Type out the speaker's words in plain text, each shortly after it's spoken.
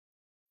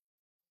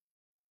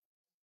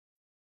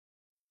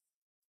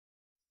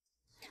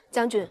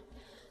将军，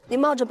你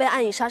冒着被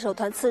暗影杀手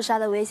团刺杀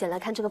的危险来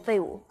看这个废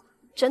物，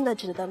真的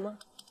值得吗？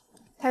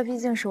他毕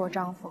竟是我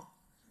丈夫，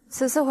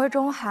此次回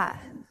中海，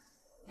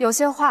有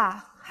些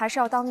话还是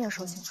要当面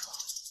说清楚。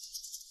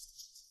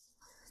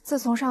自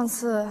从上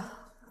次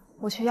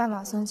我去亚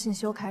马孙进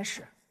修开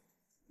始，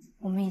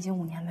我们已经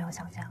5年没有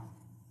相见了。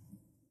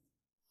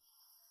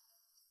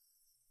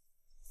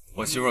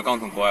我媳妇刚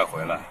从国外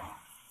回来，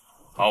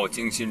把我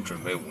精心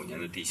准备5年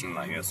的地心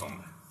揽月送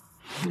来。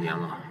5年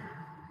了，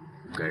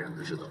该让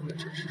他知道我的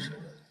真实身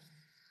份。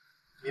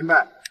明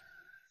白。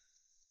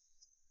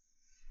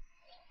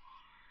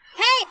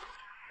嘿，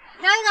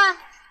撩一个！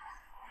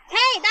嘿，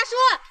大叔，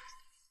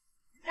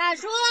大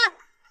叔，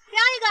撩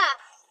一个！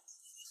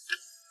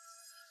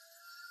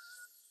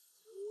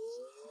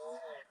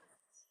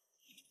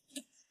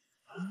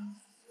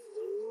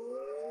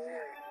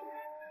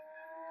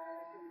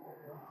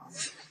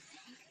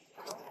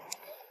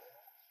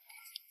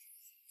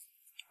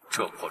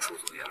这破出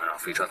租也能让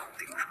飞车党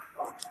盯上？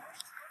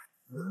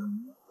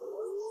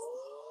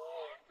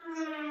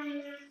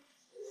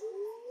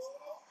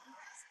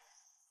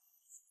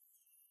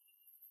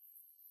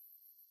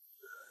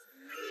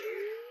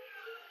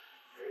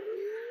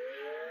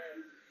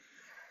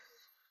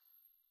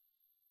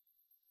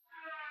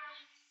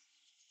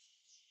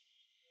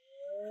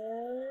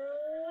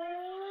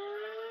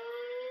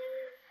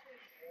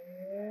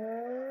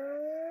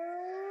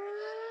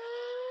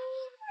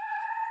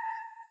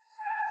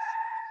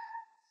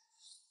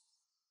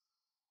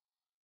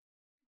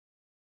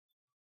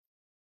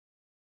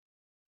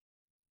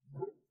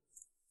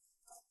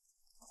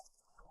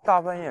大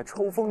半夜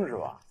抽风是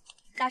吧？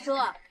大叔，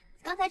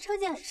刚才抽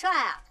筋很帅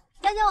啊，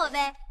教教我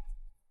呗。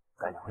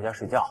赶紧回家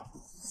睡觉。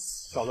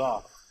小子，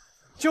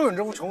就你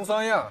这副穷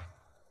酸样，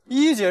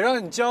一姐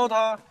让你教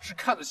她是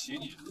看得起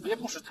你，别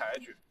不识抬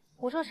举。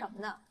胡说什么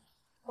呢？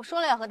我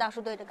说了要和大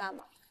叔对着干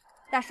嘛。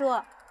大叔，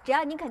只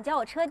要你肯教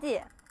我车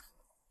技，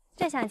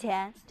这项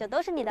钱就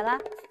都是你的啦。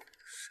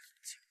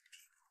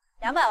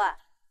200万。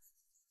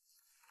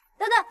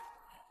等等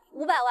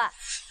，500万，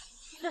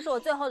这是我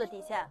最后的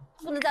底线，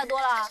不能再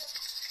多了啊。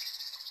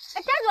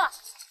哎，站住！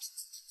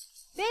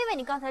别以为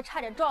你刚才差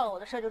点撞了我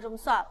的事就这么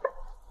算了。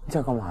你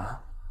想干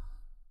嘛？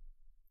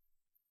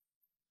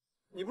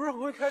你不是很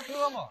会开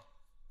车吗？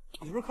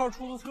你不是靠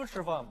出租车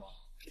吃饭吗？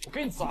我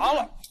给你砸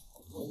了！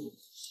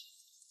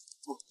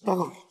大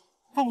哥，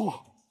放过我！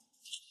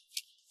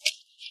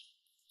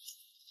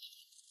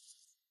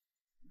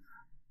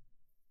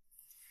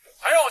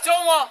还让我教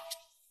吗？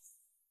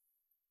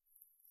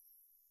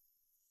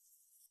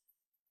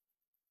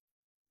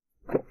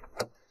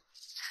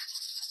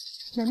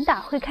能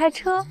打会开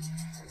车，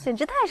简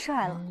直太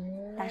帅了！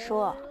大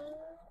叔，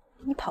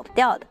你跑不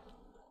掉的。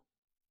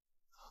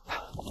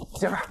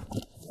媳妇儿，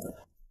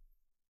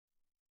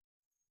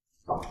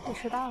你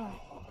迟到了。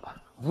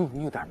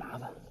你有点麻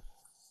烦。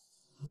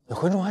你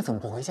回中海怎么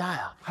不回家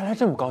呀？还来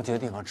这么高级的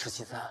地方吃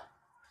西餐？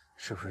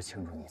是不是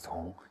庆祝你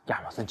从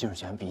亚马逊技术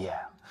学院毕业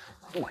啊？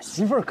我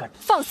媳妇儿可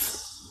放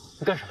肆！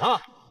你干什么？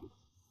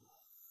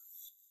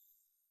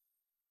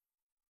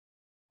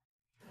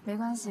没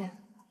关系，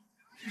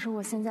只是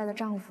我现在的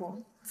丈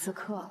夫此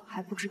刻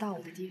还不知道我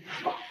的地位。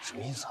什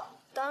么意思啊？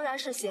当然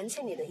是嫌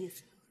弃你的意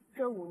思。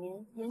这5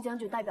年，严将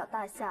军代表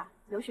大夏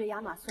留学亚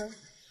马孙，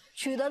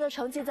取得的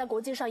成绩在国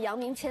际上扬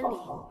名千里，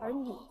而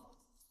你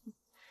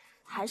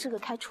还是个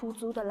开出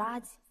租的垃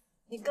圾，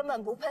你根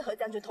本不配和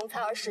将军同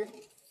台而食。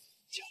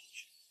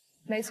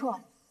没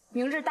错，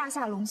明日大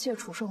夏龙蟹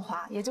楚胜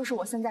华，也就是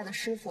我现在的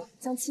师傅，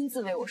将亲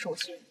自为我受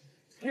训，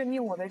任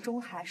命我为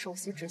中海首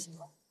席执行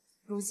官。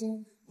如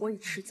今我已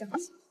持将相。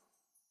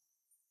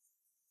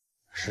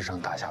师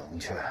承大夏龙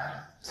雀，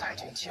才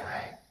俊继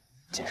位，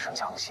晋升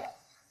将星。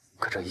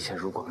可这一切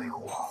如果没有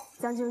我，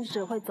将军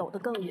只会走得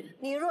更远。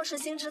你若是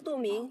心知肚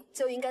明，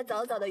就应该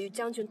早早的与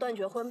将军断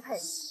绝婚配，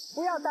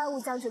不要耽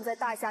误将军在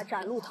大夏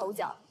崭露头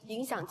角，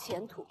影响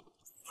前途。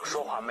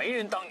说话没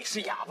人当你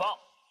是哑巴。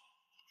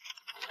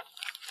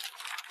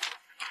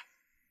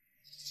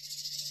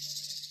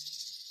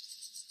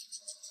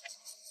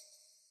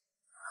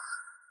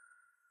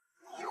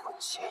离婚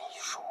协议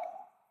书，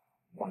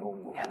我们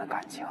5年的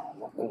感情，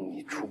我供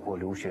你出国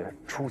留学，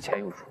出钱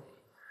又出力，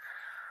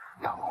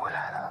当回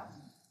来的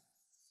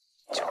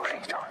就是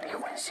一张离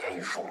婚协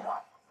议书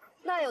吗？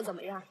那又怎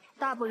么样？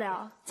大不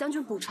了将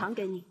军补偿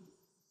给你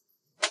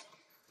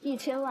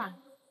1000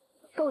万，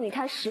够你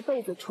开10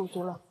辈子出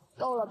租了，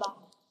够了吧？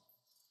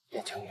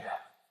燕青雨，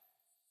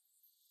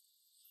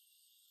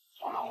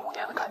我们5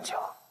年的感情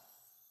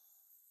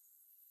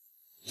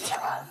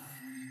，1000万。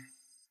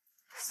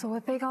所谓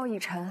杯高一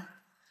沉，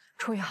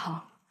楚宇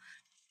航，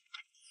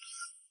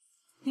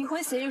离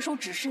婚协议书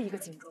只是一个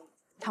警钟。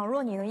倘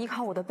若你能依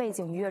靠我的背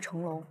景一跃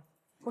成龙，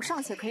我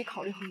尚且可以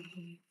考虑和你婚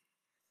姻。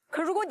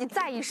可如果你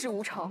再一事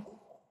无成，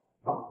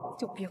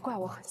就别怪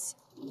我狠心。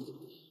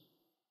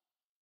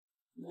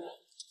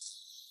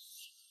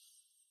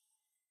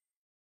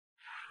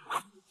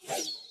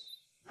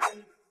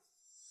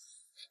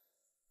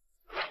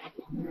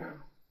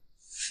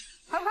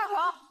还不快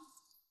跑！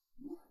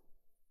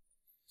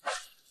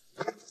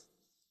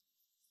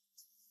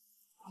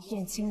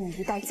燕青武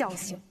一代将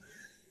星，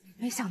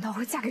没想到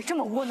会嫁给这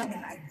么窝囊的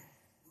男人。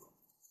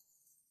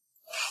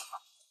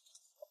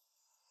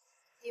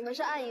你们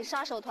是暗影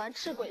杀手团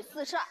赤鬼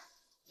四煞，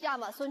亚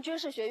马孙军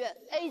事学院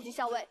A 级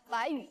校尉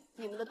白羽，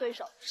你们的对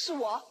手是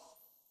我。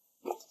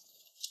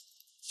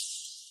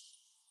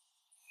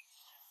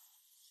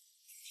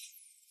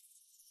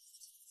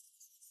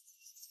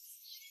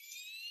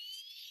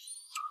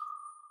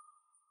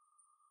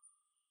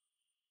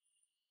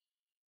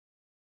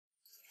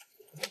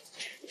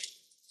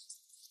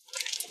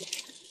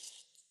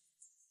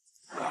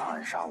敢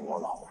暗杀我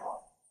老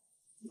婆，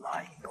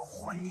那你都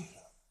活腻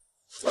了。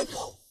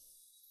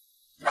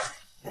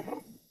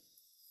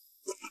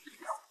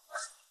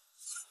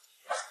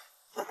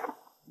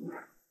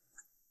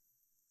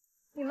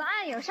 你们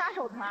暗影杀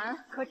手团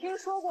可听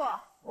说过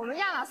我们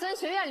亚马孙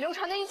学院流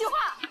传的一句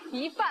话：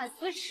一犯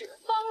死耻，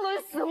方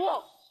论死物。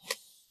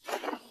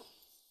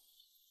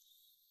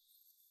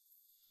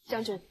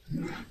将军，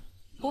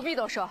不必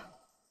多说，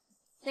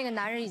那个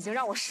男人已经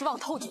让我失望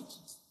透顶。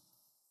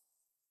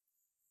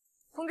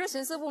通知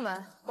巡司部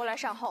门过来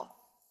善后，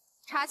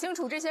查清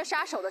楚这些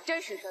杀手的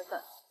真实身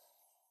份。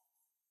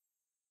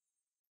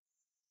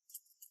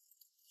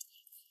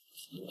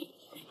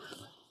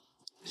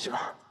 媳妇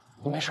儿，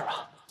你没事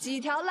吧？几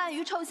条烂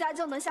鱼臭虾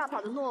就能吓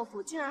跑的懦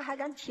夫，竟然还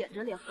敢舔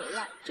着脸回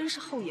来，真是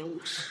厚颜无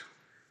耻。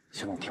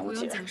媳妇，你听我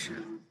解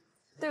释。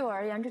对我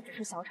而言，这只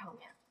是小场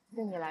面，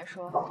对你来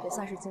说也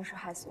算是惊世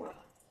骇俗了。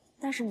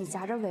但是你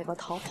夹着尾巴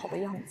逃跑的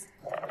样子，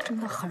真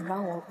的很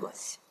让我恶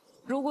心。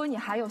如果你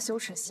还有羞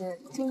耻心，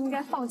就应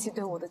该放弃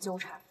对我的纠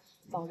缠，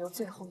保留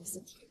最后一丝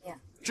体面。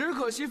只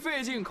可惜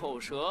费尽口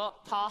舌，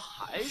他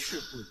还是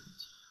不理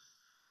解。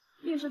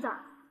秘书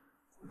长，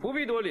不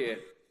必多礼。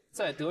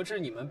 在得知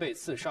你们被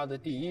刺杀的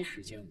第一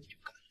时间，我就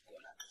赶了过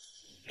来。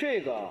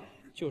这个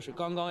就是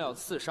刚刚要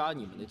刺杀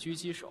你们的狙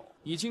击手，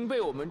已经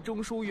被我们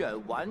中书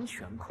院完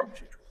全控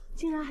制住。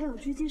竟然还有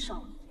狙击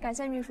手！感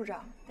谢秘书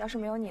长，要是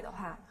没有你的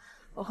话，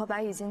我和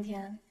白羽今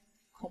天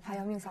恐怕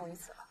要命丧于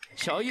此了。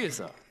小意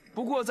思。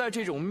不过在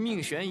这种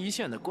命悬一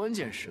线的关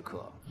键时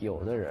刻，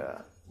有的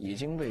人已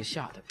经被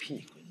吓得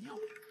屁滚尿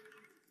流。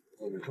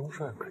你们中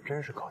书院可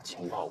真是搞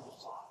情报工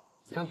作。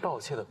 将盗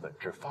窃的本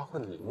质发挥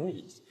的淋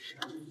漓尽致。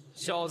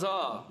小子，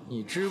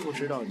你知不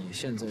知道你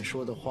现在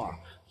说的话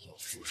要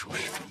付出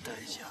什么代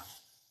价？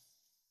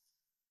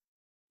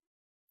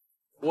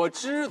我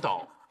知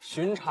道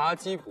巡查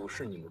缉捕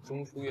是你们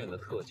中书院的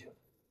特权，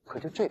可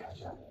就这点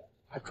权利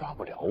还抓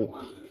不了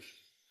我。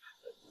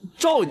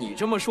照你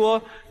这么说，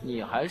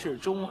你还是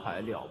中海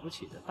了不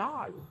起的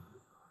大人。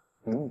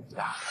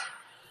大人。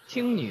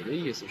听你的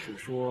意思是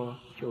说，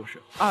就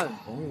是暗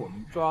讽我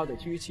们抓的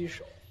狙击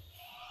手。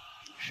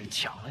 是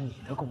抢了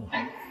你的功劳，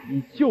你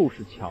就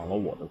是抢了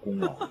我的功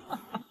劳。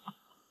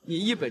你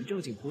一本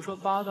正经胡说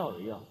八道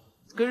的样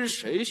子，跟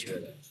谁学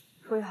的？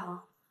傅玉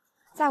航，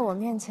在我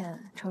面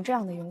前逞这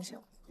样的英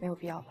雄，没有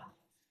必要吧？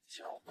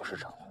媳妇，不是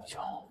逞英雄，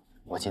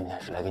我今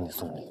天是来给你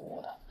送礼物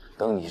的。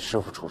等你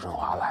师傅楚春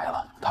华来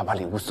了，他把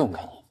礼物送给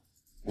你，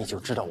你就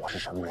知道我是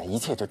什么人，一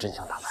切就真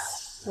相大白了。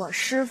我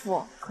师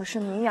傅可是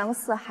名扬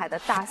四海的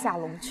大夏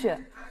龙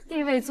雀，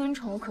地位尊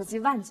崇，可及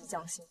万级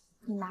将星。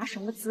你拿什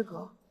么资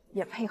格？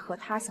 也配和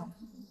他相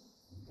比？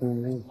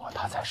因为我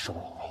他才收你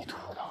为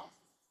徒的。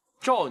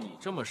照你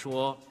这么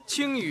说，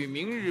青羽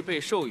明日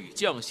被授予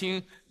将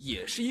星，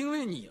也是因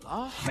为你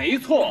了？没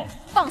错。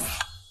放肆！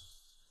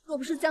若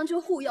不是将军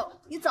护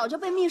佑，你早就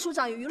被秘书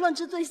长以舆论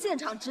之罪现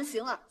场执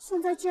行了。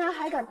现在竟然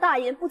还敢大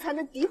言不惭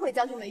地诋毁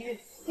将军美誉，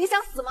你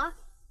想死吗？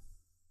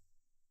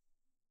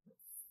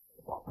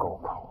我够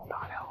宽宏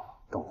大量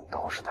了，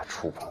都是在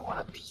触碰我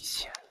的底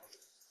线。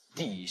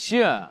 底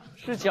线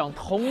是讲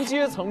同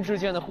阶层之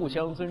间的互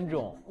相尊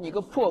重。你个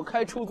破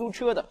开出租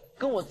车的，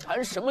跟我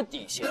谈什么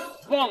底线？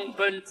忘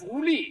本逐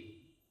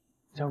利，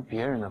将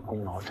别人的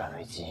功劳占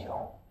为己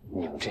有，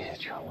你们这些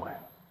权贵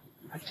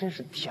还真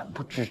是恬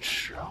不知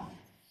耻啊！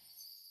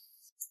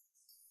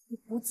你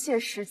不切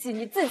实际，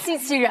你自欺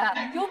欺人。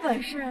有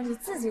本事你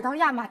自己到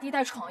亚马地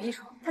带闯一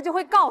闯，他就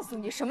会告诉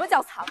你什么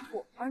叫残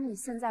酷。而你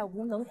现在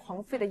无能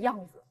狂废的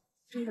样子，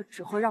真的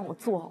只会让我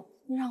作呕。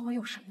 你让我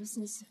有什么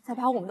信心再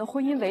把我们的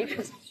婚姻维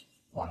持下去？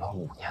我们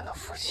5年的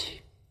夫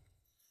妻，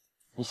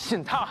你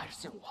信他还是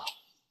信我？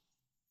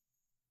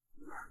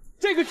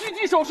这个狙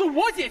击手是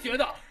我解决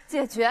的。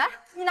解决？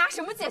你拿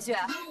什么解决？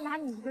拿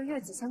你一个月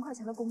几千块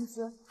钱的工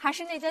资，还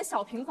是那间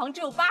小平房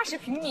只有80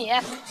平米？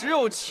只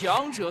有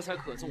强者才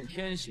可纵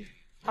天行，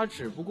他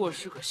只不过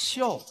是个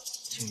笑话。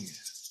青羽，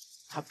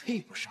他配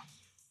不上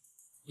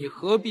你，你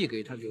何必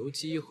给他留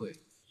机会、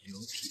留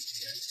体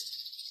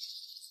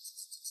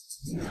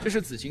面？ 这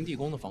是紫金地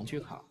宫的房区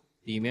卡，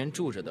里面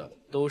住着的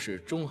都是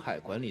中海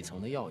管理层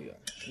的要员。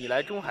你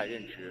来中海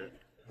任职，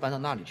搬到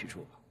那里去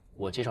住吧。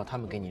我介绍他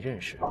们给你认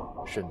识，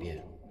顺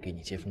便给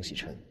你接风洗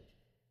尘。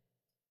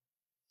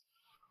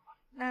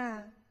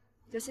那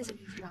就谢谢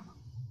秘书长了。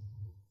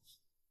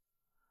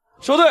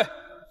收队。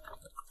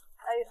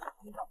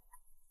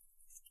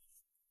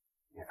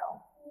别走，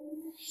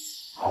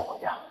好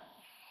回家。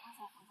他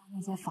再回到那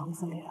间房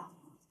子里了。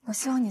我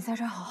希望你在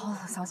这儿好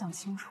好的想想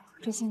清楚，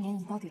这些年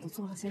你到底都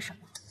做了些什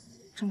么，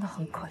真的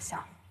很可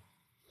笑。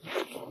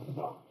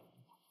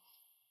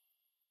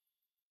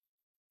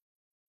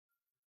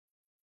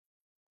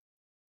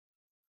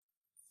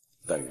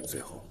但愿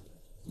最后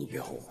你别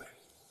后悔。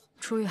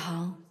楚宇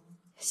航，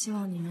希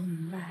望你能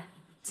明白，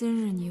今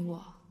日你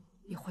我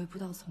已回不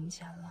到从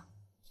前了。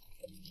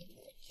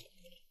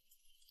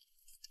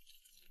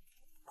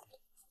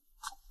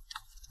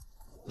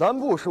南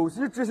部首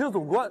席执行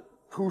总官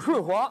楚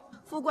顺华，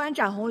副官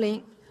展红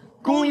林，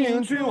恭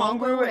迎君王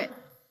归位。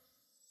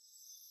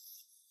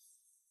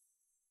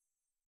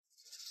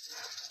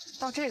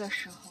到这个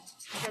时候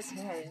还在前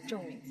演员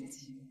证明自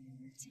己，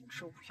简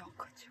直无药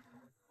可救。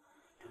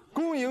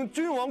恭迎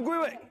君王归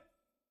位。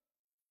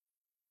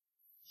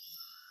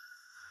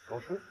老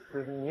师，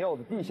这是你要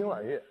的地心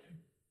揽月。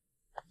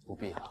不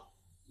必了，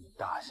你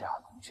大夏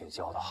龙穴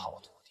教的好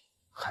徒弟，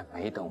还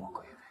没等我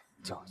归位，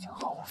就已经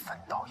和我分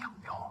道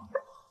扬镳了。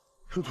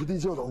是徒弟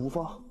教导无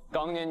方。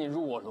当年你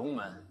入我龙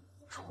门，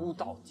出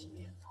道即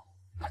巅峰，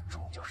但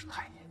终究是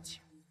太年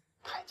轻，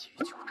太急于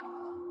求成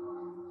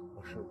了。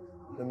老师，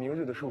那明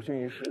日的授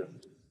勋仪式，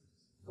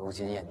如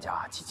今燕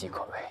家岌岌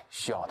可危，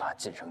需要他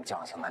晋升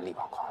将星的力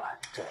挽狂澜，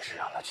这也是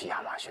让他去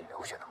亚马逊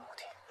留学的目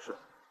的。是。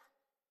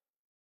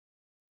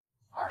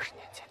20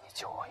年前你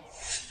救我一命，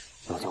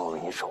如今我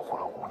为你守护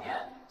了5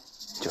年，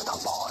就当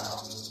报恩了。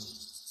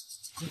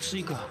就吃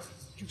一个，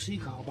就吃一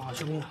个好不好，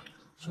小朋友？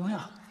小朋友，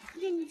不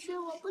给你吃，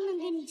我不能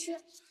给你吃。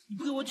你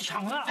不给我就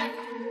抢了。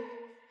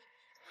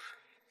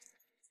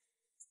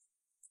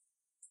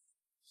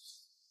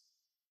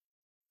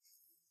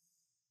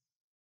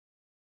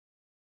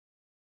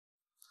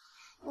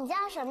你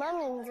叫什么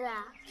名字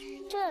啊？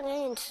这个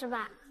给你吃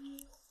吧。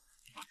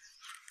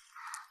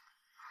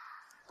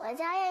我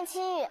叫燕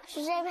青雨，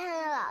是这片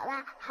的老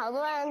大，好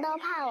多人都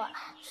怕我，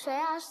谁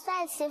要是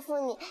再欺负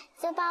你，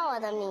就报我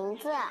的名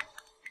字。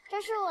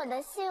这是我的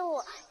信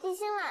物，地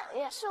心揽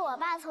月，是我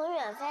爸从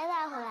远飞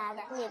带回来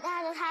的，你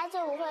带着它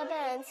就不会被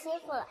人欺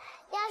负了。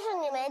要是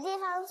你没地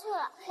方去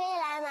了，可以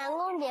来南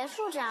宫别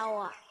墅找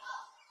我。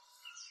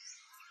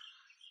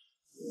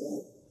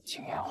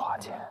青烟花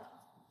间，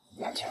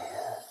燕青雨，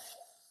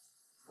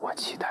我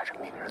期待着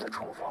明日的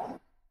重逢。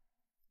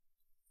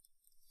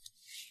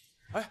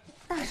哎，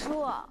大叔，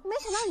没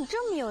想到你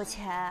这么有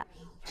钱，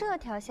这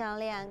条项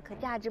链可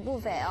价值不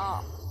菲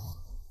哦。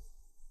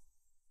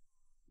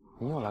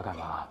你又来干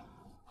嘛？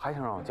还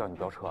想让我叫你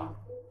飙车啊？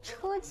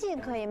车技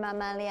可以慢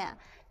慢练，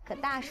可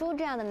大叔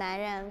这样的男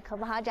人可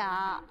不好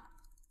找。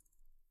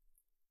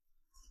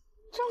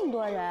这么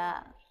多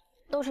人，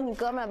都是你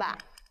哥们儿吧？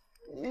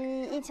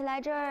一起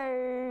来这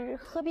儿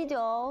喝啤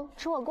酒、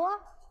吃火锅？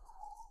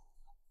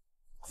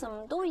怎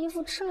么都一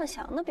副吃了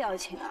翔的表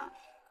情啊？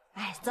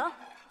哎，走。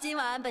今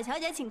晚本小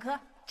姐请客，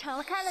敞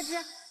了开了吃。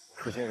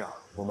楚先生，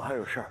我们还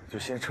有事儿，就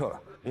先撤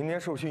了。明年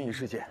授勋仪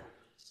式见。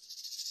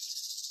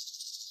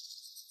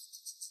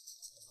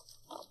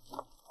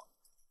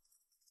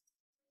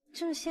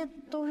这些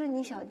都是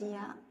你小弟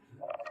啊？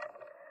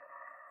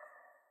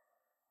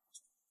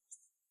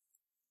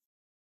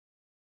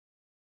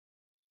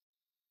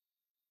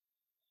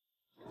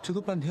这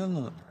都半天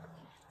了，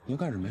你要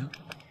干什么呀？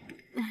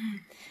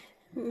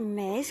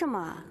没什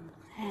么，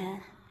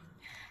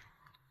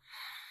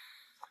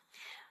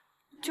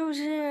就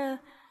是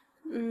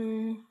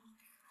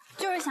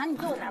想你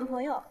做我男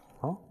朋友。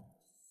哦。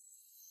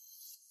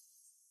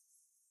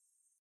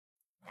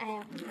哎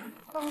呀，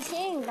放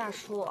心，大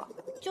叔，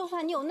就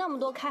算你有那么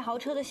多开豪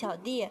车的小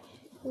弟，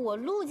我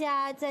陆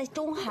家在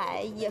中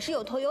海也是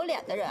有头有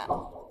脸的人。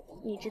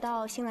你知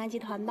道星兰集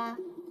团吧？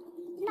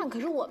那可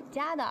是我们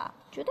家的，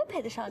绝对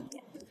配得上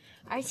你。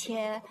而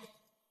且，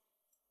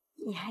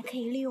你还可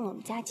以利用我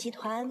们家集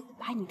团，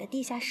把你的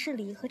地下势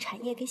力和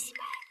产业给洗白。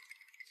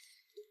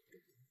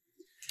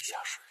地下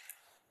势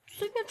力？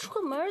随便出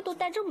个门都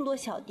带这么多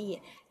小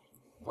弟，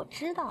我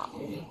知道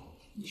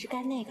你是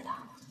干那个的。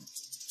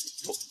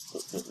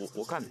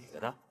我干哪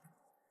个的？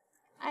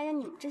哎呀，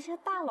你们这些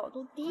大佬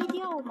都低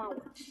调嘛，我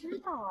知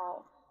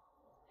道。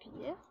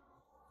别，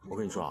我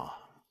跟你说啊，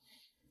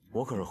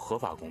我可是合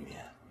法公民，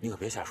你可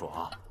别瞎说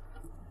啊。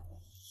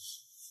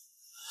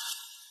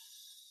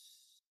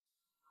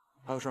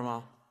还有事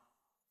吗？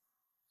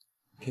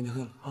天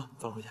黑了啊，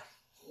早回家。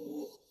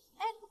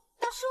哎，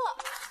大叔，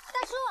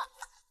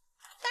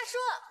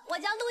我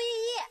叫陆依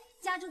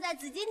依，家住在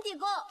紫金地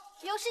宫，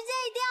有时间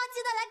一定要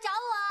记得来找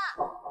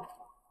我。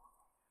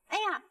哎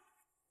呀，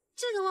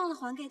这个忘了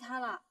还给他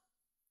了，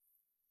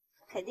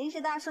肯定是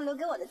大叔留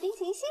给我的定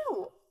情信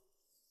物。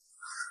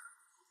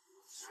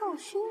授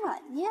勋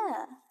晚宴，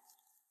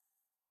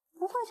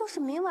不会就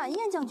是明晚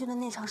燕将军的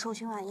那场授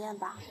勋晚宴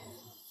吧？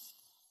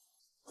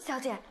小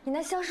姐，你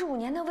那消失5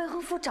年的未婚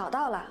夫找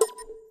到了，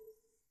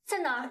在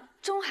哪儿？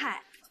中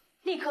海，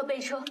立刻备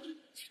车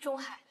去中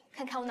海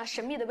看看我那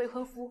神秘的未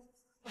婚夫。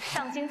我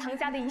上京唐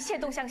家的一切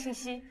动向信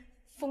息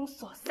封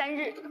锁3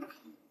日。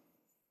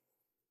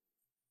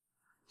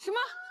什么？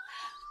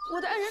我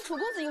的恩人楚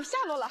公子有下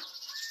落了。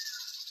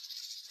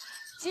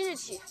即日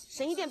起，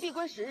神医殿闭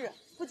关10日，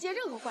不接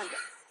任何患者。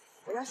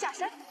我要下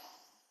山。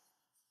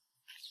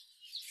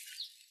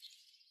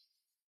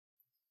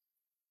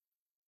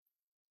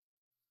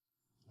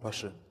老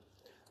师，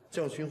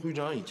将军徽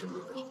章已经入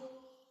了。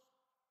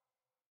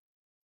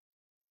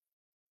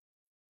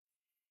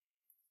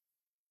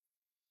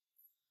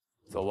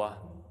走吧，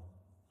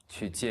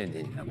去见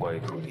见你的乖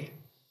徒弟。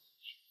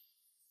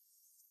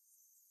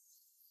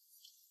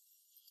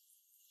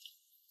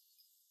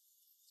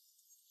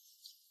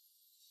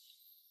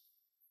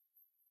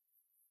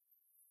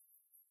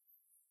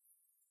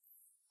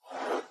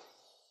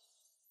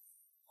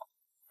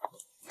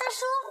大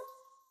叔，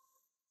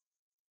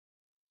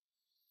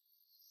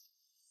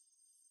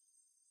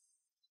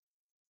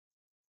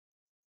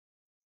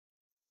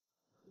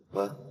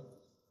喂，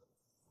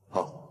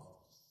好。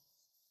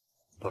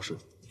老师，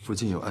附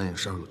近有暗夜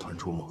杀戮团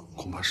出没，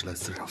恐怕是来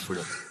刺杀夫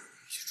人的。你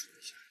去注意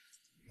一下，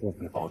务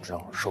必保证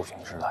受刑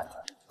之安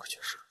全。快去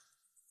是。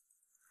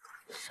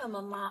什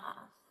么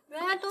嘛，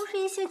原来都是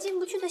一些进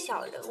不去的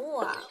小人物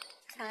啊！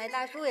看来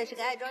大叔也是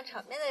个爱装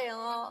场面的人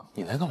哦。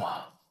你来干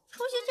嘛？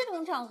出席这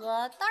种场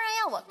合，当然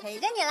要我陪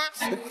着你啦。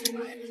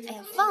哎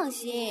呀，放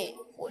心，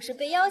我是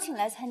被邀请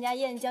来参加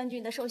燕将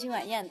军的寿星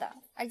晚宴的，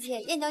而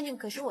且燕将军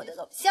可是我的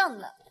偶像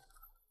呢。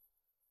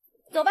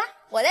走吧，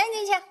我带你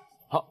进去。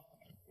好。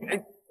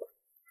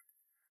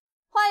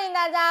欢迎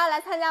大家来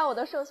参加我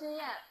的寿星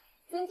宴。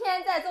今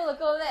天在座的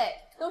各位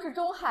都是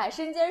中海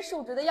身兼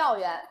数职的要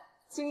员，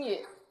青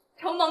羽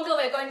承蒙各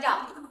位关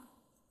照。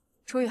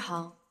楚宇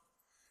航，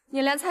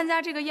你连参加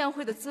这个宴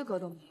会的资格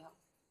都没有，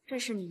这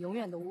是你永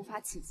远都无法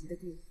企及的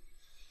地位。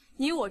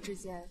你我之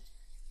间，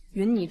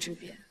云泥之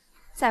别，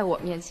在我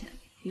面前，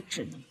你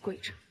只能跪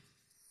着。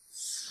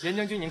严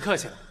将军您客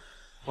气了，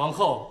往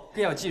后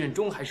更要继任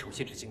中海首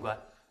席执行官，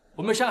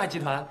我们山海集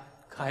团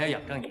可还要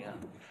仰仗您啊。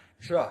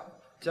是啊，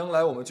将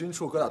来我们军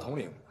处各大统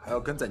领还要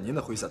跟在您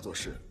的麾下做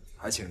事，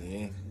还请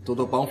您多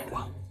多帮扶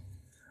啊！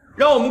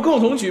让我们共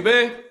同举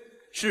杯，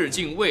致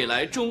敬未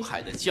来中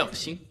海的将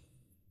星。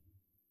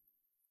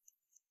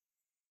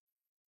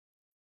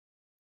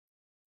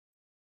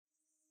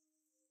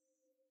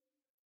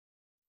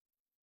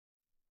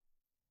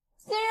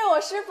今日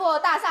我师父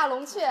大夏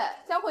龙雀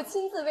将会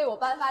亲自为我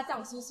颁发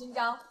将勋勋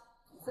章，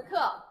此刻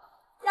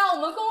让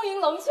我们恭迎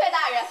龙雀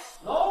大人。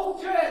龙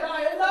雀大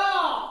人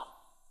到！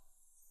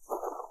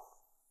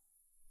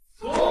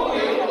恭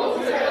迎龙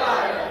雀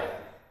大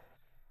人！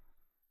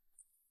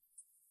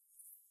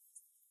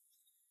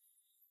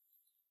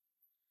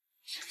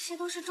这些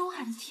都是中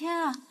海的天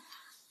啊，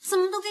怎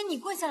么都给你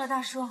跪下了，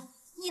大叔？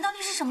你到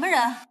底是什么人？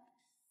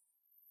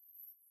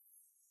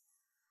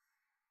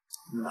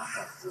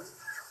哪子？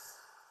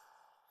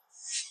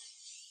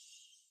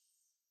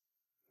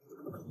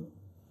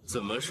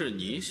怎么是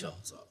你小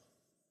子？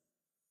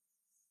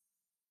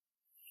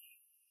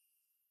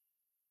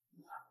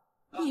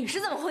你是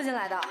怎么混进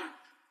来的？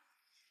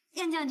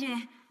燕将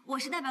军，我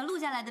是代表陆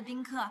家来的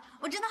宾客，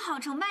我真的好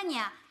崇拜你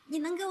啊！你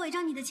能给我一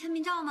张你的签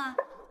名照吗？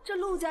这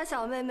陆家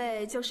小妹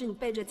妹就是你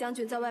背着将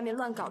军在外面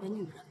乱搞的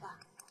女人吧？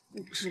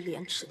不知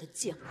廉耻的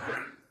贱货！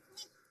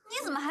你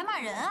怎么还骂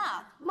人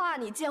啊？骂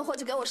你贱货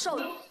就给我受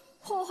理！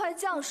破坏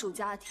将属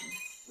家庭，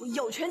我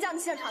有权将你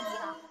现场缉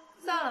拿。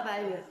算了，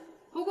白羽，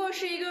不过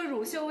是一个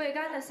乳臭未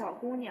干的小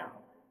姑娘。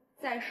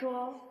再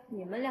说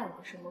你们两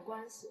个什么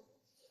关系，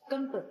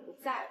根本不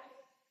在乎。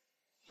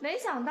没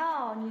想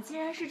到你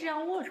竟然是这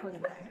样龌龊的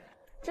男人，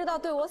知道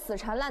对我死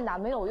缠烂打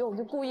没有用，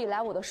就故意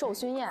来我的寿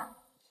勋宴，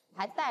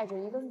还带着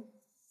一个女。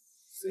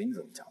随你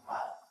怎么讲吧，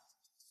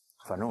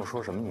反正我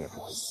说什么你也不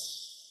会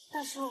信。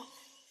大叔，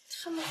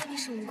他们和你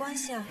什么关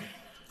系啊？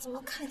怎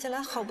么看起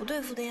来好不对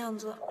付的样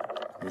子？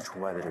你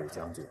崇拜的这位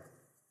将军，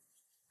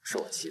是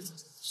我妻子。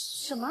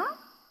什么？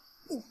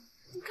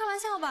你开玩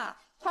笑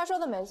吧？他说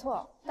的没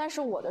错，但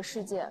是我的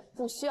世界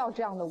不需要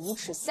这样的无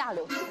耻下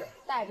流之人，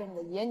带着你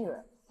的野女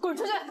人滚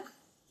出去！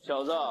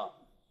小子，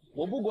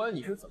我不管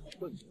你是怎么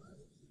混进来的，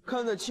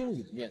看在青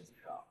羽的面子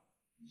上，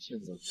你现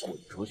在滚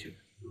出去，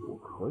我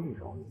可以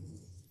饶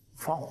你，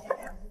放我一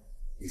命，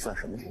你算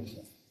什么东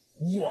西？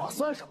我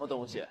算什么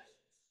东西？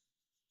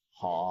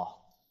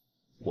好，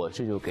我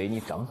这就给你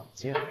长长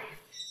见识。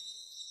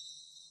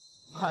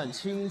看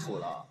清楚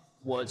了，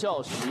我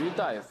叫徐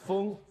代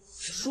峰，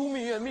枢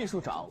密院秘书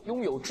长，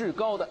拥有至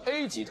高的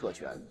A 级特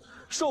权。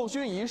授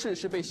勋仪式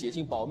是被写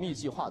进保密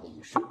计划的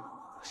仪式，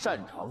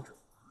擅长者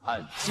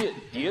按间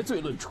谍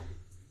罪论处。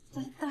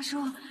大叔，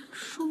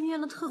枢密院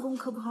的特工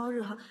可不好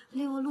惹，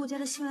连我陆家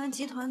的新兰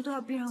集团都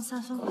要避让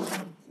3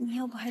分。你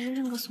要不还是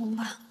认个怂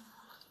吧？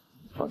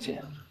放心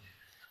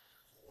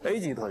 ，A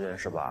级特权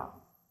是吧？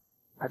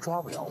还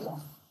抓不了我。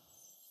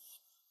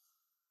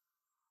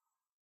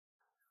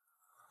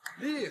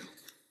厉害！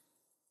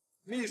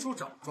秘书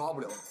长抓不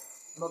了你，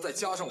那再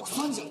加上我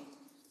孙家。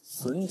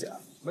孙家？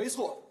没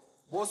错，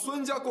我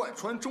孙家贯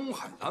穿中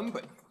海南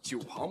北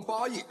，9行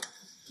8业，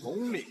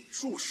统领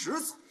数十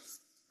子，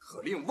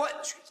可令万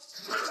军。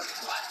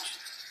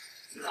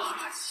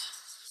垃圾！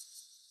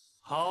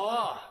好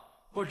啊，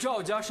我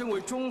赵家身为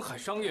中海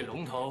商业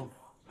龙头，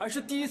还是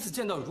第一次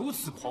见到如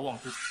此狂妄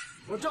之徒。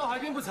我赵海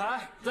并不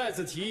才再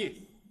次提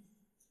议，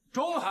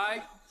中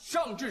海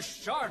上至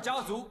12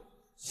家族，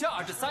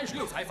下至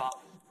36财阀，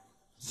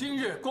今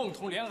日共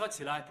同联合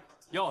起来，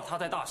要他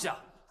在大夏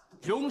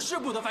永世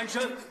不得翻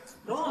身。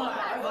东海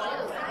海口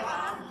财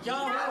阀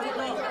将来不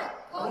得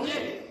同意。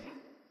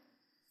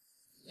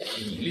砥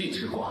砺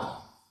之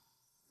光，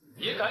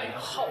也敢与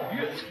皓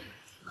月争？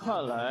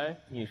看来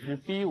你是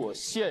逼我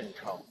现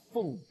场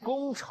奉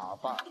公查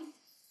办。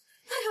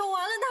哎呦，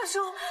完了，大叔，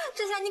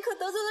这下你可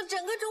得罪了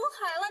整个中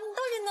海了，你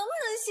到底能不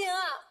能行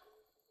啊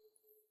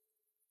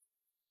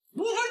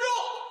？5分钟！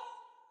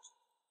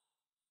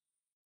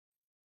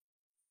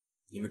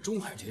你们中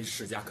海这些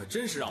世家可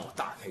真是让我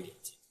大开眼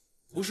界，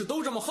不是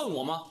都这么恨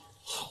我吗？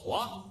好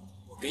啊，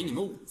我给你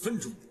们5分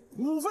钟。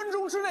5分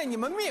钟之内你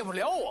们灭不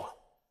了我，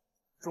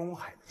中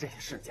海的这些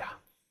世家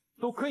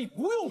都可以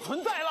不用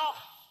存在了。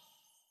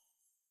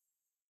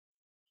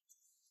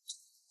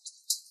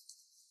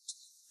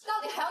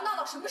到底还要闹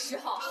到什么时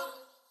候？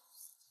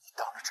你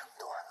当着这么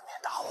多人的面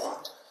打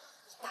我，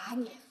打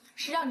你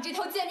是让你这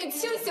条贱命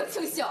清醒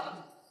清醒。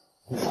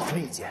我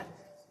力荐，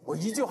我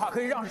一句话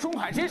可以让中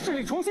海这些势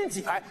力重新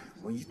起来。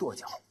我一跺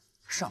脚，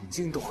上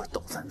京都会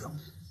抖3种。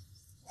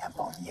年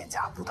保你严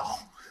家不倒，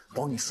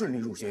保你顺利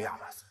入学亚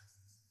马逊。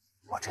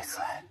我这次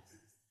来，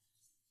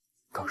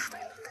更是为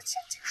了你的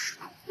前景仕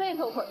途。为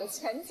了我的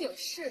前景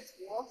仕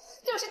途，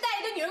就是带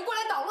一个女人过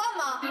来捣乱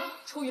吗？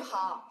楚宇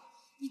豪，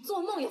你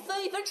做梦也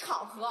分一分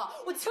场合，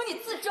我请你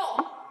自重。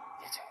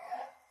叶景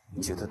宇，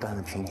你觉得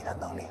单凭你的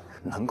能力，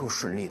能够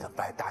顺利的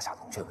拜大夏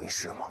龙雀为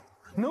师吗？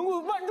能够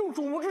万众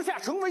瞩目之下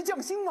成为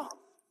将星吗？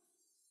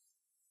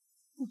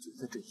不觉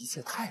得这一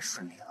切太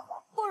顺利了吗？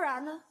不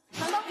然呢？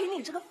难道凭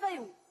你这个废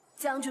物，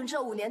将军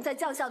这5年在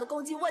将校的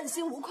功绩问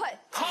心无愧？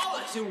他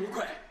问心无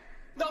愧，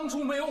当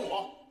初没有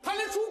我，他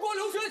连出国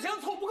留学的钱都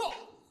凑不够。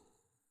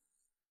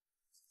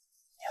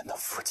年的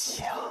夫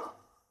妻啊！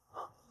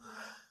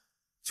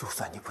就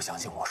算你不相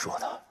信我说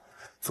的，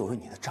作为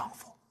你的丈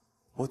夫，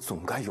我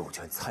总该有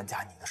权参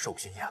加你的授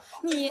勋宴吧？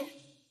你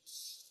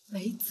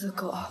没资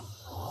格。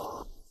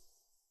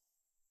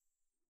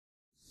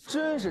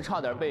真是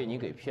差点被你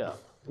给骗了。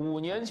5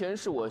年前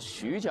是我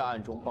徐家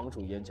暗中帮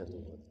助燕家夺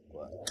得子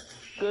官，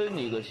跟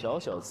你个小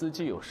小司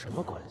机有什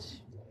么关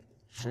系？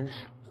真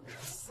是不知。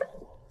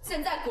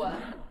现在滚！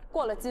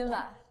过了今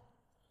晚，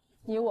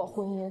你我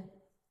婚姻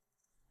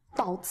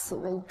到此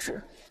为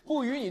止。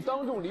不与你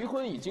当众离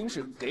婚已经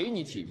是给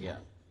你体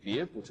面，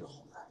别不知好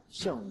歹。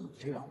像你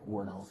这样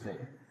窝囊废，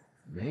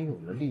没有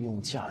了利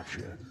用价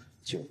值，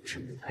就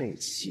只配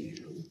弃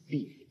如敝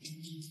履。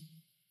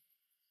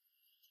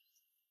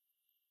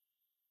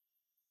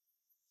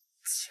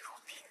弃如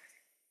敝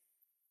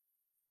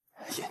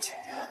履。燕景宇，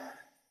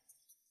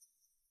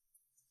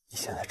你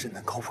现在真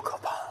的高不可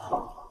攀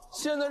了。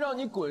现在让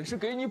你滚是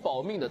给你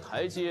保命的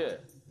台阶，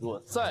若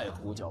再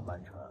胡搅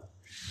蛮缠，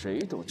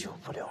谁都救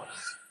不了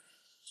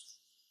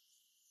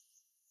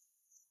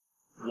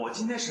你。我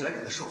今天是来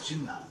给他授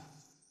勋的，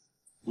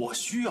我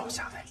需要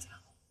下代价。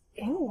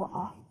给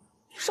我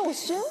授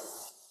勋？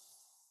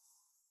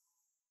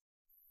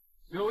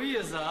有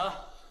意思啊！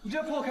你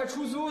这破开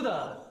出租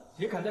的，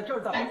也敢在这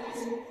儿大放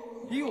肆？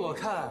依我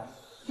看，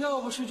要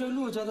不是这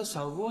陆家的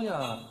小姑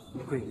娘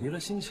鬼迷了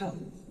心窍，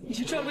你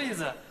这辈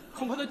子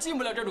恐怕都进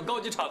不了这种高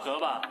级场合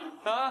吧？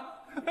啊！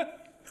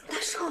大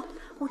叔，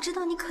我知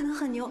道你可能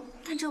很牛，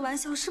但这玩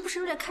笑是不是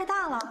有点开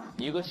大了？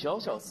你个小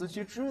小司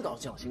机知道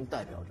将星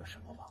代表着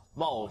什么吗？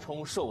冒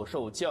充授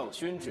受将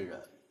勋之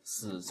人，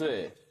死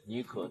罪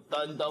你可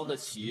担当得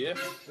起？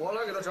我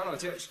来给他长长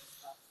见识，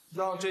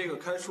让这个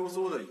开出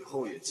租的以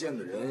后也见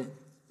的人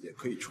也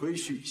可以吹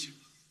嘘一下，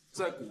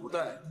在古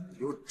代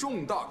有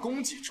重大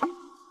功绩者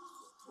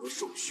得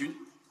授勋，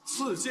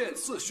赐剑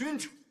赐勋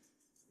者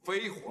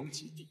飞黄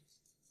及第。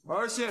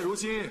而现如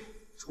今，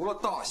除了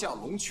大夏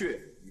龙雀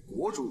与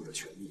国主有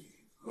权利，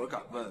可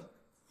敢问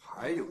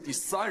还有第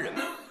3人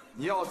吗？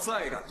你要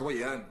再敢多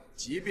言，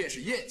即便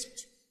是燕将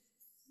军，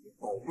也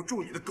保不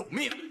住你的狗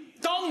命。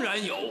当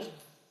然有，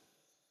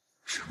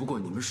只不过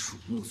你们鼠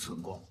目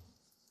寸光，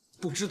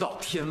不知道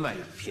天外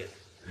有天，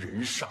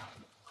人上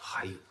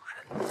还有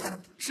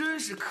人。真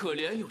是可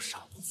怜又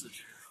傻不自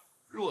知。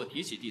若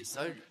提起第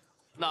3人，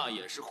那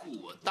也是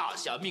护我大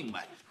夏命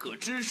脉，可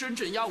只身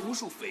镇压无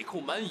数匪寇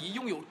蛮夷，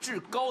拥有至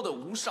高的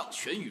无上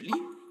权与力。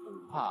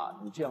恐怕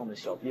你这样的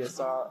小瘪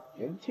三儿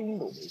连听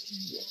都没听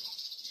过。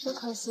只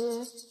可惜，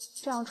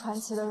这样传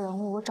奇的人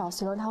物，我找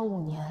寻了他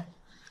5年，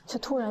却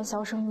突然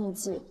销声匿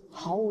迹，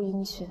毫无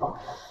音讯，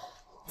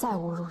再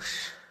无入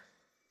室。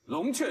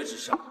龙雀之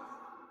上，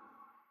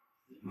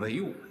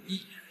唯我一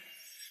人。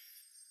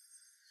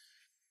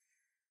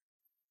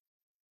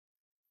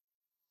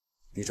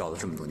你找了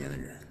这么多年的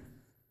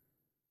人，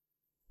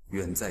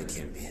远在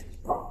天边，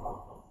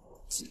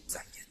近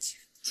在眼前。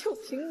就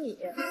凭你，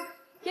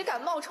也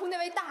敢冒充那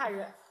位大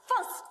人？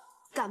放肆！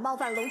敢冒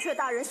犯龙雀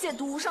大人，亵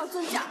渎无上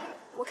尊驾，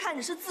我看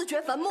你是自掘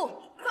坟墓！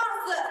放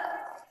肆！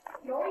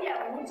有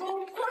眼无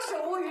珠，做事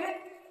无余。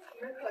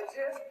你们可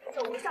知，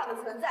这无上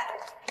的存在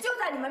就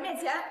在你们面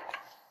前。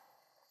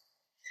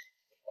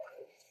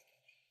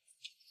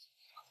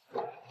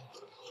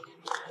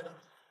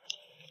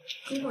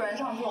辛苦人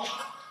上座。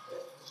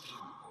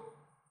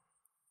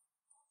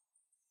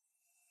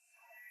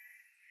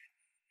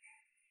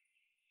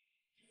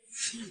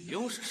你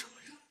又是什么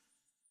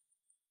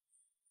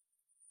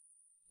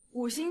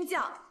五星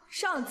将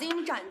上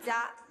京斩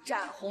家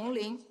斩红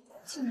绫，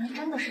竟然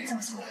真的是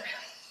将相的人。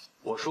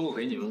我说过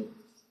给你们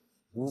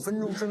5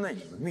分钟之内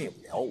你们灭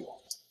不了我，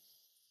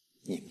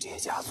你们这些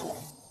家族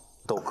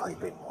都可以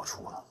被抹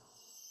除了。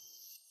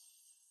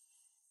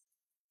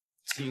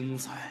精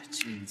彩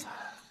精彩！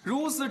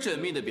如此缜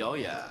密的表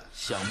演，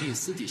想必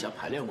私底下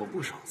排练过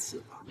不少次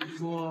吧？你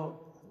说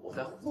我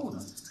在糊弄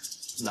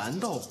你，难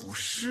道不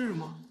是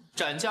吗？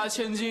斩家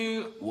千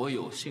金，我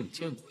有幸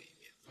见过一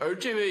面，而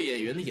这位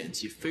演员的演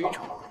技非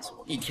常不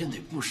错，一天得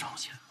不少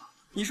钱吧？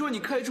你说你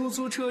开出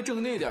租车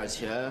挣那点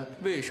钱，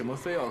为什么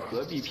非要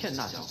何必骗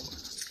那家伙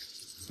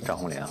呢？张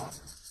红莲，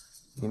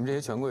你们这些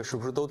权贵是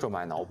不是都这么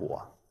爱脑补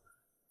啊？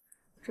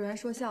主任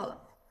说笑了，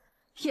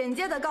品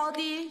阶的高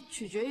低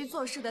取决于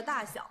做事的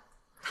大小。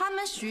他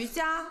们徐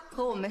家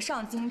和我们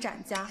上京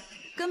斩家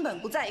根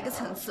本不在一个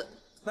层次。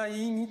那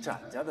以你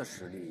展家的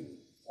实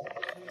力，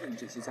吞并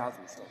这些家族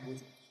需要多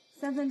久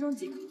？3分钟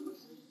即可。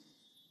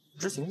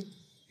执行。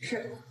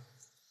是。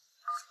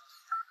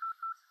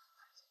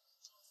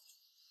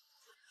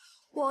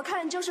我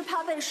看就是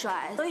怕被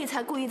甩，所以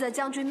才故意在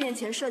将军面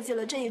前设计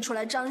了这一出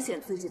来彰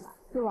显自己吧。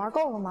你玩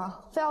够了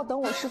吗？非要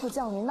等我师傅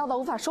降临，闹到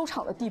无法收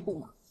场的地步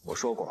吗？我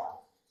说过，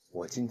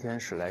我今天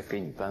是来给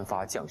你颁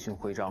发将勋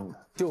徽章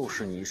的，就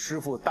是你师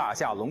傅大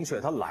夏龙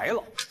血他来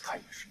了，他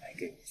也是来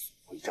给你送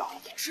徽章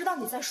的。知道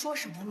你在说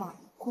什么吗？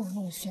故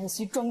弄玄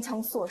虚，装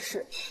腔作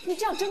势，你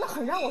这样真的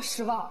很让我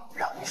失望。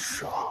让你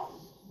失望？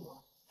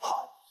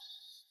好，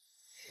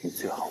你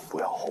最好不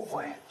要后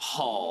悔。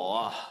好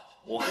啊，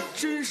我还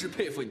真是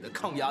佩服你的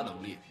抗压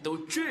能力，都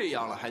这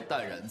样了还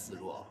淡然自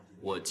若。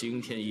我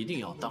今天一定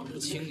要当着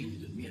青羽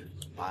的面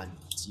把你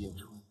揭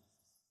穿。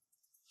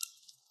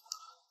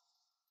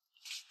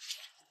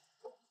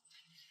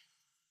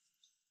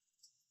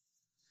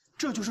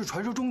这就是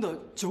传说中的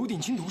九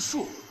鼎青铜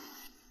树。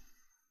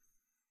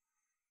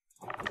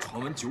传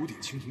闻九鼎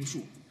青铜树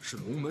是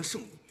龙门圣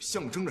母，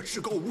象征着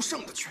至高无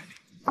上的权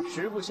力。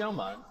实不相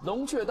瞒，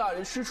龙雀大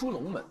人师出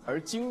龙门，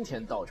而今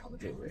天到场的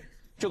这位，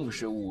正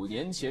是5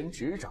年前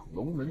执掌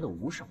龙门的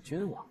无上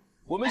君王。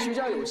我们徐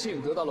家有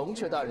幸得到龙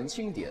雀大人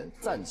钦点，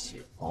暂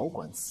且保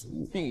管此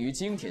物，并于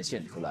今天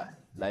献出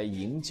来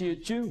迎接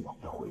君王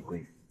的回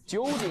归。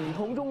九鼎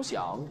铜钟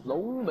响，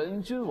龙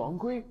门君王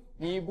归。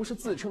你不是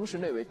自称是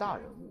那位大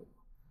人物？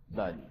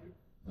那你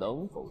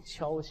能否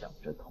敲响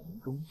这铜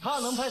钟？他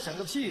能拍响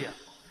个屁呀！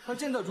他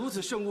见到如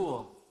此圣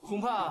物，恐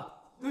怕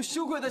都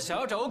羞愧的想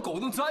要找个狗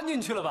洞钻进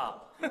去了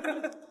吧？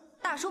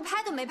大叔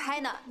拍都没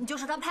拍呢，你就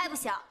说他拍不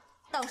响，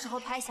到时候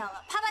拍响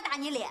了，啪啪打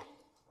你脸。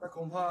那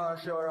恐怕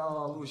是要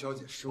让陆小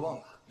姐失望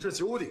了。这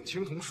九鼎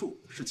青铜树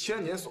是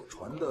千年所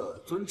传的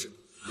尊者，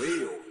唯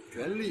有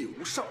元力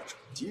无上者、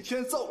极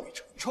天造物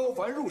者、超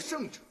凡入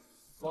圣者，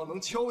方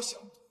能敲响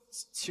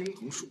此青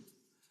铜树。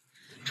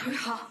周宇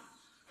航，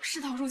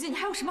事到如今，你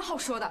还有什么好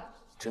说的？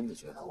真的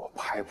觉得我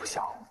拍不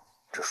响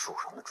这树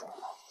上的钟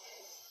吗？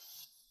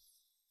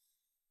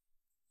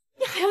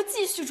你还要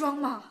继续装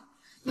吗？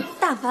你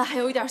但凡还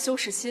有一点羞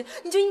耻心，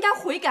你就应该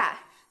悔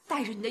改，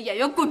带着你的演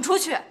员滚出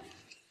去。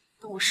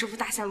等我师父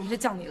大夏龙就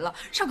降临了，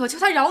上可求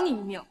他饶你一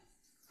命。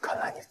看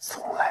来你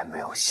从来没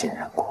有信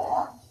任过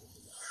我。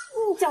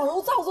你矫揉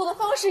造作的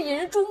方式引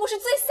人注目是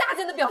最下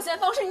贱的表现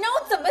方式，你让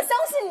我怎么相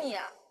信你？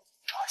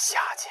我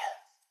下贱。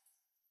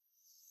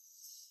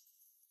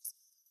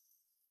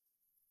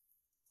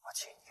我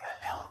请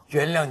你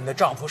原谅你的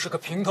丈夫是个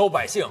平头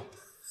百姓，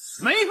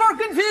没法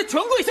跟这些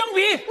权贵相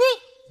比。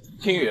你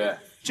青羽，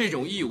这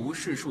种一无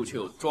是处却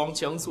又装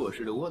腔作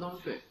势的窝囊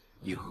废，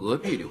你何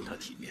必留他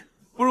体面？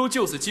不如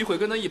就此机会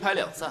跟他一拍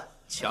两散，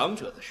强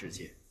者的世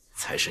界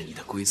才是你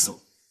的归宿。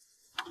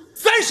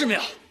30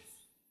秒，你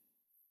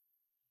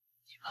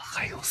们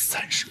还有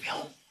30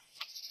秒。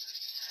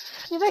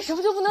你为什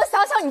么就不能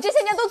想想你这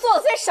些年都做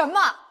了些什么？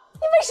你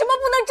为什么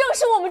不能正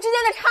视我们之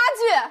间的差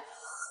距？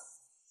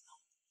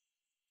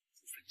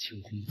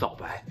清空皂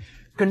白，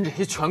跟这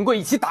些权贵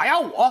一起打压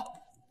我，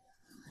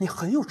你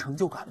很有成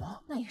就感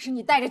吗？那也是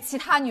你带着其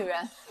他女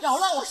人扰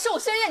乱我寿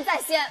轩宴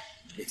在先。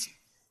别急，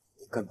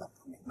你根本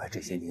不明白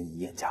这些年你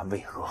燕家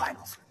为何还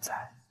能存在，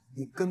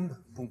你根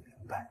本不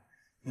明白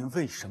你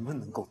为什么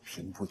能够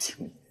平步青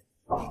云，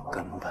你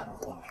根本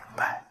不明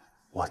白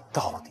我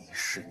到底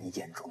是你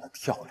眼中的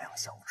跳梁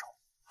小丑，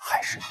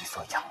还是你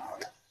所仰慕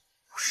的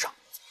无上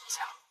尊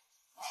家。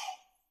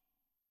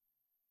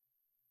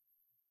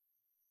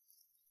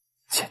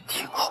请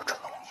听好这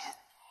龙吟。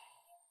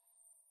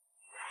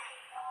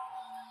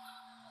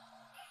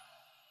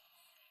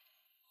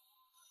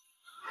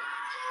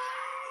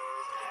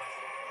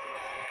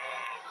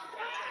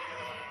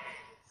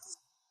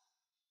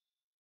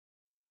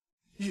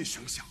一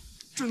声响，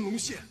真龙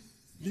现，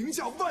凌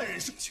驾万人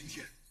胜青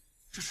天，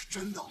这是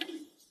真的。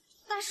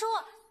大叔，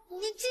你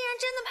竟然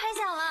真的拍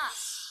响了！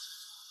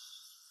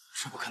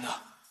是不可能，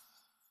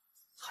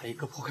他一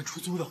个破开出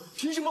租的，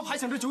凭什么拍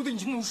响这九鼎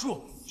青铜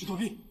树？去躲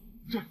避，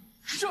对，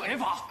是障眼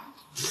法。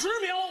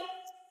10秒，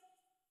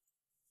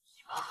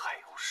你们还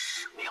有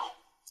10秒。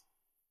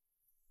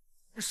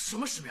什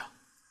么10秒？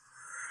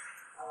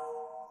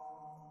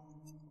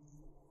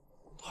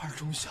二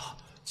钟下，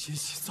阶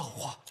级造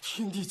化，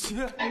天地间。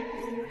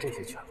你们这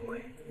些权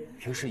贵，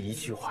平时一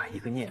句话一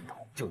个念头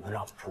就能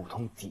让普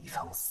通底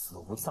层死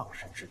无葬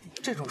身之地，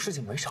这种事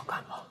情没少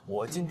干吧？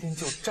我今天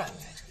就站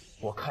在这里，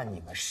我看你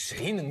们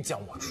谁能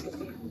将我除。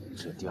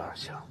这第2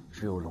项，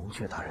只有龙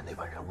雀大人那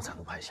般人物才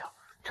能拍下，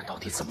这到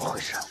底怎么回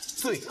事？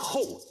最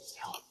后一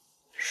条，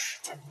时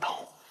间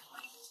到。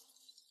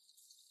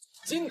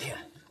今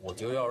天我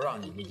就要让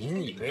你们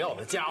引以为傲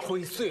的家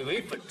徽碎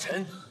为粉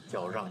尘，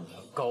要让你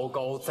们高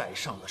高在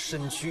上的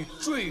身躯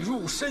坠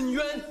入深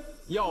渊，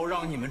要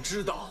让你们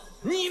知道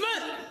你们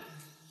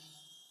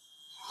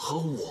和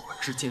我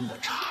之间的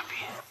差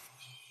别。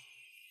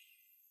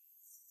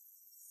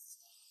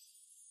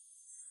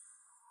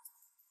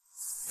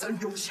3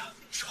周下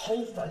超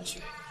凡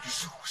诀，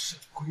入肾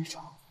归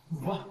掌，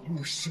万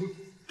物生。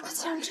他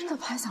竟然真的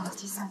拍响了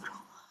第3周，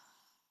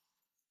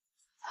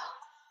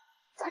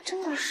他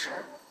真的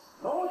是。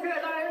龙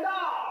雀大人到！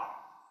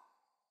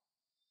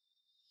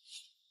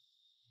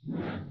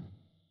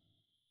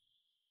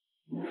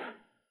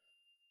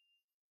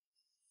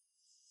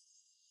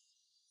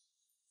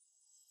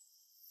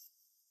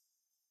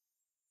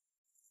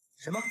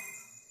什么？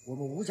我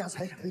们吴家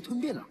财产被吞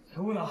并了？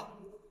人物呢？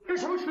干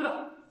什么吃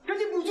的？赶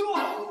紧补救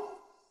啊！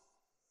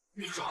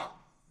院长，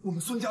我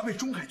们孙家被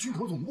中海军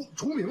火总部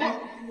除名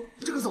了，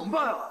这可怎么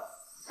办啊？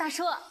大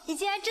叔，你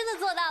竟然真的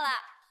做到了！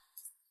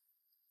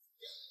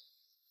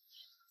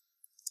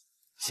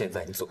现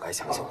在你总该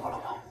相信我了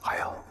吧？还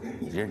有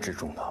你认知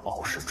中的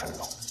傲视真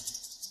龙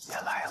也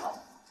来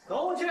了。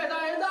龙雀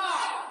大人到！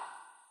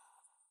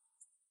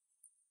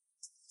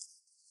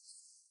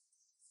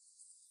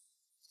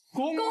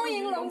恭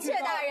迎龙雀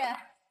大人！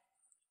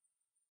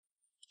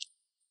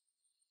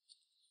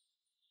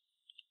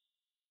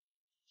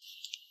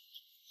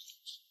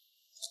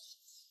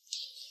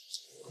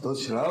都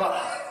起来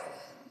了。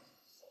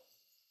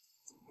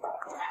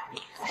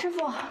师傅，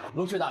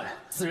龙雀大人，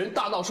此人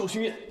大闹授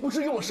勋宴，不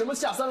知用了什么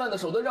下三滥的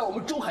手段，让我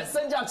们中海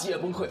3家企业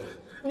崩溃。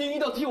您一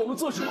定要替我们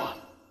做什么？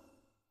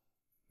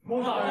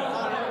翁大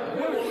人，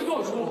为我们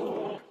做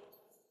主。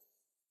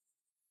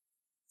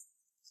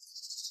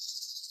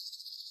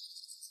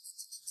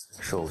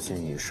授勋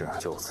仪式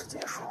就此结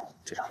束，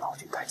这场闹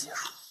剧该结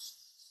束。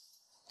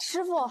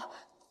师傅，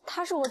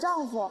他是我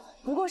丈夫，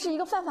不过是一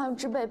个泛泛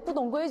之辈，不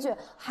懂规矩，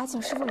还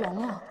请师傅原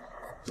谅。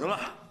行了，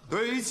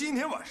对于今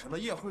天晚上的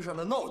宴会上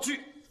的闹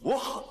剧，我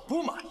很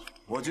不满意。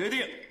我决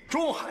定，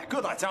中海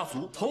各大家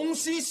族同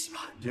心洗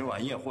牌，今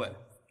晚宴会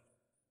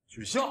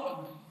取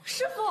消。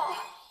师傅，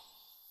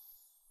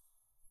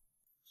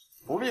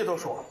不必多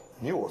说，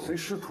你我虽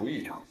师徒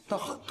一场，但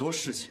很多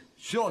事情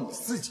需要你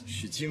自己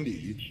去经历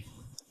与体会。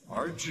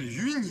而至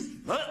于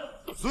你们，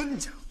孙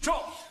家、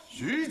赵家、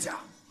徐家，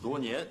多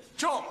年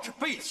仗着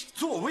背起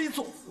作威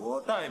作福，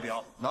我代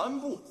表南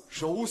部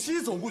首席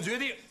总部决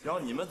定，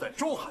让你们在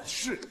中海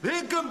市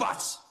连根拔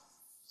起。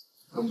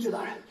龙雀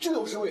大人，这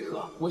又是为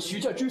何？我徐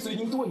家追随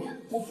您多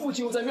年，我父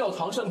亲又在庙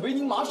堂上为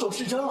您马首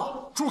是瞻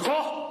了。住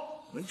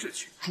口！你们这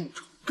群猪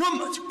长根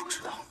本就不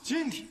知道，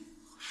今天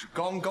是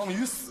刚刚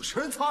与死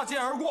神擦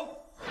肩而过。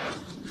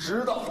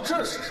知道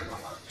这是什么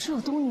吗？只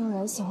有东瀛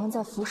人喜欢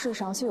在服饰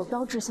上绣有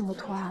标志性的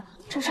图案，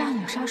这是暗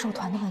影杀手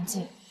团的痕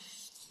迹。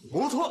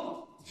不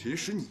错，其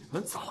实你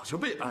们早就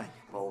被暗影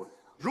包围了。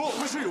若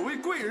不是有位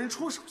贵人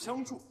出手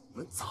相助，你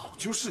们早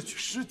就失去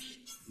尸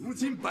体。如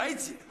今白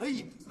捡了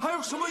一命，还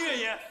有什么怨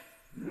言？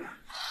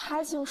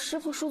还请师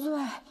傅恕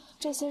罪，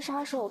这些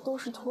杀手都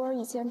是徒儿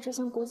以前执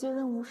行国际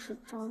任务时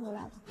招回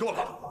来的。够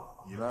了，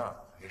你们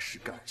还是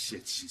感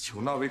谢祈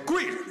求那位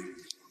贵人。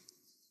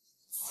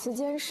此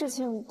件事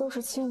情都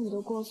是青羽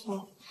的过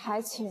错，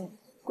还请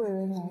贵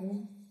人原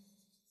谅。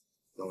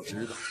要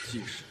知道，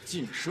即使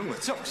晋升了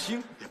将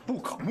星，也不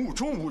可目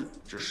中无人。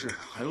只是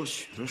还有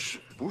许多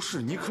事不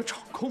是你可掌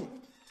控的，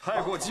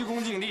太过急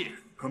功近利，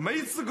可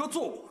没资格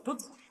做我的徒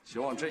弟。希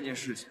望这件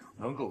事情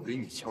能够给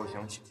你敲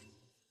响警钟。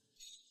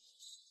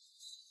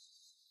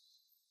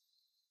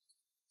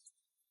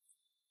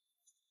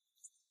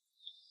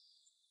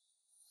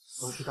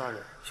龙须大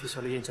人取消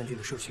了燕将军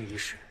的授勋仪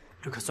式，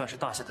这可算是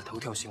大夏的头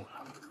条新闻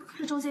了。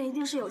这中间一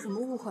定是有什么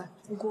误会。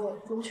不过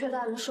龙雀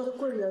大人说的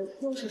贵人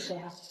又是谁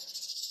啊？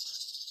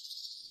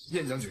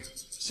燕将军，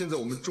现在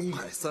我们中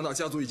海3大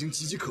家族已经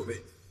岌岌可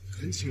危，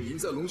恳请您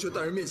在龙雀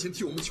大人面前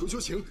替我们求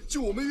求情，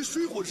救我们于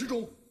水火之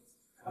中。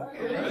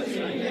恳请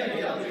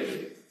燕将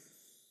军。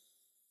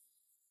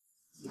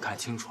你看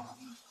清楚了，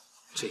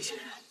这些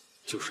人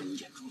就是你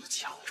眼中的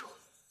强者。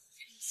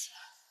这一切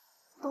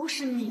都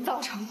是你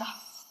造成的。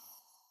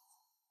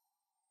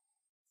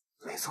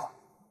没错。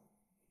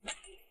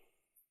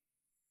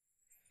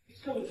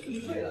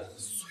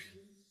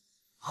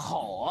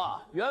好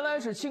啊，原来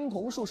是青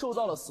铜树受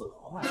到了损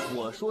坏。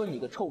我说你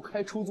个臭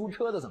开出租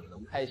车的怎么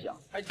能拍响？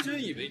还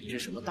真以为你是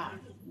什么大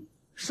人物。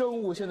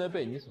生物现在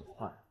被你损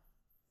坏，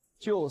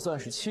就算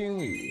是青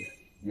羽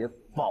也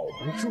保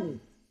不住。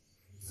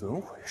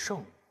损毁圣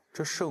物，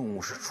这圣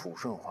物是楚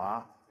顺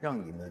华让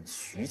你们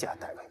徐家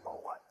代为保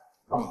管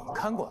的，你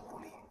看管不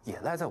力，也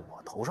赖在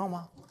我头上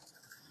吗？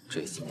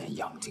这几年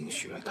养精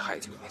蓄锐，太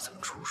久没怎么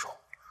出手，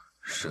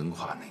神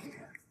话那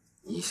边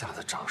一下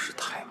子仗势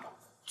太猛，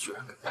居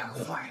然给败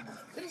坏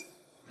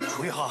了。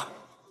楚玉航，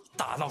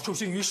大闹受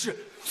勋于世，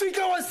罪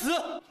该万死。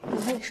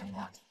你为什么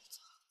要这么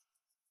做？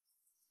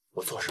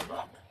我做什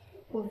么？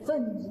我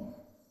问你，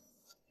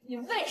你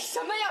为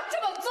什么要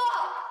这么做？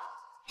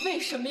为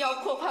什么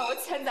要破坏我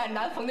千载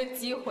难逢的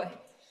机会？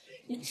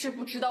你知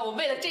不知道我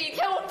为了这一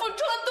天我付出了多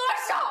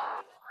少？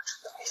我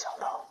真的没想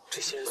到，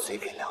这些人随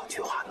便2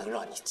句话能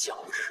让你降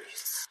智于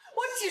此。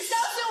我只相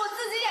信我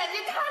自己眼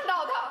睛看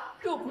到的。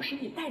若不是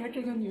你带着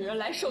这个女人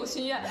来寿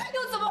星宴，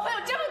又怎么会有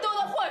这么多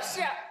的祸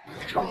事？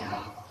楚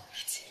阳，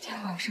你今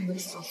天晚上的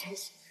所作所为，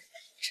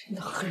真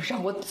的很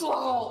让我作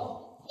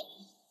呕。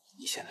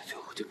你现在对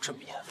我就这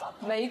么厌烦吗？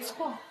没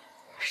错，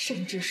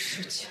甚至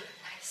失去了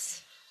耐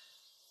心。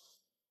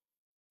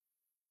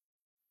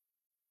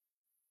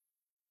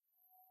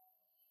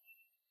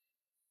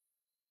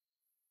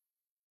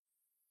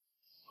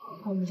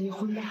我们离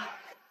婚吧。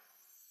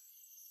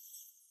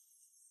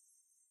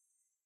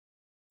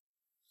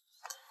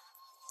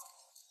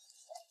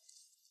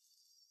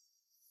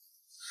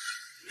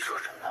你说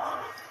真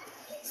的？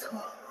没错。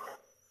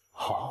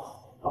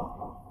好，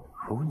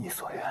如你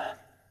所愿，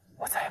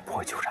我再也不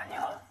会纠缠你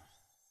了。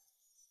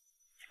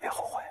你别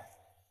后悔。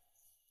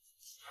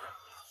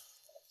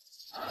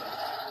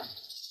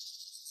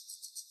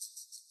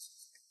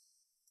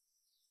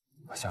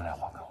把项链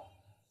还给我。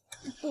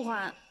不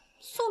还，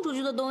送出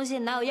去的东西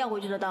哪有要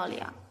回去的道理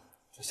啊？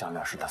这项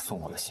链是他送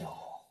我的信物，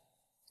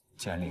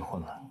既然离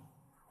婚了，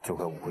就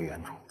该物归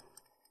原主。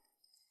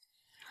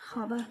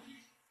好吧，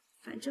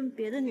反正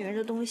别的女人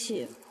的东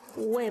西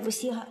我也不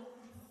稀罕。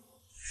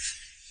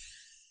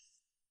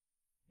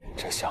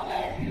这项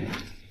链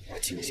我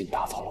精心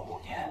打造了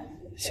5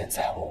年，现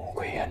在我物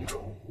归原主，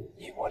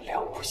你我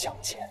两不相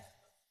欠。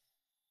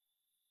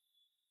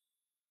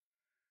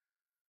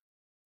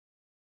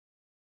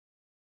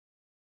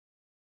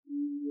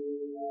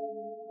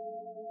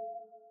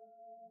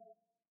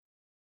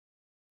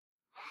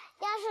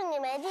要是你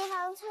没地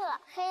方去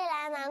了，可以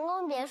来南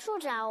宫别墅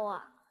找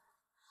我。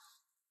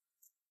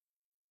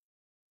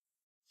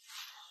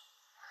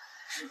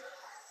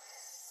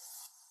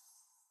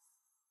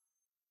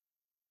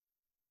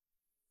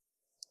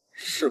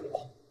是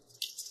我。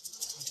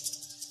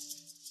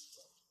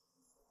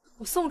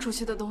我送出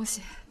去的东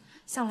西，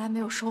向来没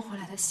有收回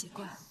来的习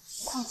惯。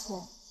况且，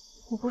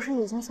你不是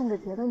已经送给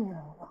别的女人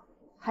了吗？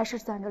还是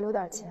攒着留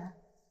点钱，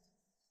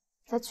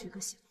再娶个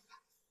媳妇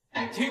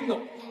吧。你听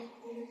懂？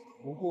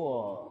不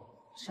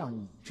过，像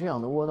你这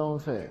样的窝囊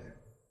废，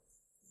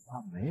恐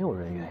怕没有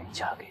人愿意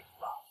嫁给你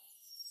吧？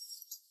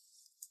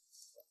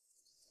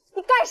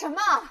你干什么？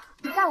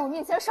你在我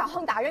面前耍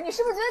横打人，你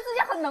是不是觉得自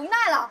己很能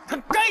耐了？他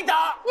该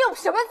打！你有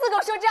什么资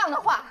格说这样的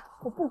话？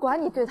我不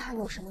管你对他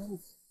有什么意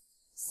思，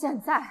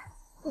现在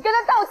你跟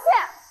他道歉。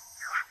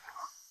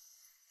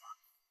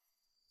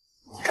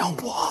你让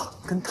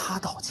我跟他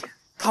道歉？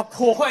他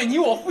破坏你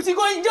我夫妻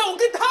关系，你让我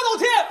跟他道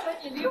歉？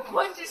跟你离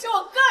婚只是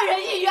我个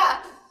人意愿，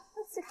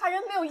跟其他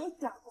人没有一点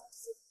关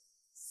系。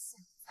现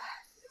在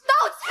道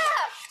歉！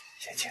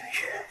叶静宇，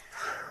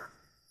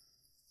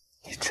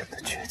你真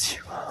的绝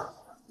情了。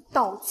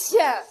道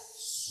歉！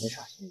没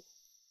啥戏，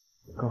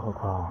更何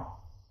况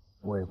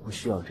我也不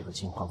需要这个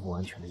进化不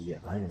完全的野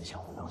蛮人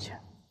向我道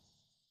歉。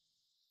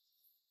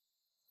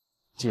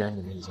既然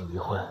你们已经离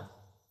婚，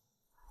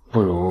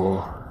不如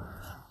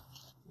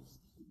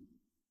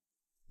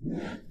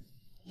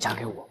嫁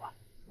给我吧。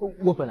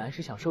我本来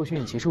是想受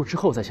训结束之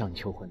后再向你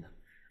求婚的，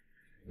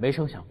没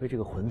成想被这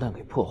个混蛋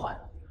给破坏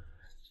了。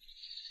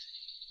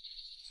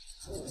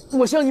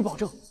我向你保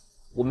证，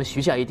我们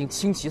徐家一定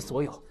倾其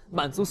所有，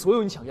满足所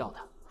有你想要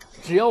的。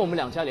只要我们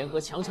2家联合，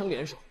强强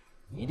联手，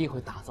一定会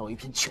打造一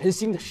片全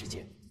新的世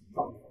界。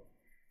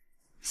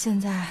现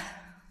在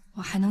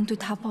我还能对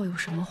他抱有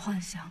什么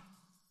幻想？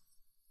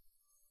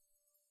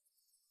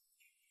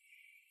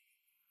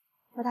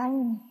我答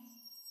应你。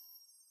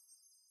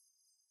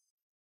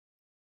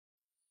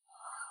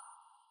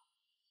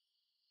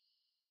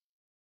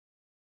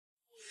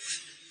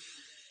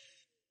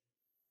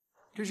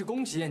真是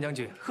恭喜燕将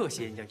军，贺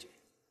喜燕将军，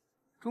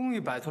终于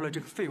摆脱了这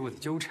个废物的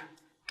纠缠。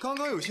刚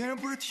刚有些人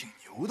不是挺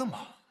牛的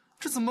吗？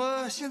这怎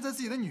么现在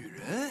自己的女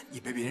人也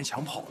被别人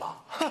抢跑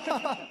了？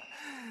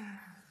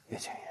叶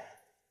千羽，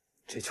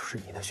这就是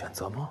你的选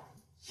择吗？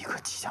一个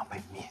即将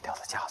被灭掉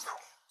的家族。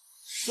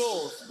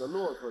瘦死的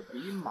骆驼比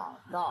马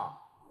大，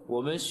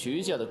我们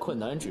徐家的困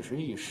难只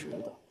是一时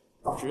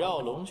的，只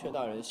要龙雀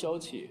大人消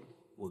气，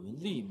我们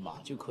立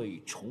马就可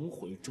以重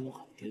回中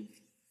海巅峰。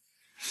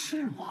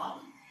是吗？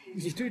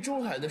你对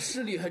中海的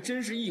势力还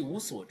真是一无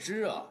所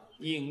知啊！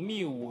隐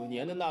秘5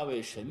年的那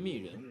位神秘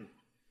人物，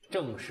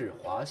正是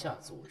华夏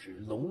组织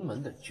龙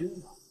门的君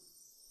王。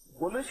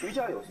我们徐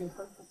家有幸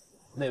参赛，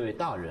那位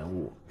大人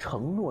物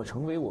承诺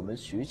成为我们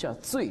徐家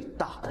最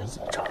大的倚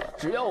仗，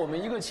只要我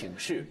们一个请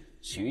示，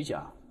徐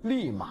家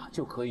立马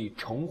就可以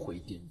重回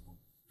巅峰。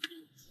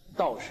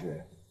到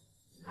时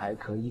还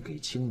可以给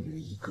青羽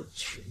一个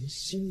全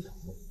新的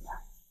未来。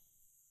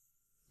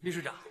秘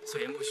书长所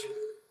言不虚，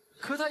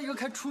可他一个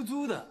开出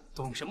租的，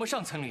懂什么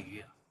上层领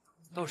域啊？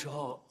到时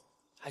候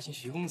还请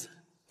徐公子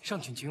上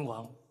请君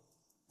王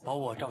保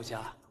我赵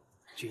家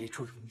绝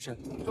处重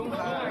生。中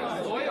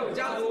海所有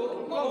家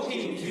族共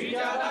请徐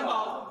家担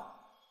保。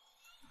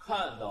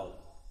看到了，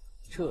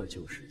这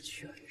就是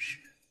权势，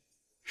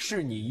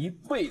是你一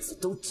辈子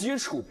都接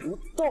触不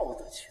到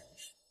的权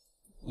势，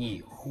一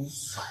呼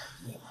百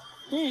应，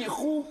一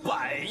呼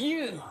百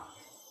应啊！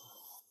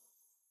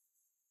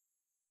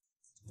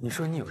你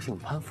说你有幸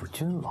攀附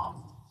君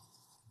王，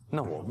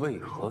那我为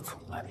何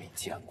从来没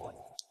见过你？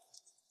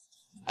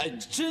哎，你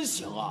真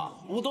行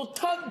啊！我都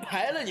摊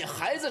牌了，你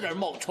还在这儿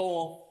冒充，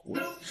我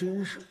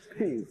真是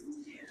佩服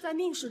你。在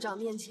秘书长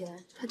面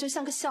前，他就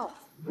像个笑话。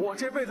我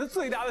这辈子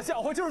最大的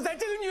笑话就是在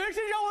这个女人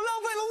身上，我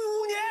浪费了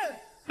5年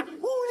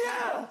，5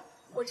年。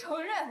我承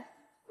认，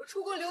我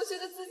出国留学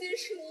的资金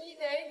是你一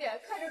点一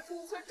点看着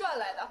出租车赚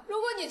来的。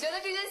如果你觉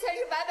得这些钱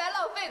是白白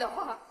浪费的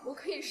话，我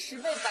可以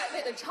10倍、100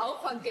倍的偿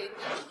还给你。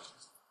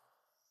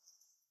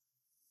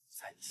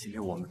在你心里，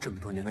我们这么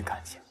多年的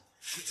感情，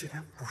是这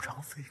点补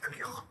偿费可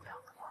以衡量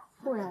的吗？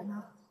不然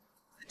呢？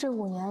这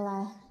5年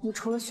来，你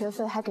除了学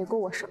费还给过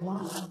我什么？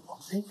我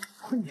没给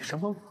过你什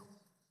么吗？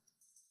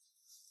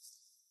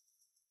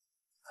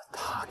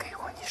他给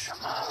过你什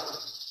么？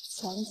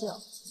前景、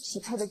匹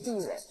配的地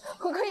位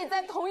和可以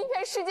在同一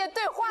片世界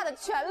对话的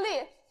权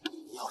利。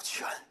你要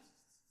权，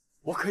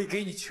我可以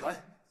给你权；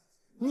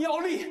你要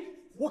利，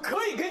我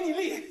可以给你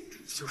利。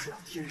就是要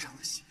天上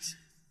的星星，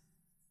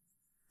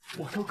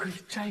我都可以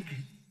摘给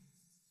你，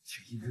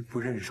却因为不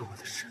认识我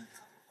的身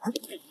份而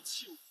摒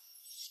弃我。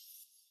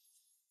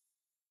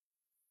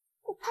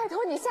拜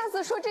托你下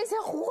次说这些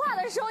胡话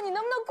的时候，你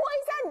能不能关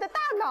一下你的大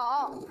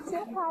脑？这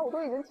些话我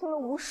都已经听了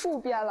无数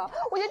遍了，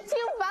我已经听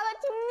烦了，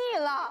听腻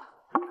了。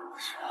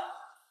是啊，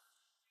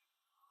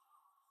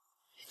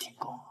也听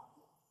够了，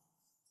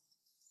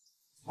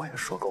我也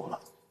说够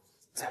了，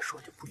再说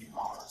就不礼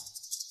貌了。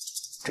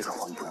这个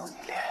婚不用你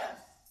练，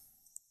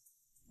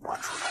我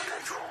主动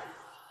退出。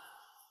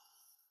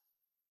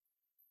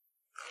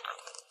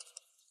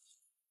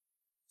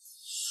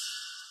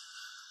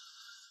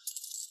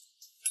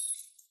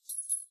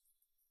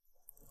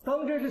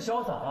当真是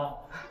潇洒啊！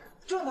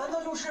这难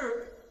道就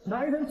是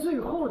男人最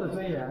后的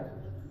尊严？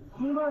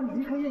恐怕你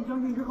离开燕将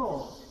军之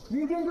后，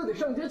明天就得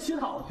上街乞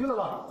讨去了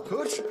吧？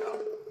可耻啊！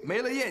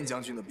没了燕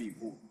将军的庇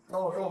护，那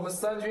我说我们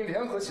3军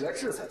联合起来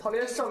制裁他，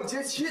连上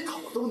街乞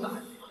讨都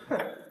难。哼！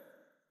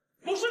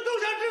不是都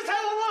想制裁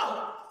我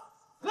吗？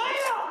来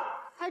呀！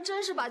还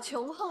真是把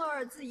穷横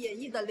2字演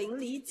绎的淋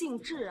漓尽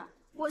致啊！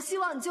我希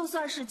望你就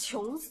算是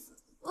穷死、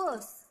饿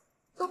死，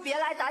都别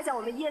来打搅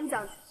我们燕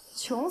将军。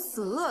穷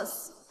死、饿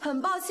死。很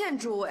抱歉，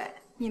诸位，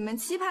你们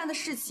期盼的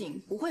事情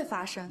不会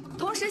发生。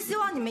同时，希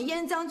望你们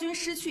燕将军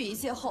失去一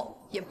切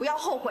后，也不要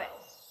后悔。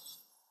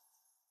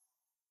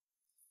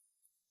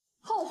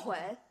后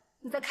悔？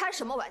你在开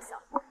什么玩笑？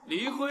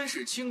离婚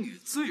是青羽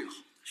最好的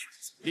选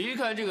择。离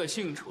开这个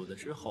姓楚的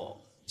之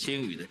后，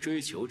青羽的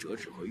追求者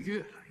只会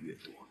越来越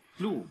多，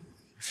路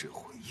只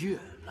会越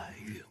来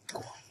越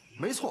广。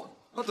没错，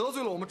他得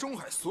罪了我们中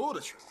海所有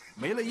的权贵，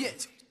没了燕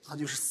将军，他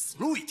就是死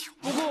路一条。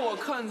不过我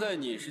看在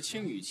你是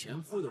青羽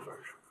前夫的份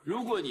上，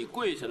如果你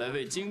跪下来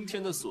为今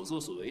天的所作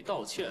所为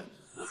道歉，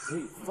我可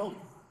以放你，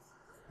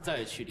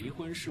再去离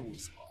婚事务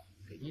所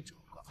给你找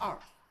个2。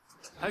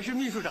还是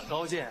秘书长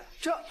高见，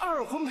这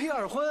2婚配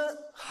2婚，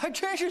还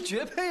真是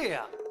绝配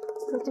呀！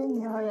这对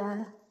你而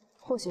言，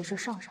或许是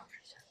上上之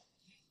选。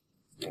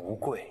不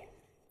跪，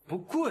不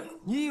跪？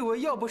你以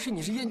为要不是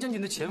你是燕将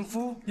军的前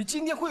夫，你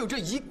今天会有这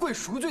一跪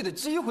赎罪的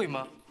机会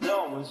吗？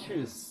要么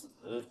去死，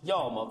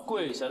要么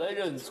跪下来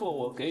认错，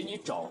我给你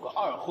找个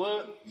2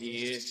婚，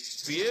你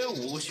别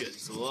无选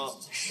择。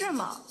是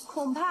吗？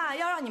恐怕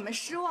要让你们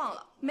失望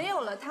了。没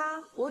有了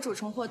他，我主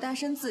重获单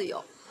身自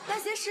由。那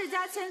些世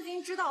家千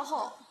金知道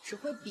后，只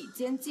会比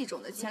肩计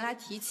种的前来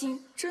提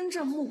亲。真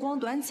正目光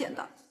短浅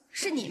的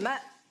是你们。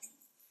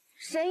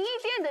神医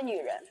殿的女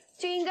人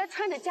就应该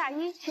穿着嫁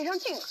衣骑上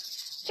骏马，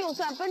就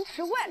算奔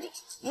驰万里，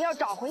也要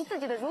找回自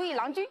己的如意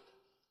郎君。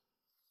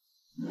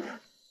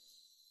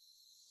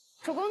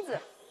楚公子，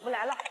我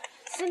来了。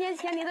10年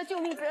前您的救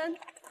命之恩，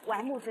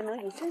晚木只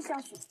能以身相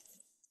许。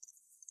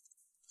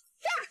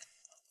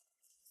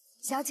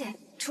小姐，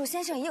楚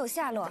先生已有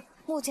下落，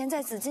目前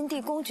在紫金地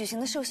宫举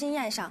行的寿星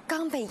宴上，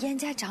刚被燕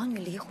家长女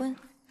离婚。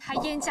他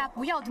燕家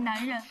不要的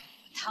男人，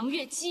唐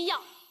月姬要。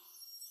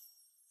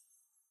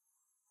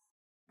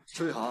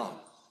周一航，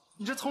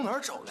你这从哪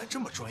儿找来这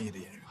么专业的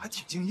演员，还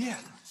挺敬业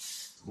的。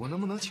我能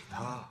不能请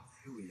他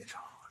陪我演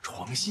场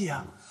床戏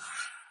啊？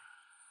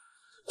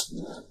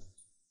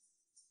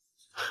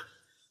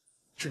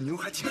这妞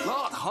还挺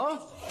辣的哈！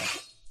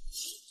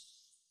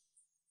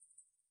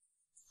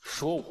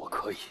说我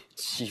可以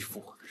欺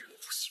负我的人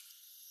不行。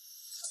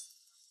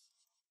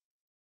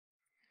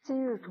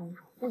今日种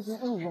种，不宜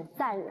一忍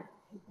再忍，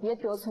别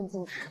得寸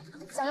进尺。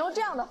想用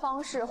这样的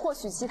方式获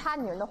取其他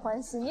女人的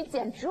欢心，你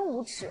简直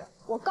无耻！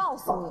我告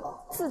诉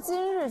你，自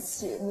今日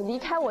起，你离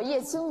开我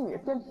叶青羽，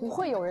便不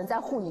会有人再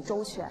护你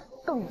周全，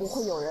更不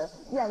会有人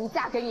愿意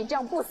嫁给你这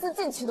样不思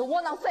进取的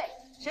窝囊废。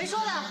谁说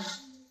的？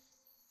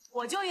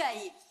我就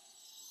愿意。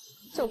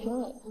就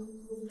凭你，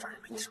这儿也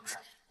没你什么事。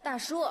大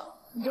叔，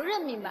你就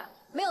认命吧，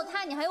没有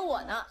他你还有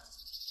我呢。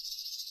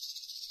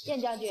燕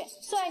将军，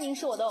虽然您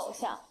是我的偶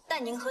像，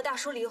但您和大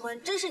叔离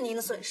婚真是您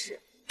的损失，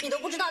你都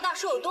不知道大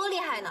叔有多厉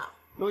害呢。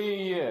陆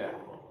依依，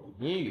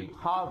你与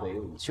他为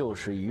伍，就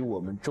是与我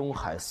们中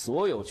海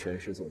所有权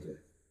势作对。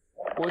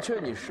我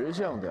劝你识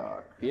相点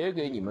儿，别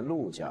给你们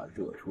陆家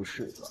惹出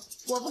事端。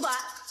我不管，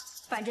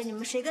反正你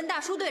们谁跟大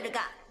叔对着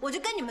干，我就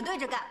跟你们对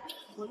着干。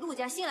我陆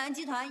家新兰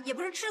集团也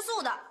不是吃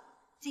素的，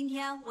今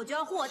天我就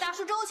要护我大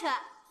叔周全。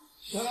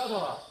小丫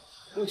头，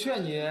我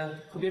劝你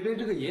可别被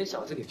这个野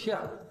小子给骗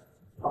了。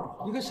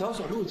一个小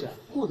小陆家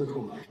顾得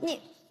住吗？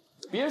你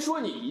别说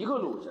你一个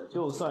陆家，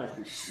就算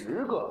是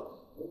10个，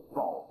也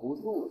保不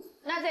住。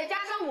那再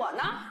加上我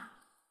呢？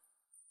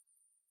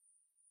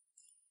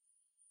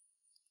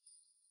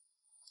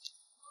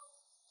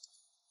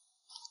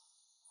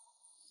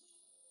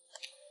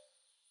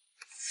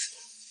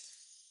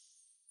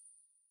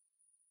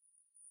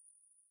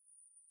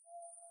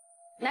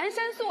南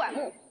山苏婉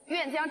木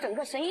愿将整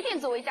个神医殿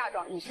作为嫁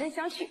妆，以身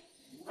相许，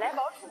来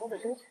保楚公的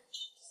周全。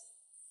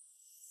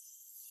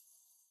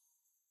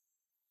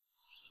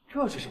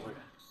这是什么人？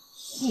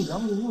竟然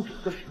能用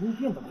整个神医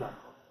殿当嫁妆？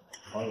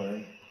传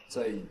闻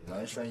在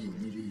南山隐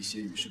匿着一些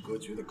与世隔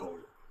绝的高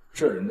人，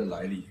这人的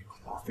来历恐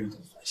怕非同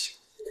凡响。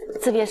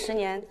自别10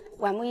年，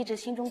婉木一直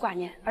心中挂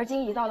念，而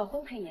今已到了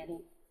婚配年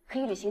龄，可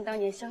以履行当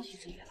年相许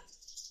之约了。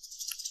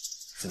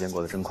时间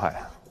过得真快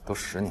啊，都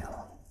10年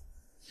了。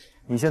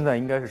你现在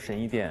应该是神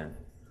医殿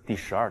第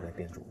12代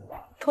殿主了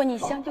吧？托你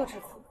相救之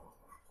福，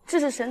这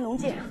是神龙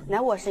剑，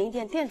乃我神医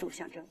殿殿主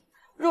象征。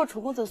若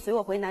楚公子随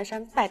我回南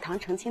山拜堂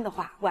成亲的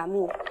话，婉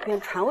木愿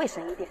传位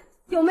神医殿。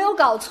有没有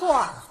搞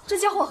错？这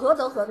家伙何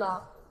德何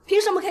能？凭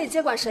什么可以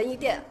接管神医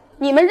殿？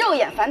你们肉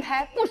眼凡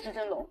胎，不识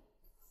真龙。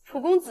楚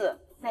公子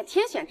乃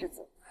天选之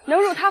子，能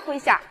入他麾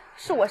下，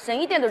是我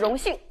神医殿的荣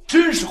幸。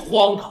真是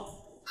荒唐，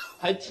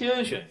还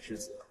天选之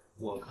子，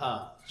我看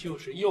就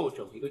是又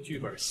整一个剧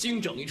本，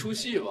新整一出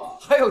戏吧。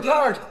还有第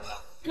2场呢，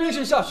真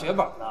是下血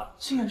本了。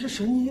既然是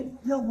神医，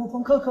让我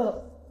帮可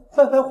可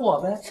拜拜火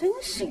呗。真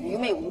是愚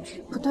昧无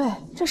知。不对，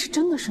这是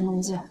真的神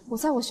龙剑，我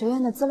在我学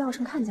院的资料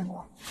上看见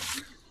过。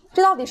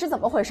这到底是怎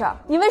么回事？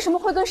你为什么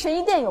会跟神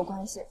医殿有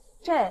关系？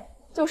这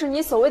就是你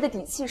所谓的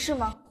底气是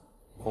吗？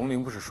红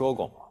玲不是说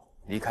过吗？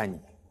离开你，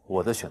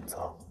我的选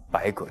择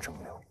百舸争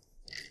流。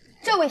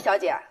这位小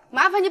姐，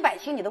麻烦你摆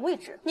清你的位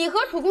置。你和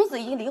楚公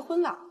子已经离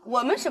婚了，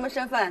我们什么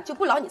身份就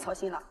不劳你操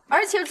心了。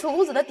而且楚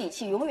公子的底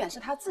气永远是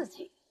他自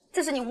己，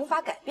这是你无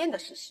法改变的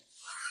事实。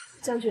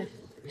将军，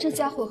这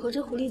家伙和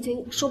这狐狸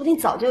精说不定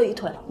早就有一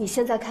腿，你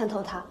现在看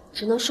透他，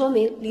只能说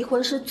明离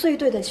婚是最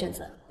对的选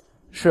择。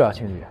是啊，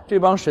青羽，这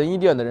帮神医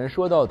殿的人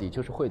说到底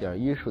就是会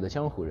点医术的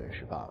江湖人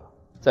士罢了，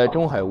在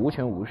中海无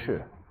权无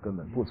势，根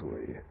本不足为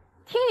虑。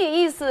听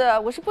你意思，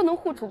我是不能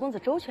护楚公子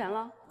周全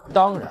了？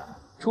当然，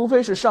除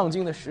非是上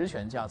京的实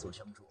权家族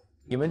相助。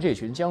你们这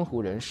群江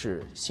湖人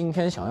士，今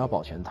天想要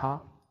保全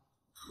他，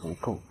不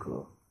够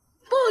格。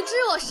不知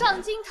我上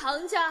京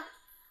唐家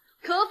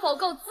可否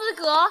够资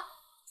格？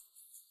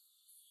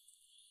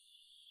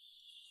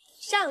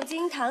上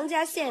京唐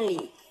家献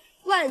礼：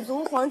万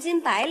足黄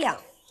金100两，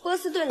波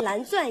士顿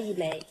蓝钻1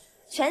枚，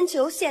全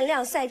球限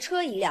量赛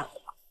车1辆。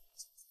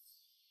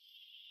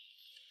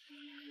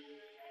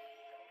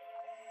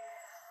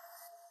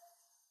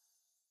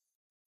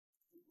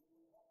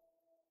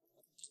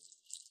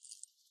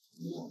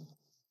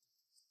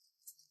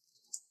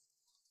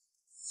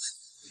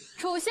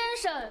楚先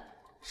生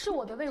是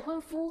我的未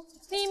婚夫，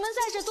你们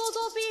在这咄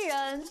咄逼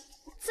人，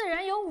自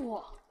然由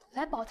我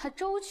来保他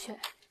周全。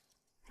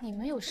你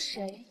们有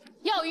谁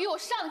要与我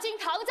上京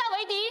唐家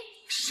为敌？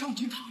上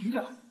京唐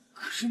家？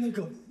可是那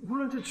个无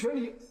论是权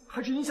力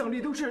还是影响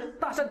力都是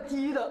大夏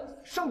第一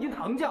的上京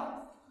唐家。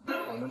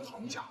我们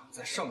唐家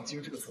在上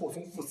京这个错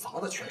综复杂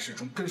的权势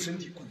中根深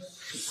蒂固，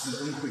是他们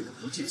恩惠的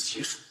不计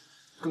其数，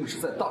更是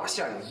在大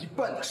夏有一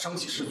半的商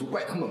系氏族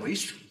拜他们为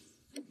首。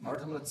而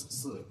他们的子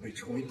嗣被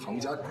称为唐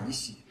家嫡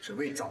系，只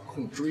为掌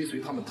控追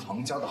随他们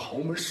唐家的豪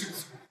门氏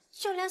族。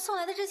秀莲送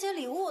来的这些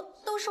礼物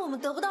都是我们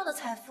得不到的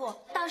财富，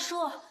大叔，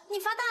你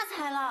发大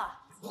财了！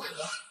不可能，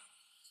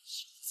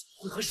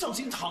会和上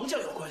京唐家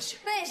有关系？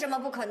为什么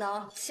不可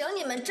能？请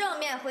你们正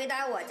面回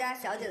答我家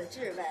小姐的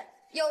质问：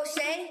有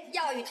谁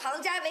要与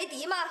唐家为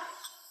敌吗？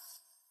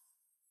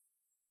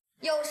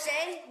有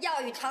谁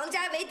要与唐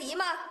家为敌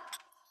吗？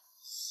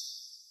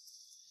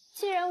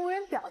既然无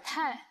人表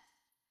态，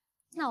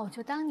那我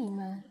就当你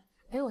们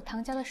为我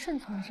唐家的顺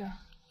从者。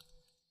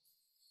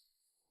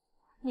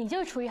你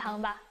就楚一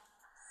航吧。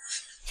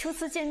初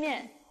次见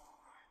面，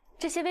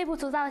这些微不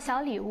足道的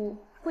小礼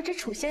物，不知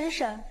楚先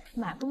生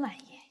满不满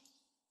意？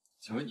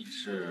请问你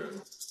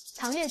是？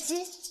唐月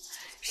姬，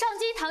上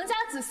京唐家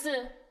子嗣，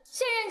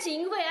现任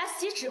锦衣卫 S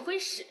级指挥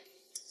使。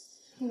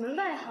你们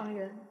外行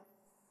人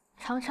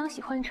常常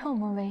喜欢称我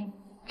们为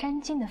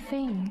沾金的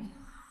飞鱼。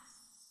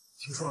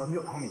听说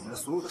庙堂里面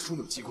所有的枢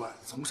纽机关，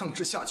从上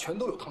至下全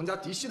都有唐家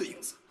嫡系的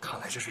影子。看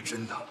来这是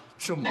真的，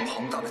这么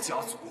庞大的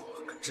家族，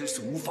可真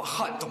是无法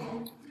撼动。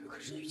这可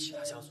是与其他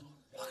家族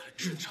拉开了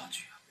质差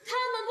距啊！他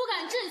们不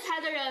敢制裁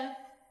的人，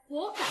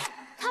我敢，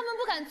他们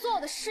不敢做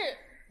的事，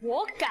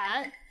我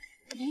敢。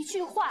一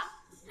句话，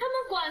他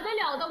们管得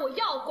了的我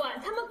要管，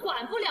他们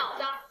管不了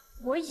的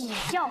我也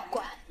要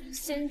管。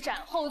先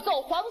斩后奏，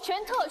皇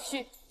权特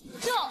许，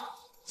这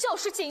就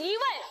是锦衣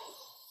卫，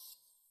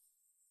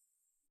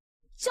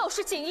就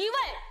是锦衣卫。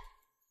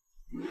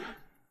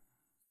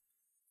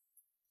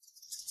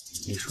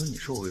你说你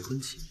是我未婚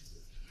妻？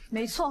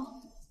没错，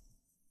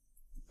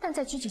但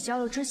在具体交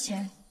流之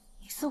前，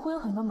你似乎有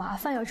很多麻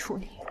烦要处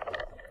理，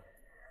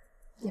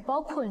也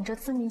包括你这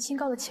自命清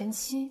高的前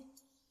妻，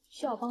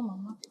需要帮忙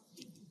吗？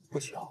不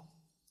需要，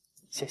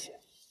谢谢。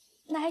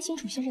那还请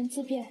楚先生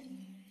自便。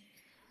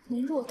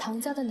您入我唐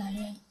家的男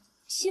人，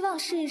希望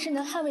是一只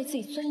能捍卫自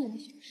己尊严的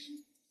雄狮。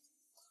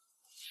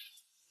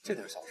这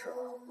点小事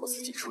我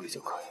自己处理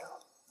就可以了，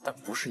但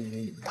不是因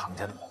为你们唐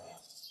家的门面。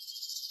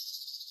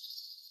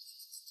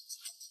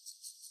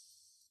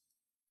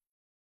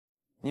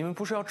你们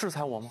不是要制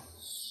裁我吗？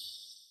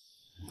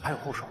还有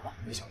后手吗？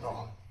没想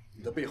到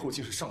你的背后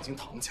竟是上京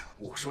唐家。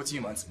我说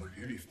今晚怎么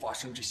屡屡发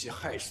生这些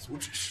害死族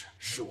之事，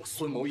是我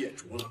孙某眼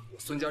拙了，我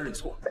孙家认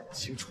错，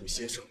请楚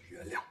先生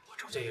原谅。我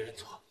赵家也认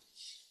错，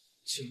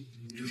请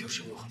留下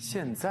生我。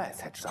现在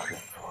才知道认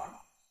错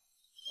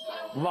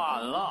了，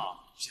晚了。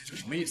先生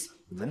什么意思？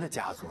你们的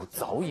家族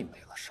早已没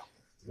了声。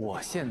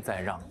我现在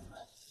让你们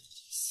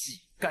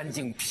洗干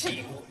净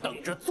屁股，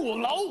等着坐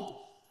牢。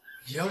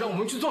你要让我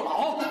们去坐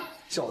牢？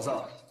小子，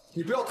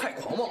你不要太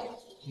狂妄了。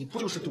你不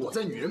就是躲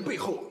在女人背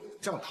后，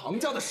这样唐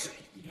家的势力，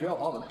你不要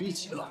把我们逼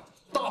急了，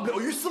大不了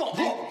鱼死网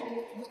破，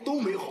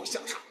都没有好下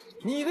场。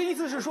你的意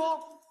思是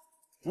说，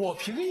我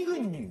凭一个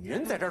女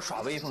人在这儿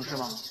耍威风是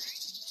吗？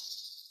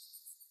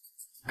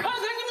看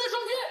看你们的手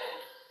机！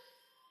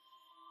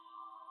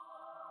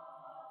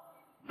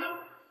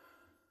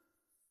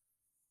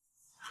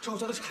赵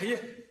家的产业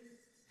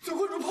怎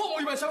会如泡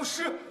沫一般消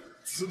失？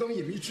此等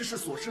隐秘之事，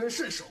所知人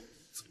甚少，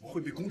怎么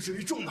会被公之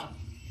于众呢？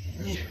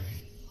你。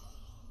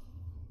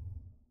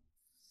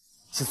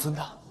姓孙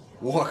的，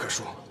无话可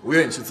说，我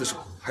愿意去自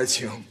首，还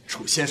请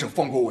楚先生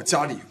放过我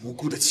家里无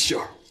辜的妻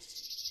儿。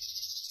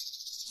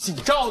姓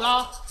赵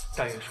的，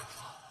但愿守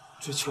法，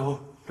只求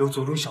留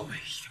族中小辈一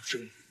条生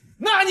路。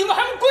那你们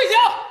还不跪下！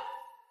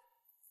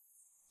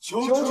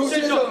求楚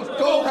先生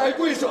高抬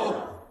贵手，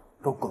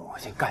都滚回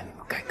去干你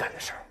们该干的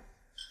事儿。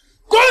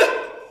滚！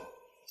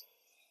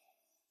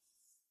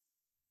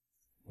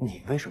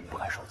你为什么不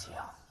看手机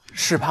啊？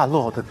是怕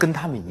落得跟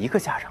他们一个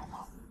下场吗？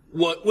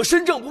我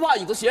身正不怕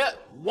影子斜，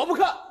我不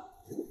看。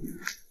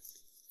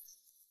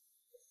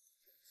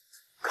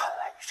看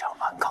来你是要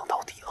顽抗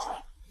到底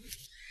了。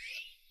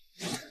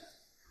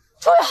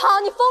楚雨豪，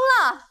你疯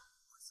了！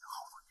我已经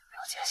好多年没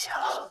有见血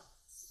了，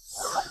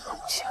很荣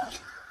幸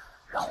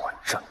让我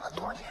这么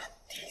多年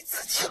第一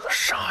次起了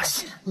杀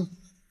心。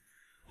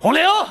红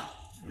玲，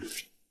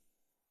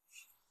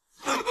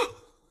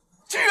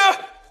金宇，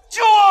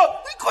救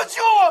我！你快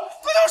救我！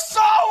快要杀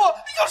我！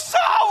你要杀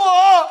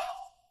我！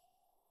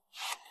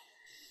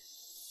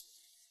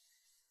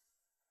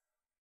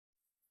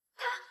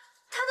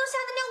他都吓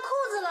得尿裤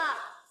子了。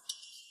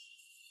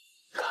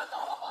看到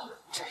了吗？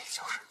这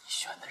就是你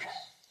选的人，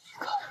一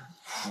个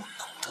无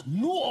能的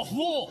懦夫。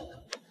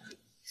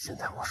现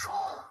在我说，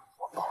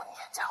我保你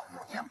严家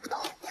5年不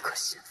到，你可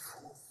信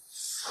服？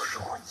我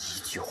说我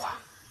一句话，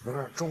能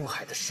让中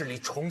海的势力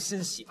重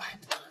新洗白，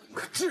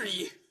可质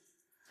疑？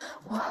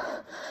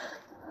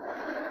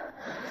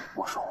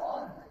我说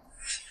我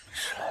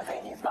是来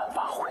为你颁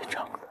发徽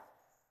章的，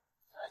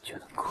还觉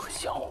得可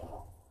笑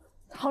吗？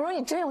倘若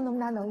你真有那么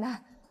大能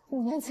耐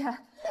，5年前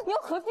你又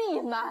何必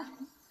隐瞒？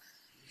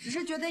只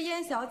是觉得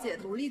燕小姐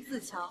独立自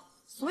强，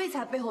所以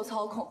才背后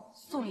操控，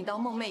送你到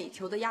梦寐以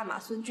求的亚马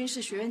孙军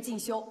事学院进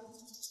修。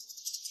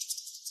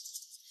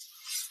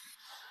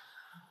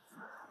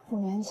5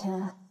年前，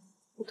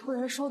我突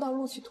然收到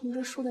录取通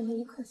知书的那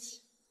一刻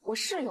起，我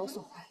是有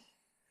所怀疑。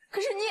可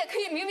是你也可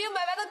以明明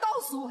白白的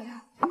告诉我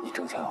呀！你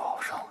争强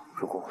好胜，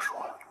如果我说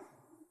了，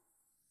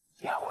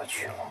你还会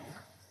去吗？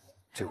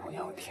这5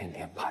年我天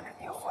天盼着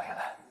你回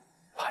来，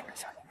盼着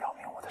向你表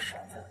明我的身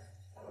份，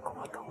可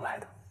我等来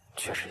的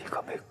却是一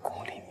个被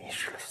功利迷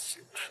失了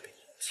心智的眼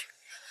睛。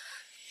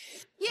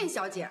燕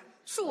小姐，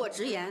恕我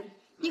直言，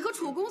你和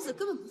楚公子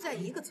根本不在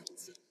一个层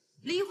次，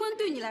离婚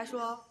对你来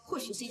说或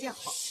许是一件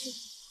好事。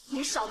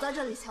你少在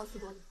这里强词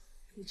夺理！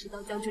你知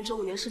道将军这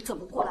5年是怎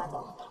么过来的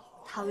吗？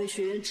他为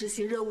学院执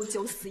行任务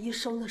九死一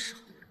生的时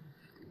候，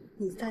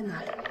你在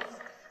哪里？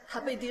他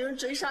被敌人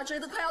追杀追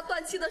得快要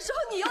断气的时候，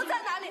你又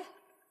在哪里？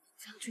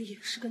将军也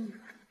是个女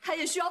人，她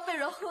也需要被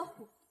人呵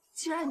护。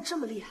既然你这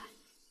么厉害，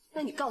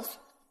那你告诉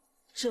我，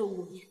这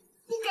5年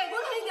你给过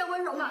他一点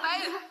温柔吗？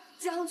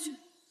将军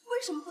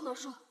为什么不能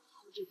说？我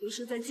这都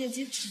是在间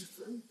接指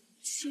责你，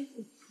欺负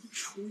你。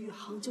楚宇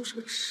航就是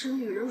个吃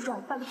女人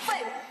软饭的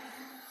废物。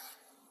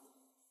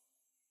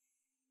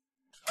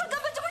他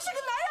根本就不是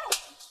个男人！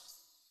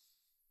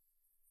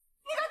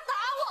你敢打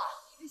我！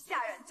这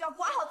下人就要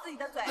管好自己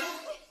的嘴，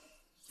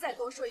再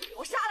多说一句，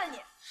我杀了你！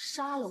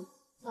杀了我？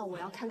那我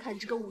要看看你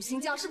这个5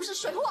星将是不是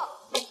水货！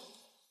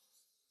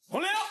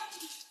红玲，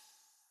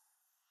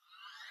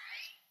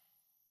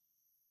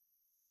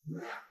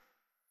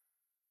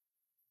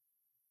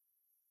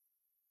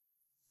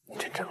你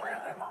真这么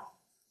认为吗？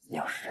你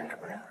要是真这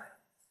么认为，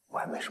我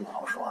还没什么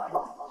好说的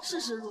了。事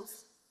实如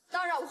此，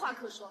当然无话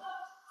可说。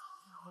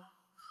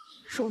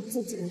是我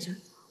自己的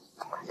人，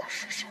不管他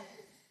是谁，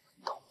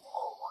都不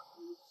后悔。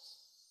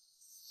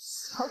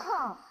何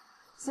况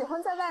喜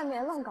欢在外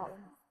面乱搞的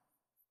呢？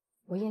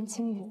我燕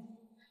青云不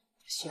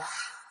需要。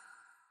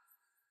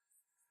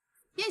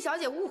燕小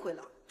姐误会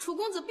了，楚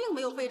公子并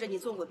没有背着你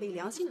做违背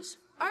良心的事，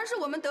而是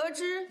我们得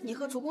知你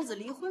和楚公子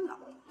离婚了，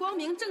光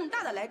明正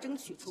大的来争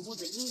取楚公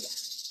子姻缘。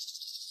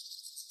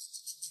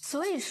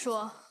所以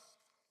说，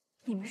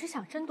你们是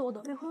想争夺我的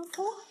未婚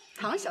夫？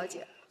唐小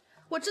姐，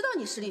我知道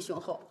你实力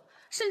雄厚，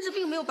甚至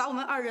并没有把我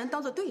们二人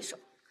当做对手，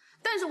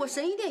但是我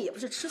神医殿也不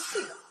是吃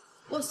素的，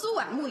我苏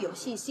婉木有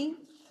信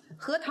心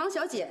和唐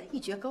小姐一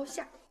决高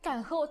下。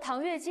敢和我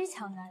唐月姬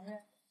抢男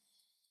人，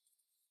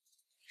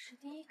你是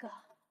第一个。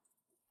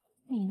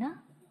你呢？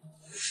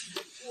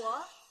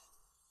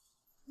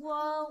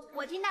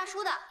我听大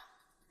叔的，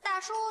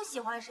大叔喜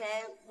欢谁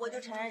我就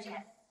承认谁。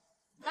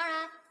当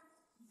然，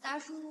大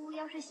叔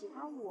要是喜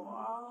欢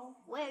我，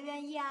我也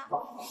愿意啊。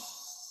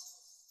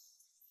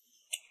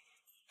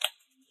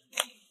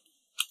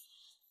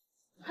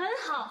很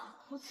好，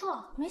不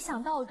错。没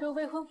想到我这个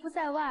未婚夫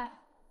在外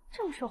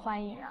这么受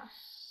欢迎啊！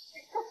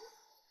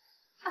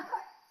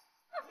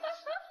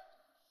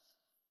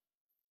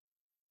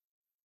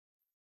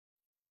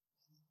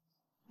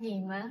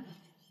你们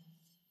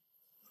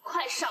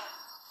快上！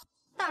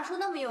大叔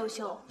那么优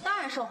秀，当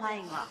然受欢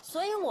迎了。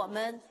所以我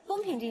们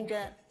公平竞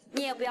争，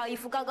你也不要一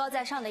副高高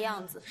在上的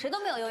样子，谁都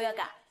没有优越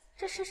感。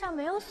这世上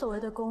没有所谓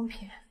的公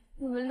平，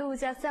你们陆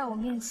家在我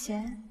面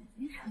前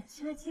连喘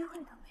息的机会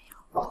都没有。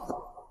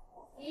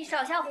你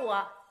少吓唬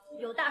我，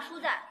有大叔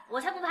在，我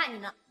才不怕你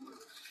呢。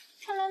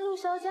看来陆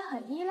小姐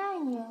很依赖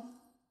你哦。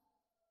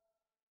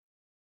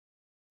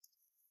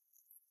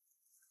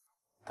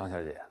唐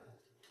小姐，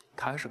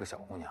她还是个小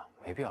姑娘，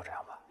没必要这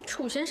样吧？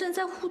楚先生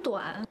在护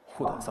短，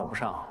护短算不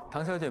上。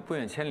唐小姐不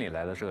远千里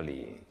来到这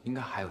里，应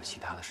该还有其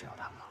他的事要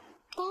谈吧？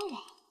当然。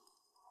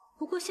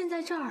不过现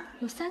在这儿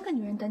有3个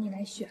女人等你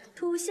来选，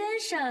楚先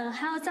生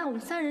还要在我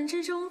们3人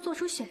之中做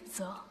出选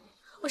择。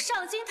我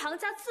上京唐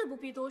家自不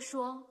必多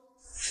说，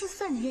就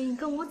算你愿意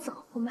跟我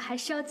走，我们还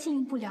是要进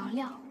一步聊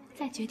聊，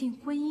再决定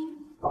婚姻。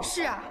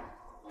是啊，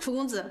楚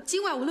公子，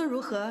今晚无论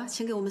如何，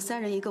请给我们3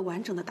人一个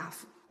完整的答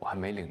复。我还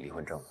没领离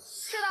婚证。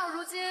事到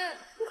如今，离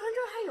婚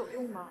证还有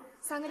用吗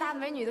？3个大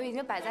美女都已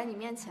经摆在你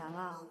面前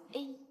了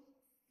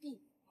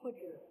 ，A、B 或者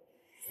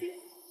C，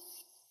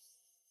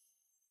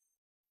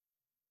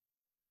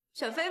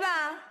 选妃吧。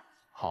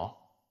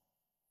好，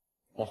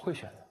我会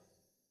选的。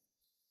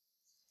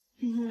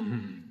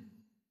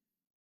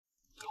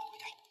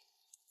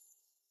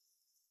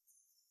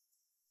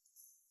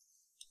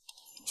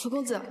楚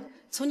公子，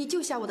从你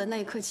救下我的那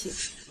一刻起，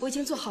我已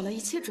经做好了一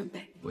切准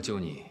备。我救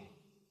你，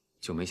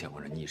就没想过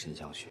人逆身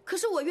相许。可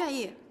是我愿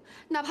意，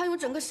哪怕用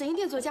整个神医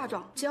殿做嫁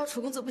妆，只要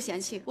楚公子不嫌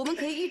弃，我们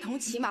可以一同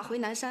骑马回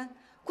南山，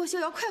过逍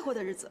遥快活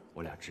的日子。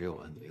我俩只有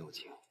恩没有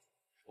情，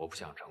我不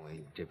想成为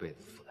你这辈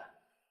子的负担。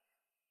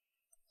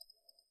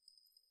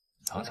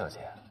唐小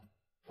姐，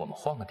我们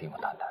换个地方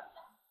谈谈。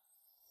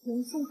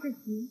人性至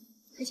极，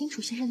还请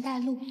楚先生带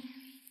路。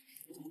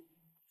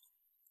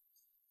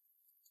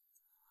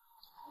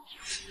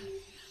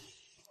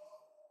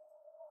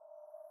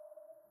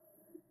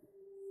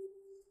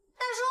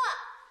大叔，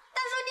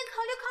你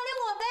考虑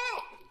我呗。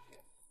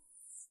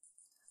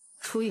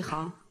楚一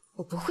航，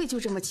我不会就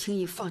这么轻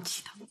易放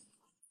弃的。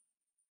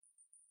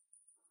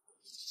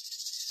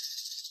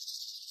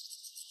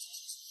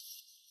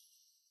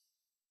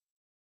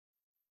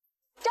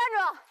站住！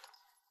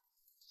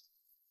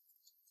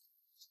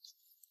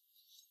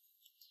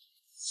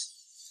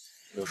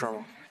有事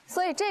吗？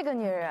所以这个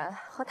女人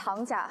和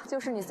唐家就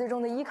是你最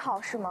终的依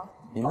靠，是吗？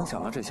你能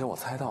想到这些，我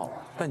猜到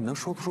了，但你能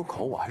说得出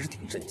口，我还是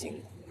挺震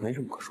惊的。没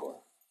什么可说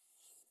的。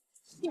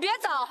你别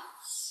走，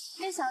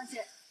燕小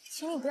姐，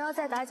请你不要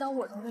再打搅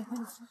我的未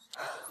婚夫。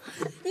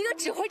一个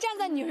只会站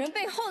在女人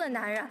背后的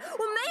男人，我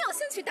没有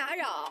兴趣打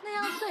扰。那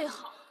样最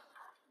好，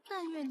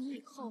但愿你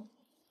以后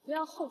不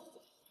要后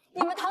悔。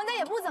你们唐家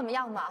也不怎么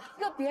样吧？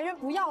一个别人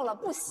不要了、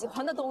不喜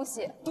欢的东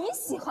西，你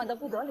喜欢的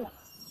不得了。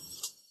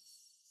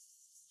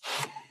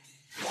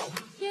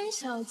燕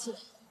小姐，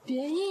别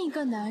因一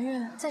个男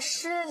人在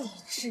失理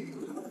智，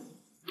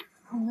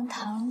我们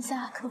唐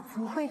家可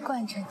不会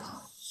惯着你。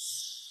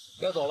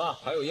要走了，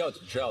还有要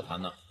紧事要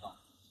谈呢。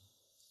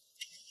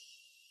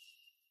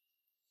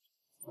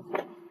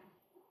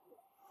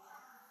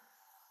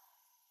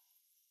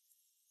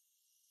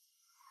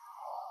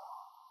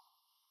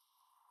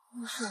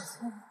都是我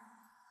错了，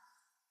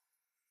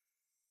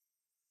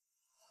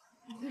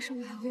你为什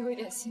么还会有一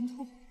点心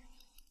痛？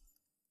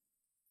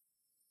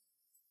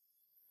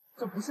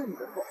这不是你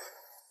的错。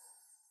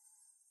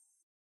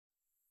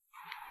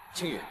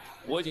青雨，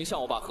我已经向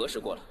我爸核实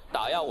过了，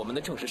打压我们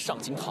的正是上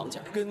京唐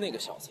家，跟那个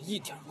小子一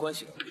点关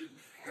系都没有。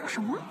说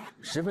什么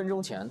？10分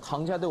钟前，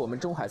唐家对我们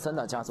中海3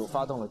大家族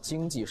发动了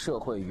经济、社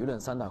会、舆论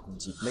3大攻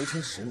击，没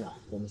撑10秒，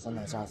我们3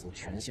大家族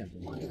全线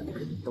崩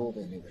溃，都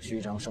被那个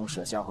虚张声势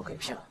的家伙给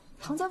骗了。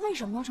唐家为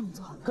什么要这么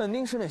做？肯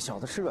定是那小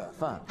子吃软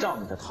饭，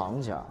仗着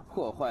唐家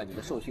破坏你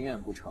的受勋宴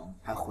不成，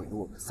还毁了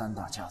我们3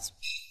大家族。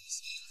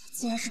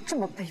竟然是这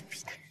么卑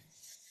鄙的人！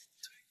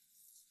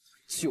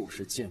就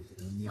是见不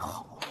得你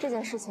好。这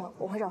件事情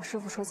我会找师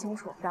傅说清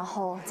楚，然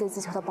后借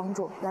地球的帮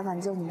助来挽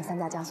救你们3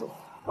家家族。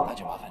那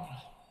就麻烦你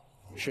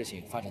了。事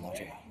情发展到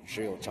这样，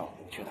只有赵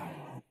龙缺大人。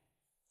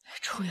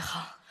楚一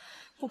航，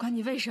不管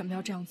你为什么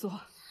要这样做，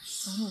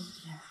总有一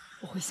天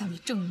我会向你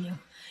证明，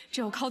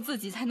只有靠自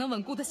己才能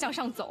稳固的向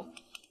上走。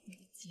你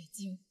的结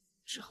晶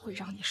只会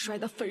让你摔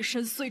得粉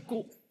身碎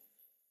骨。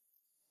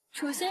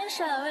楚先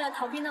生为了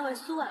逃避那位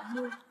苏婉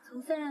木，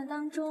从3人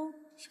当中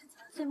选择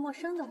了最陌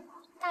生的我，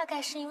大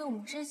概是因为我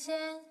们之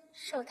间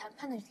是有谈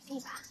判的余地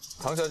吧。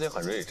唐小姐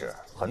很睿智，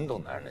很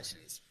懂男人的心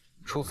思。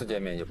初次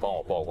见面就帮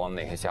我曝光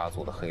那些家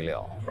族的黑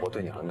料，我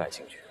对你很感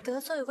兴趣。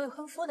得罪未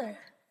婚夫的人，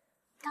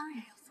当然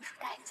要付出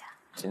代价，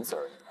仅此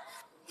而已。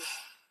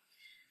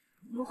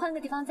我们换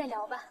个地方再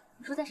聊吧。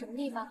你住在什么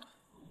地方？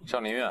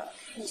上林苑。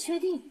你确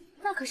定？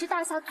那可是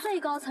大厦最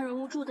高层人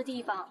物住的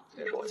地方。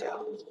那是我家，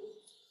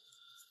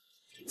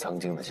曾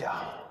经的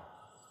家。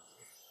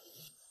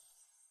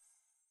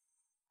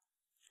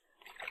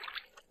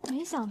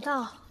没想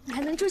到你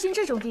还能住进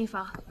这种地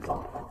方。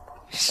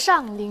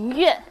上林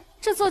苑，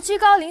这座居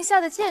高临下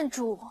的建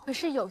筑可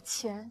是有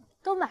钱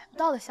都买不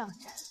到的象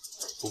征。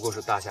不过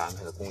是大厦安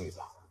排的公寓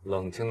吧，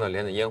冷清的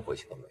连点烟火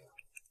气都没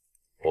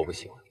有，我不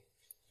喜欢。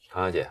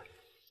唐小姐，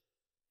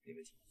你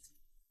们请。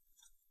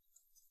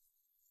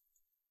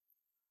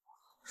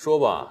说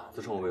吧，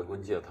自从我未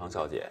婚妻的唐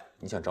小姐，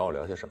你想找我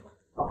聊些什么？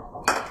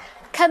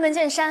开门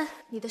见山，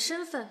你的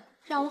身份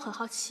让我很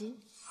好奇。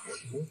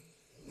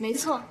没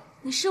错，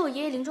你是我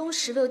爷爷临终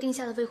时为我定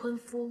下的未婚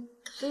夫，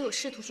所以我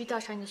试图去调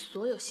查你的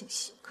所有信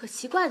息。可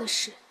奇怪的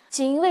是，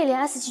锦衣卫连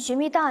S 级绝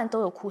密档案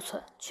都有库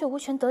存，却无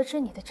权得知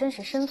你的真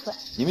实身份。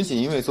你们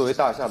锦衣卫作为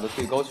大厦的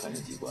最高权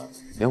力机关，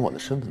连我的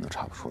身份都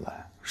查不出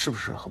来，是不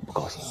是很不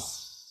高兴啊？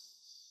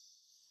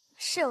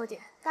是有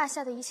点，大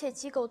厦的一切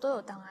机构都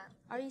有档案，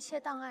而一切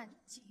档案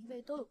锦衣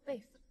卫都有备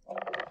份。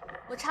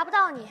我查不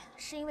到你，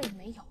是因为你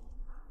没有，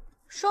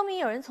说明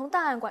有人从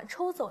档案馆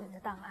抽走你的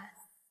档案，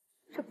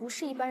这不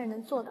是一般人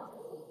能做到的。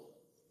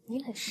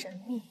你很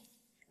神秘，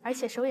而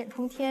且手眼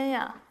通天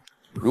呀。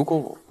如果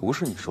我不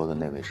是你说的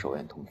那位手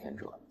眼通天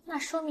者，那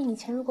说明你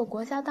潜入过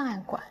国家档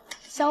案馆，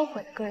销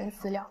毁了个人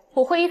资料。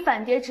我会以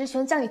反谍职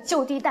权将你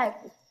就地逮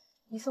捕，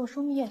移送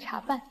枢密院查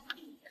办。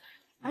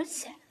而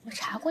且我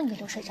查过你的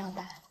流水账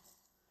单，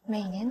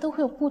每年都会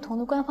有不同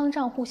的官方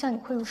账户向你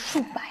汇入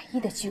数百亿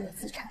的巨额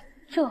资产，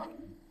这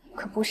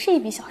可不是一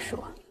笔小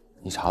数啊！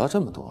你查了这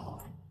么多，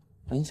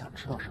那你想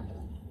知道什么？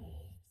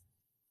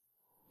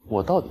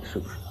我到底是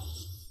不是他？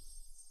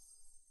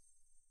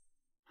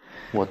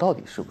我到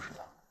底是不是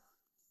他？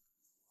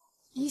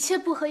一切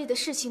不合理的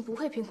事情不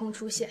会凭空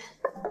出现，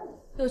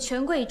有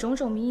权贵以种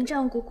种名义占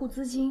用国库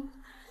资金，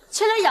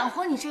却来养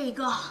活你这一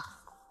个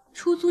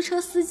出租车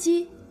司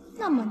机，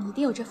那么你一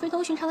定有着非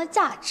同寻常的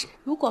价值。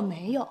如果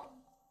没有，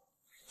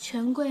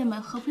权贵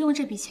们何不用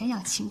这笔钱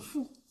养情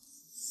妇？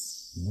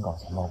你们搞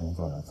情报工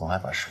作的，总爱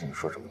把事情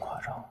说这么夸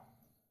张，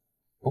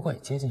不过也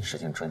接近事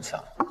情真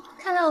相。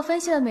看来我分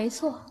析的没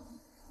错，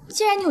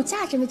既然你有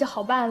价值，那就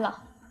好办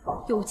了。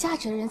有价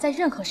值的人在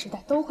任何时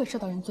代都会受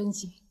到人尊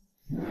敬。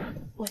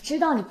我知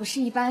道你不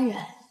是一般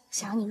人，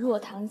想让你入我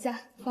唐家，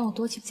帮我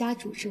夺取家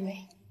主之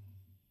位。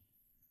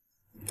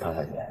唐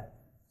小姐，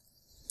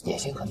野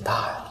心很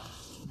大呀。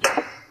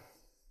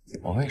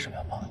我为什么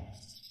要帮你？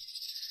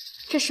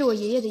这是我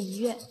爷爷的遗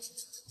愿，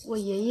我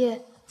爷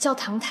爷叫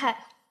唐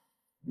泰，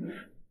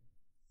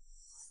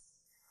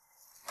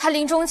他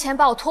临终前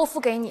把我托付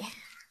给你，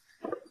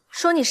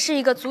说你是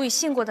一个足以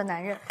信过的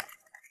男人。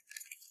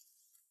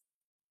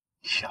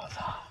小子，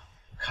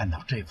看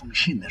到这封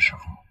信的时候，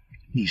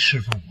你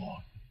师父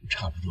我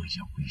差不多已经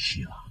归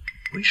西了。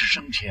为师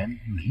生前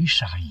没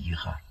啥遗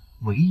憾，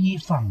唯一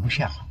放不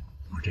下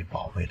我这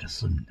宝贝的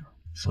孙女，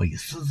所以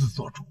私自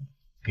做主，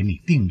给你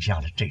定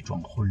下了这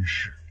桩婚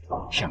事。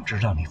想知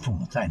道你父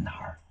母在哪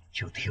儿，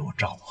就替我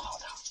照顾好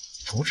他，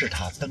扶持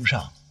他登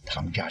上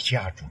唐家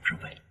家主之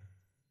位。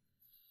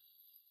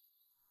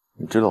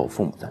你知道我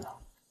父母在哪？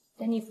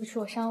等你扶持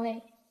我上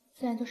位，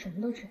自然就什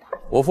么都知道。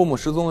我父母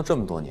失踪了这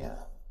么多年，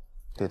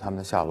对他们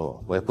的下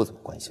落我也不怎么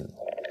关心了。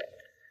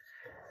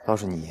倒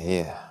是你爷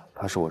爷，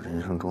他是我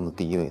人生中的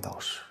第一位导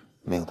师，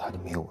没有他就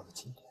没有我的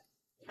今天，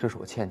这是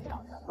我欠你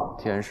唐家的。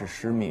既然是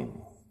师命，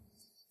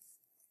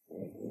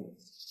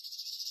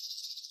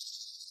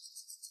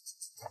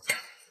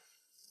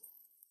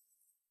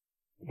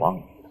忘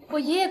了。我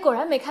爷爷果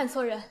然没看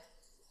错人。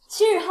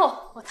7日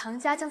后，我唐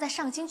家将在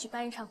上京举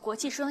办一场国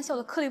际双秀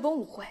的克利翁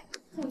舞会，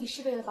目的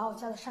是为了把我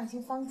叫到上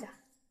京方家。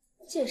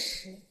届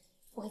时，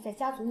我会在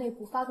家族内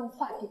部发动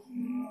哗变，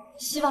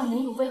希望能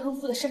以未婚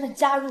夫的身份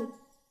加入，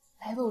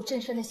来为我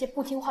震慑那些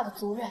不听话的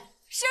族人。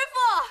师傅，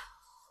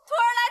徒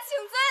儿来请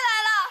罪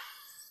来了。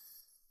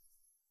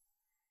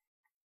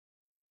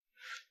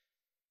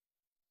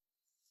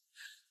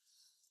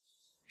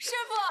师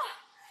傅，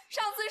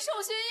上次受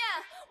寿轩宴，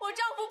我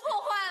丈夫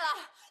破坏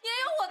了，也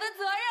有我的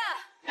责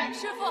任。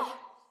师傅，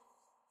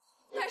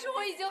但是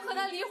我已经和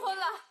他离婚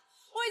了，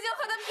我已经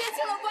和他撇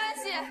清了关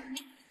系，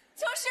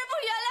求师傅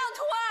原谅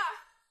徒儿。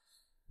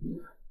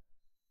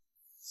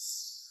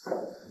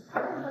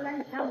我来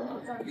你家门口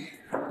造势。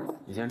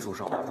以前楚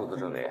胜华住在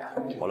这里，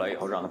我来以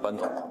后让他搬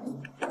走。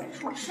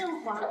楚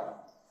胜华，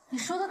你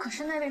说的可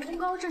是那位功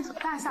高震主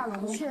的大夏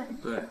龙雀？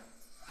对，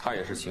他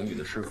也是晴雨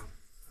的师傅。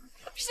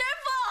师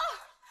傅，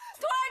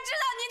徒儿知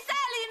道您在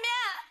里面。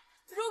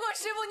如果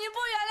师傅您不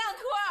原谅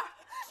徒儿，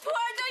徒儿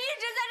就一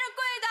直在这跪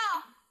倒，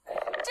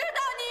直到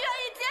你愿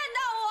意见到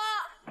我。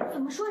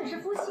怎么说也是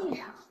夫妻一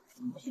场，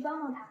你去帮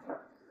帮他。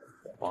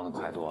帮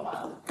的太多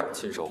了，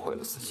亲手毁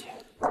了自己。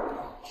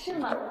是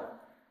吗？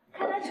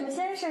看来楚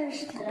先生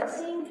是铁了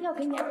心要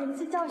给你儿一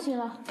次教训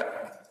了。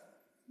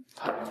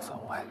他不算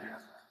我爱的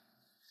人。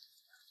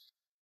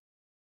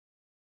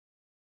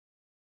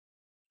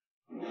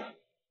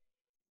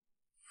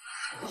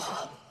不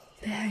好，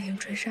被暗影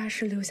追杀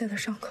时留下的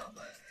伤口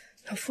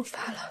要复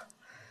发了。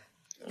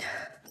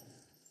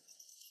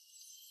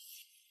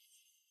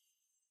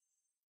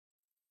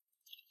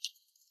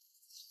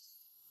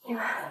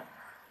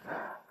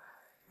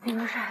你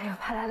们是暗影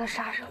派来的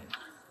杀手吗？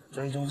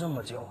追踪这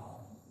么久，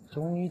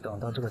终于等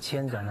到这个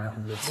千载难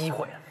逢的机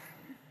会了。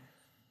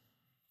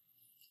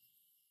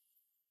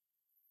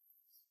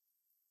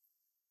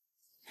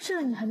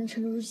这你还能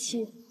沉得住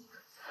气？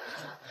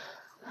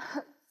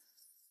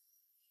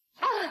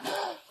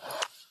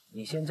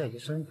你现在已经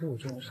身负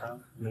重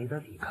伤，没得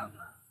抵抗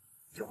了，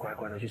就乖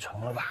乖的去从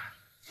了吧。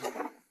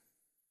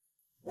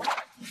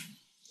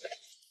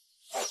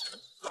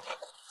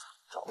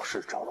找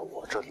事找到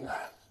我这里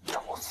来，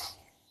找死！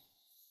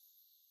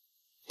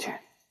去！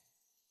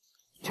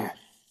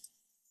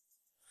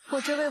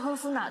我这未婚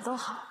夫哪都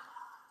好，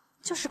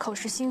就是口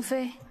是心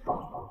非。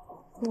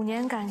5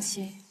年感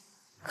情，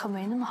可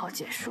没那么好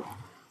结束。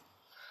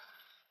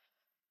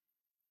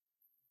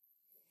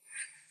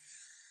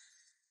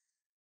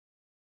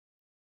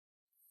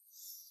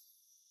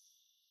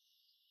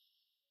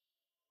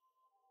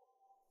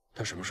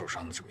他什么时候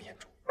伤得这么严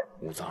重？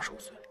五脏受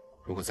损，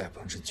如果再不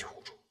能真气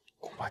护住，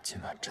恐怕今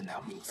晚真的要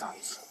命丧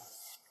一死。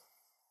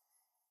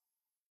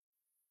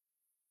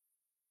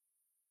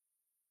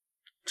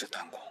这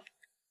弹弓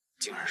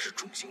竟然是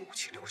重型武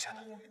器留下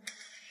的。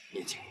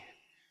叶青叶，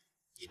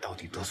你到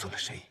底得罪了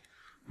谁？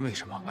为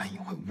什么暗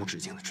影会无止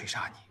境的追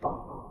杀你？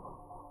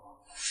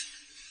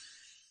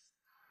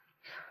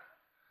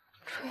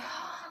吹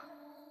好，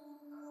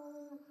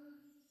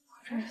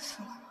我真是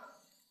死了吗？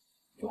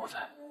有我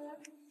在，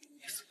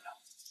你死不了。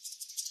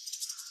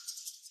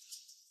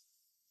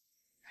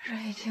这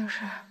一定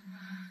是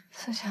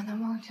思想的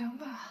梦境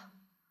吧？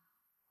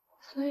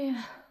所以，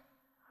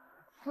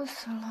我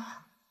死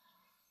了，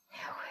你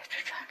也会一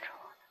直缠着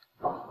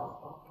我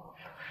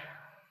的，是不是？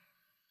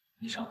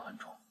你伤得很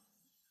重，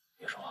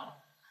别说话了。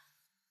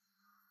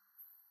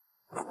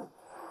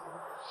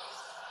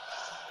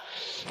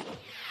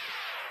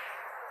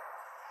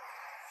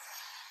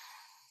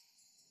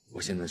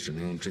我现在只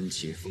能用真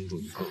气封住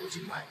你各路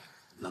经脉，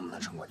能不能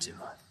撑过今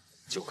晚，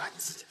就看你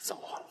自己的造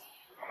化了。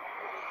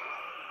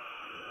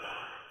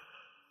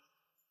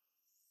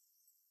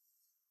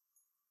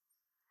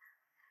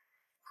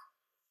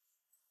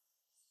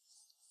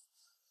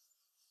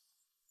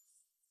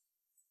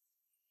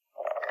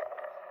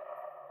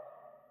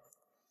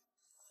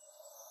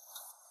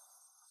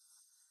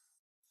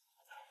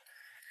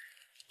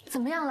怎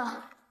么样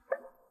了？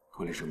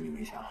脱离生命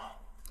危险了，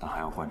但还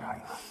要观察一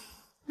看。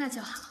那就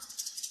好。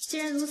既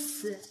然如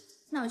此，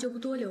那我就不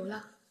多留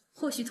了。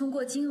或许通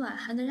过今晚，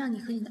还能让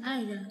你和你的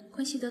爱人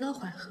关系得到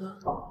缓和。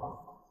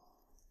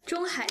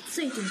中海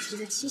最顶级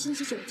的7星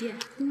级酒店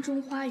宫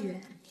中花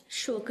园，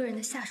是我个人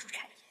的下属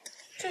产业。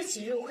这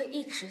几日我会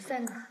一直在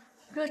那儿。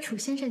若楚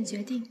先生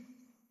决定，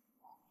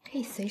可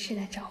以随时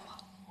来找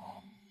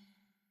我。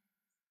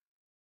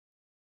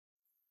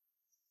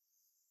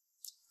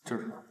这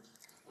是什么？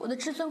我的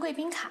至尊贵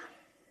宾卡，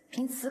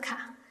凭此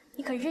卡，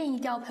你可任意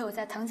调配我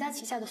在唐家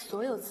旗下的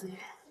所有资源，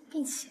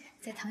并且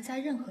在唐家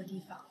任何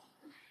地方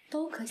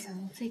都可享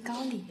用最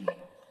高利率。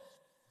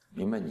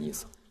明白你意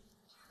思，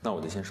那我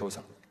就先收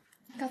下了。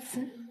告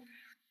辞。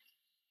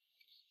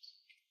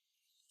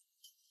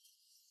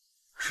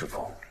师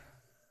傅，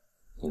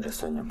你这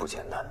孙女不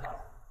简单呢，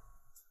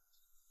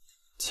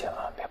千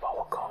万别把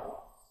我搞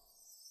了。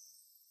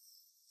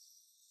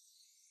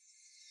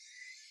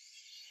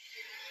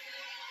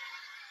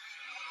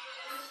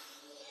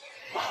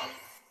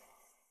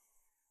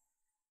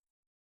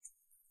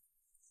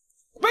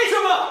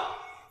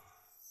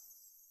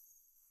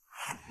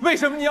为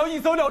什么你要一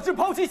走了之，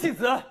抛妻弃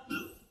子？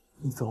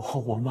你走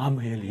后，我妈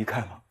妈也离开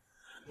了，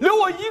留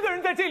我一个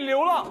人在这里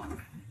流浪。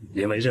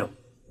因为任务，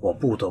我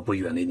不得不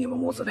远离你们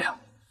母子俩。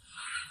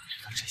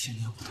知道这些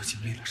年我都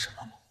经历了什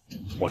么吗？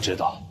我知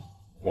道，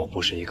我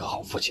不是一个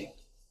好父亲，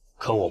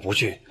可我不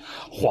去，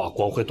华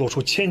国会多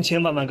出千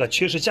千万万个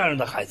缺失家人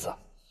的孩子，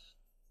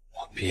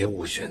我别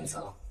无选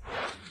择。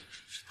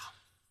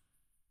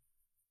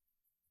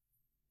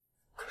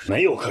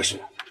没有可是，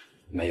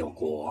没有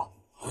国，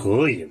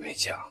何以为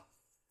家？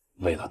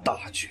为了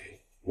大局，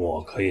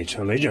我可以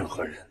成为任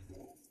何人，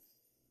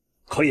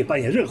可以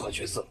扮演任何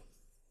角色，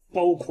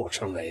包括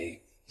成为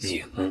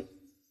影。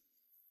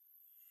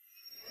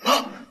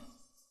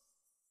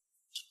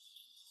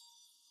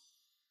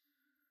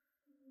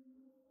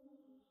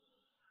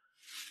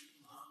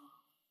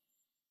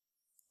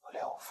我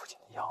连我父亲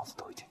的样子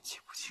都已经记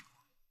不清了，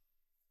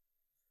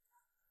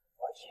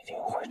我一定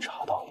会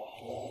查到你。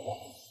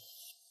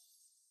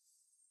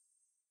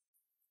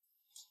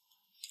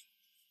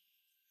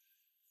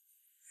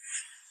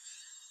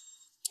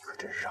你可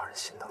真是让人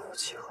心疼又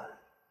气恨。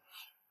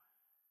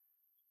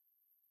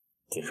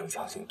今生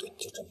将心对你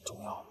就这么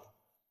重要吗？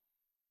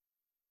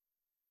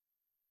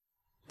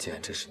既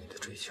然这是你的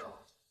追求，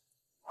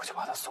我就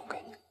把它送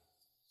给你，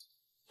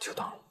就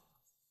当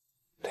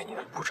对你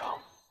的补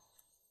偿。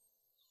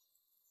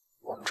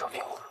我们扯平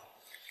了。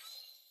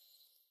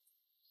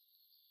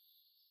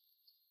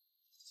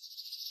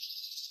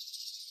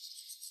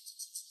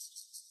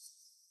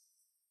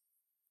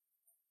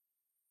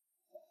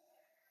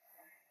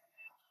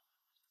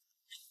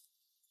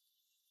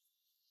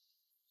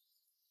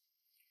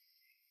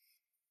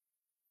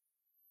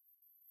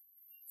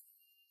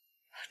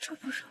这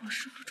不是我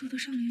师父住的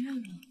上林苑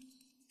吗？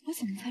我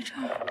怎么在这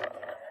儿？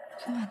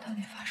昨晚到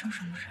底发生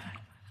什么事了？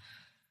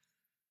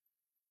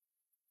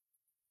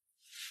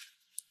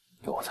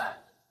有我在，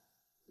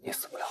你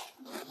死不了。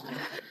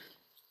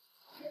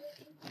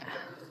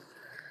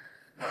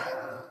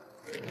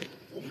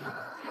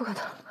不可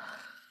能！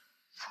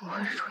怎么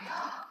会是楚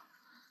瑶？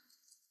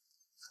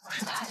怎么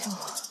是他救我？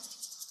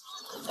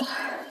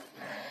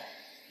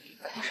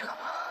肯定是个梦，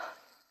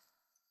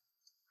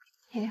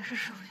一定是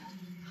师父救的。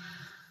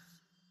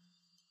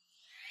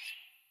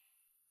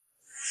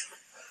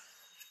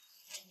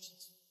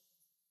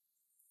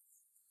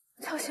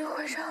侥幸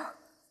会上，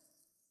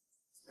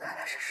看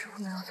来是师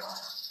父没有错了。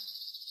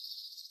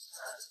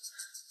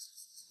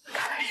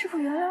看来师父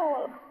原谅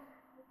我了。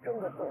这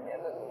么多年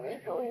的努力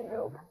终于没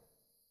有白。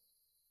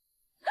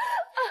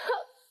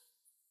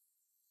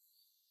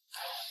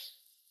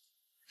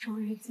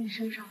终于晋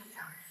升上了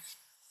强人。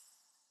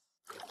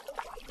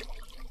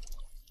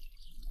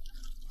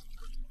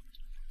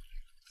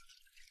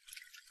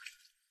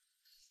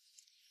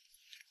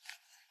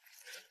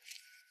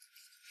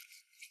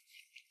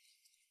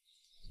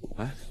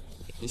哎，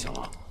你醒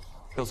了？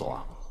要走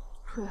啊？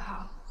楚宇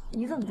浩，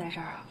你怎么在这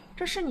儿啊？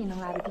这是你能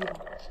来的地方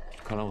吗？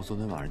看来我昨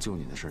天晚上救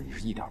你的事，你是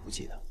一点不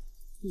记得。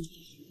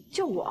你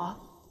救我？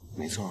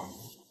没错。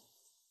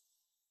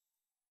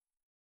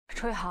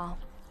楚宇航，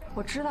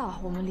我知道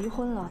我们离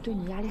婚了，对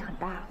你压力很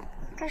大，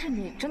但是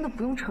你真的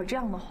不用扯这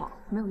样的谎，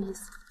没有意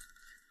思。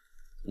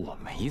我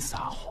没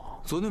撒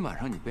谎，昨天晚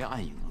上你被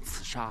暗影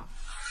刺杀，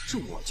是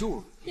我救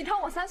了你。你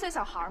当我3岁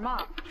小孩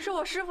吗？是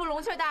我师父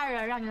龙雀大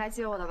人让你来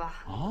接我的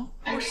吧？啊！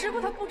我师父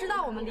他不知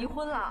道我们离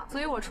婚了，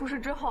所以我出事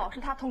之后是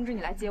他通知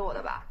你来接我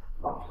的吧？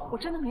我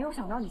真的没有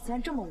想到你竟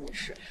然这么无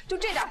耻，就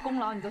这点功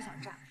劳你都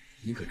想占。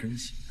你可真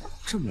行，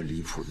这么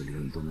离谱的理由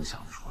你都能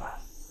想得出来。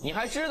你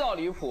还知道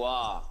离谱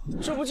啊？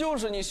这不就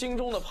是你心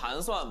中的盘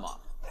算吗？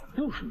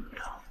又是你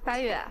啊！白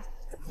羽，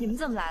你们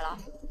怎么来了？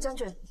将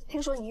军，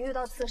听说你遇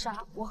到刺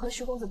杀，我和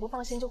徐公子不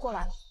放心就过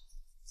来了。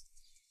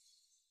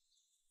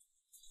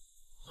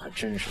还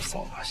真是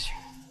扫把星，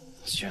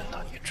见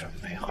到你真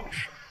没好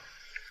事。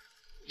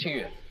清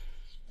月，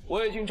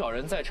我已经找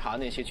人在查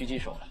那些狙击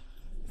手了，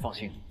放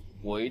心，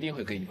我一定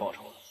会给你报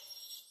仇的。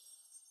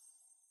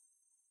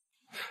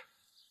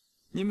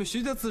你们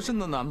徐家自身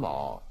都难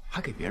保，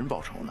还给别人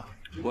报仇呢？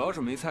我要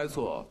是没猜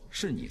错，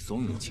是你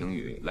怂恿晴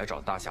雨来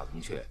找大夏龙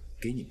雀，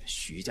给你们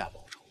徐家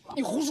报仇吧？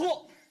你胡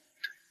说！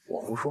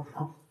我胡说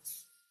啊！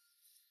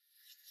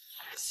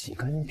洗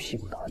干净屁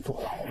股等着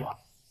坐牢吧。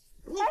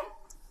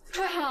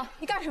楚宇航，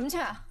你干什么去？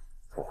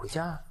我回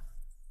家。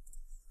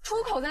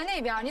出口在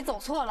那边，你走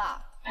错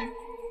了。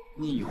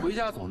你回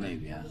家走那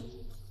边，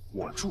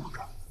我住这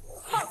儿。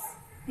放！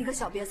你个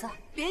小瘪子，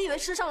别以为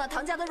吃上了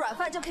唐家的软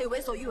饭就可以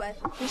为所欲为。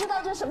你知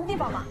道这是什么地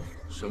方吗？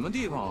什么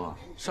地方啊？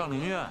上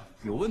林苑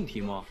有问题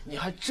吗？你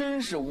还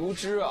真是无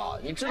知啊！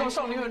你知道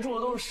上林苑住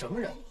的都是什么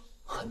人？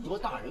很多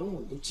大人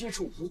物你都接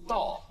触不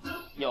到。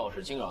要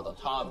是惊扰到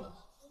他们，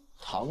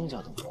唐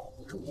家都保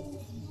不住。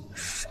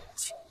神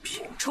经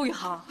病！楚宇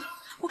航，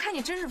我看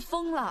你真是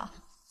疯了。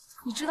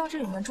你知道这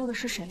里面住的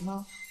是谁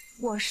吗？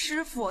我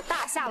师父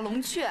大夏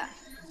龙雀。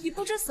你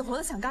不知死活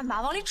的想干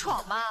嘛？往里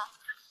闯吗？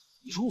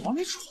你说我往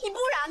里闯？你不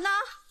然呢？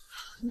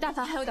你但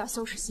凡还有点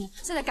羞耻心，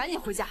现在赶紧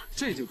回家。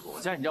这就是我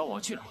家，你让我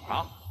去哪儿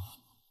啊？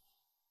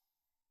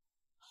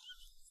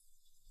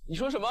你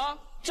说什么？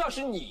这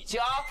是你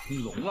家？你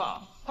聋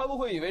了？他不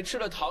会以为吃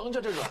了唐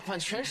家这软饭，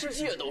全世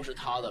界都是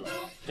他的了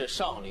吧？这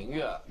上林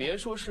苑，别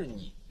说是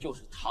你，就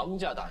是唐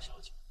家大小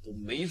姐都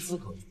没资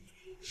格住。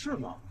是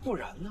吗？不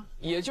然呢？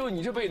也就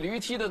你这被驴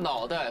踢的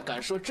脑袋，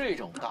敢说这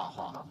种大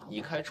话？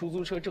你开出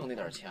租车挣那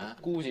点钱，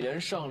估计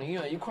连上林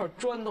苑一块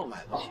砖都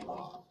买不起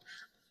吧？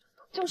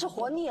就是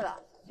活腻了，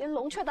连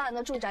龙雀大人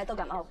的住宅都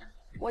敢冒犯。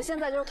我现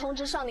在就通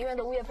知上林苑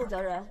的物业负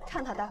责人，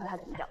看他待会还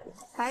怎么表现。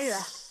白羽，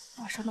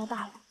我事闹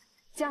大了，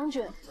将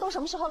军，都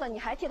什么时候了，你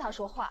还替他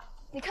说话？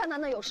你看他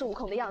那有恃无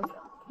恐的样子，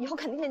以后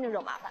肯定给你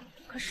惹麻烦。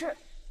可是，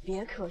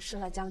别可是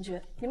了，将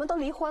军，你们都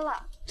离婚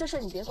了，这事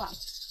你别管。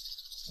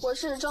我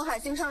是中海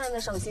新上任的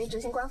首席执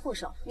行官副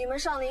手，你们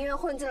上林院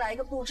混进来一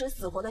个不知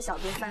死活的小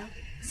瘪三，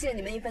限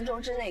你们1分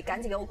钟之内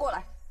赶紧给我过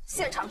来，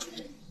现场处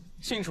置。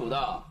姓楚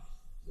的，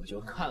我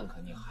就看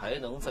看你还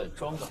能再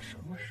装到什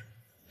么时候。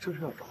这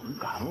是要找人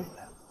赶我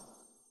来了，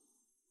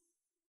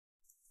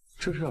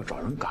这是要找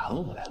人赶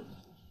我来了，有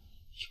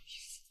意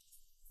思。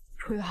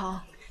楚宇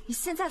航，你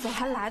现在走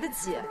还来得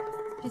及，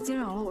别惊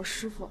扰了我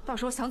师傅，到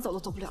时候想走都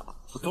走不了了。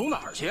我走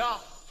哪儿去啊？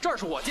这儿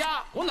是我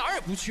家，我哪儿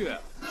也不去。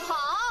好，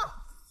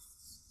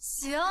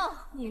行，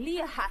你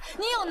厉害，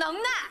你有能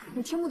耐，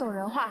你听不懂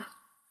人话，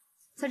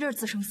在这儿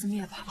自生自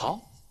灭吧。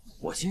好，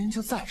我今天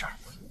就在这儿，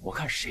我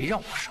看谁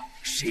让我生，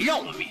谁让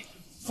我灭。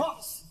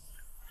放肆！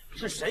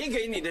是谁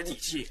给你的底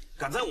气，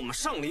敢在我们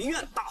上林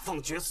苑大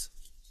放厥词？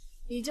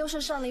你就是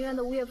上林苑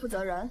的物业负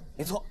责人？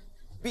没错，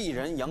鄙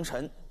人杨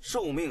晨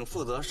受命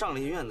负责上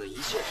林苑的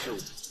一切事务。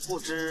不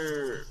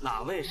知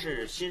哪位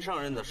是新上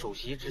任的首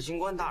席执行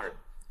官大人？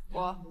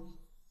我。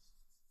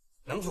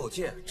能否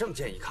借证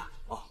件一看？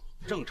哦，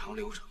正常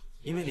流程。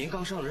因为您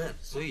刚上任，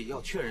所以要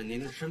确认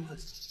您的身份。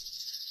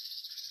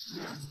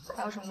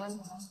还有什么问题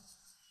吗？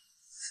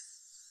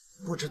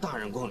不知大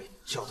人光临，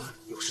小的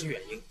有失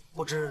远迎。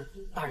不知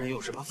大人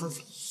有什么吩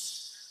咐？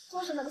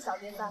就是那个小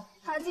瘪三，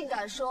他竟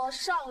敢说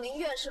上林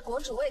苑是国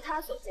主为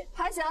他所建，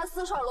还想要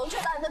私闯龙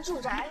雀大人的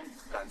住宅。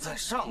敢在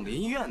上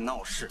林苑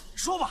闹事，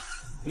说吧，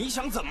你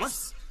想怎么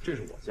死？这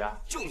是我家，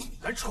就你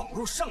敢闯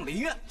入上林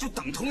苑，就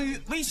等同于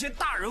威胁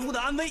大人物的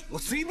安危。我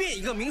随便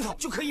一个名头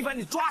就可以把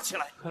你抓起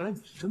来。看来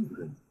你是真不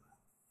认得。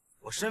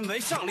我身为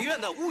上林苑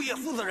的物业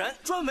负责人，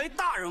专为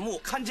大人物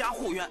看家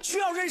护院，需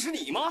要认识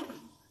你吗？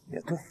也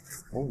对，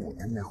我5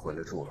年没回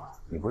来住了，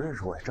你不认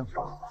识我也正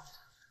常。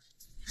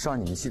上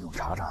你们系统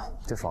查查，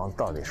这房子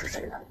到底是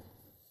谁的？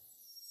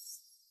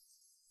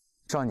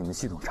上你们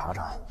系统查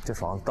查，这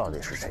房子到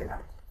底是谁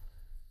的？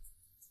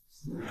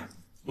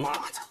妈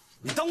的，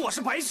你当我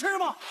是白痴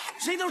吗？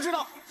谁都知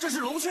道这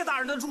是龙雀大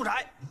人的住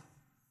宅。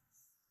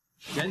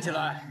捡起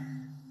来，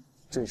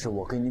这是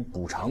我给你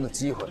补偿的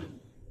机会，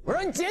我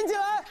让你捡起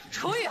来。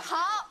楚宇航。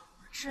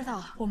知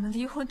道我们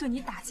离婚对你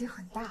打击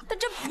很大，但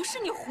这不是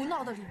你胡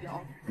闹的理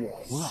由。我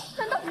胡闹？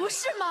难道不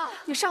是吗？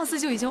你上次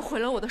就已经毁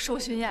了我的寿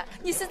勋宴，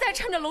你现在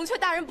趁着龙雀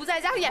大人不在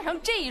家演上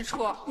这一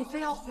出，你非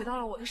要回到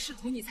了我的仕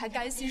途，你才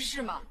甘心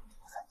是吗？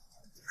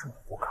这么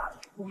不堪。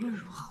无论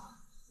如何，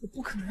我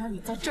不可能让你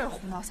在这儿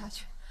胡闹下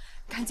去，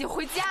赶紧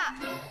回家。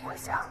回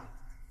家？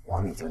我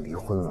们已经离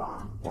婚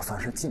了，我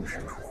算是净身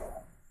出户。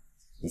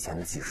以前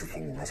的几十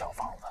平米的小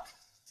房子，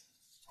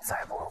再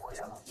也不会回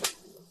去了。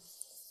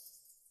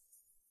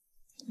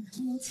你能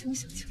不能清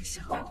醒清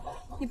醒？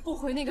你不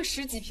回那个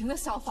10几平的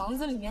小房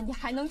子里面，你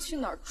还能去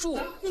哪儿住？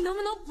你能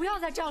不能不要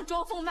再这样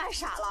装疯卖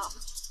傻了？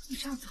你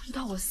这样得不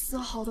到我丝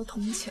毫的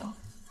同情，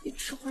你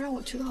只会让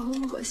我觉得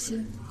很恶心。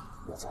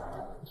叶姐，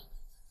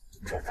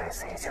这辈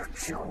子也就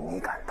只有你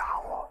敢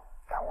打我，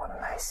让我的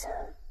耐心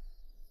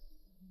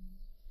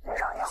也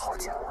让你耗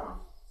尽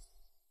了。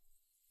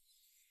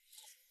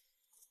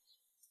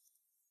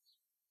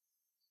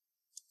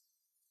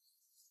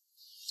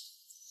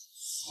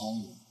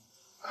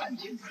看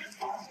清楚这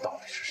房子到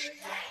底是谁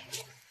的，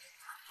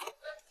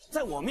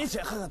在我面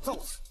前狠狠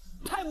揍死，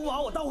太不把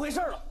我当回事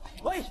了！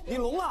喂，你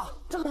聋了？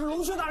这可是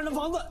龙雀大人的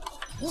房子，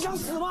你想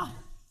死吗？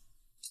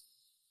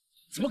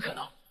怎么可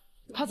能？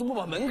他怎么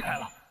把门开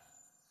了？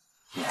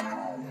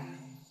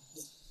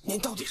您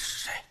到底是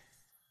谁？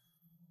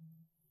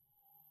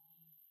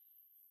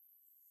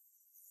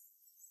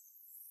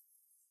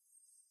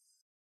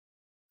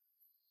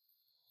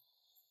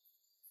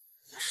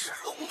是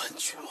龙门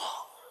君王。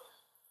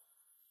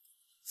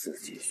自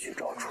己去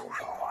找畜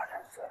生花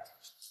认罪。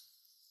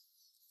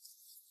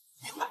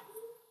明白。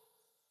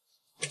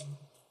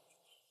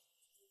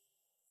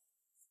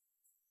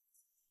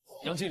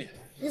杨经理，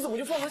你怎么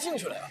就放他进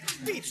去了呀？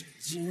闭嘴！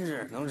今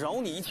日能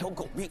饶你一条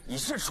狗命，已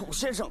是楚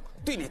先生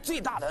对你最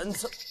大的恩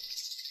赐。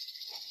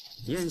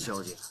燕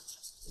小姐，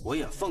我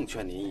也奉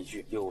劝您一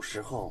句，有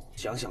时候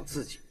想想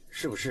自己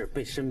是不是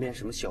被身边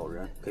什么小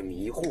人给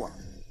迷惑了。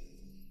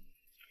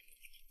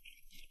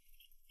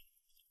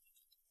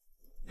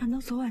难道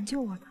昨晚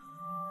救我的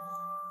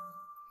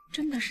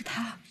真的是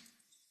他？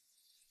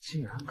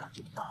竟然敢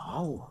打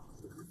我！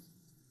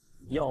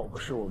要不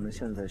是我们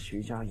现在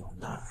徐家有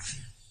难，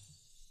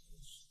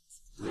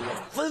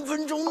我分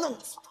分钟弄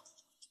死他。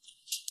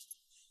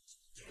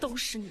都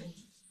是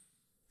你！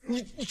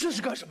你这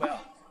是干什么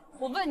呀？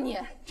我问你，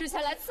之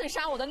前来刺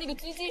杀我的那个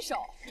狙击手，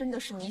真的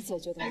是你解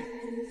决的吗？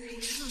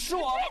是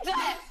我。闭嘴！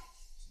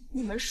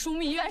你们枢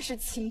密院是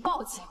情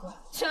报机关，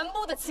全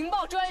部的情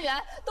报专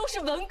员都是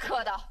文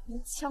科的，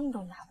连枪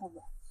都拿不稳，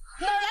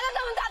哪来的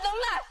那么大能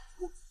耐？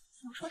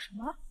你要说什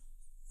么？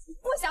我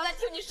不想再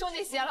听你说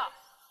那些了。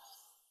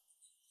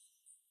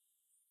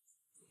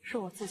是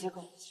我自己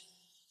给你去，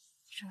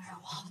这让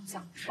我好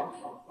降职。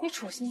你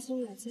处心积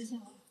虑的接近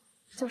我，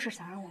就是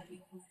想让我离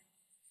婚，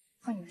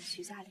和你们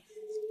徐家离婚，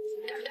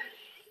对不对？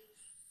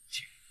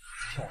请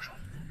听我说，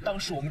当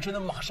时我们真的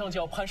马上就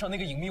要攀上那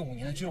个隐秘5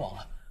年的君王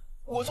了。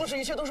我做这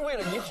一切都是为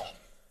了你好。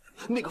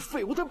那个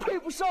废物他配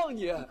不上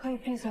你。可以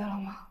闭嘴了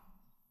吗？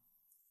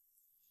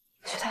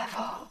徐大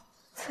夫，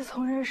自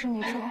从认识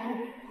你之后，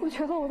我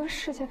觉得我的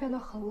世界变得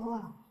很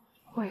乱，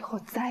我以后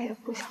再也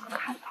不想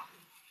看到。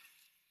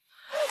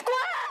滚！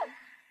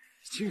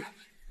青雨，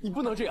你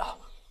不能这样。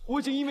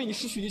我已经因为你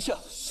失去一切了，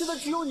现在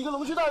只有你跟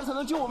龙驹大人才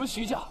能救我们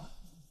徐家。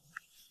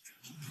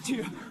青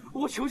雨，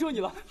我求求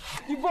你了，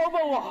你帮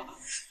帮我！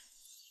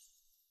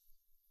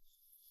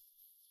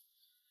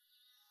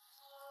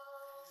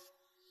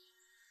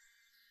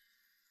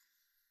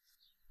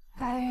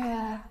白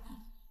月，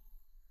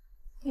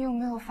你有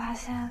没有发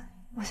现，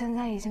我现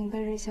在已经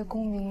被这些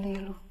功名利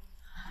禄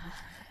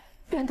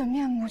变得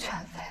面目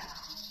全非了？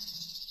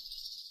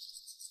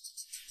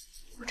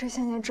我这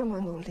些年这么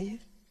努力，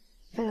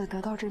为了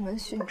得到这门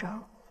勋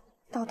章，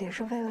到底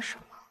是为了什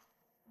么？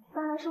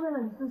当然是为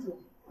了你自己，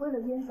为了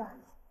燕家。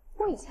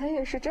我以前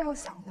也是这样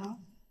想的，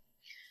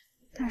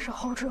但是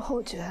后知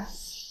后觉，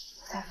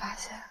我才发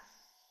现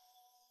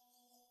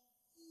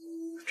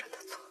我真的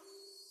错了。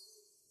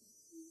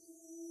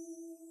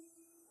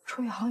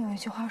楚宇航有一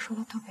句话说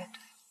的特别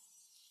对，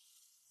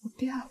我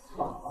变了，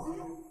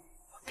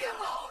我变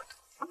了好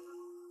多，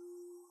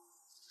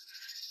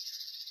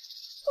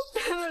我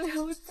变了连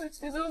我自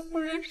己都不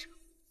认识。楚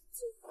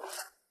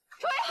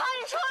宇航，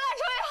你出来！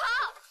楚宇航，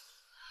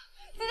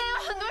今天有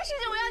很多事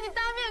情我要你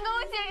当面跟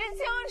我解释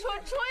清楚。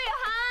楚宇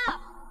航，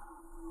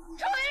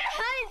楚宇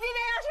航，你今天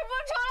要是不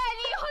出来，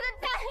你以后就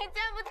再也见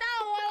不到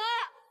我了。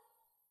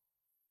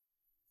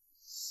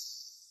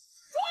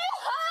楚宇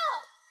航，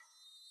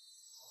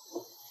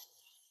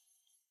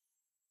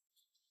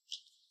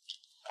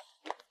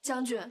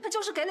将军，他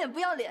就是给脸不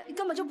要脸，你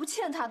根本就不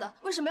欠他的，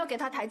为什么要给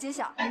他台阶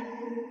下？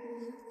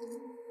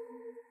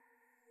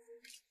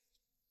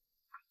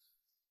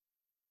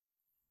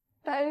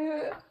白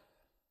月，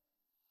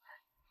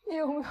你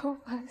有没有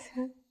发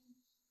现，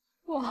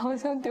我好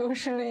像丢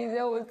失了一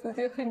件我自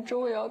己很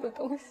重要的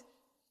东西？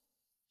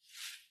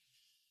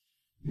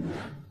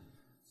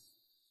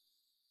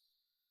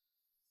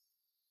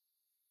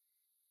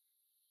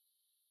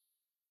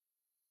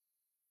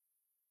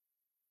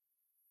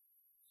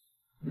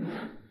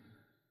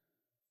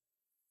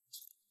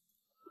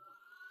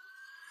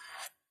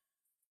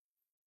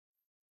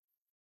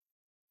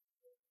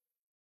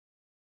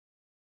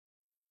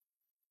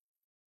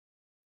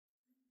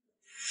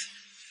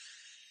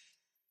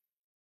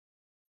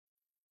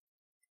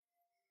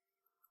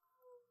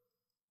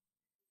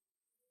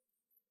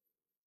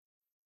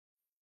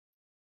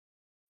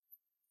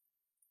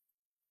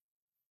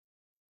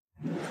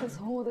自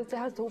从我的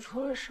家族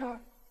出了事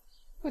儿，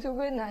我就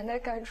被奶奶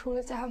赶出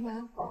了家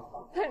门。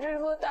在这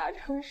座大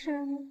城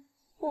市里，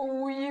我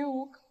无依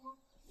无靠，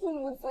父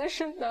母自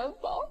身难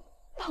保，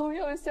朋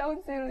友相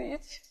继离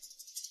去。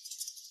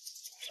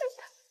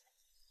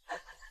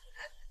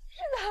是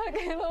他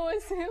给了我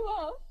希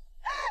望，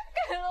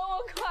给了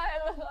我快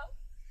乐，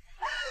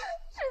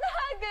是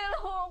他给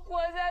了我活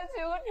下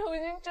去和重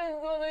新振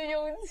作的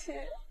勇气。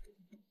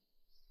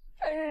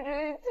但是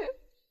这一切，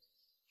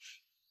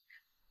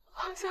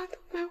好像都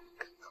被我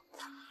看透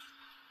了。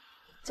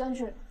将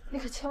军，你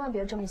可千万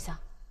别这么想。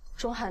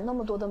中海那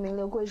么多的名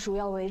流贵族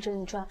要围着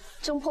你转，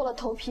争破了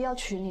头皮要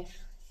娶你，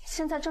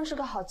现在正是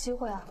个好机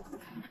会啊！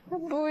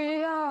不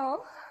一样，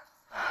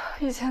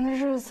以前的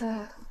日子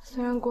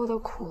虽然过得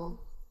苦，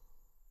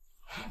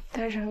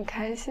但是很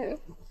开心，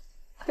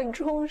很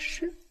充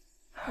实。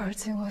而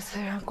今我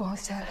虽然光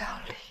鲜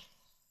亮丽，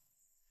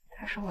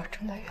但是我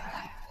真的越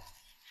来越累，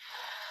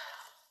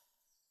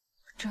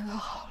我真的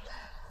好累。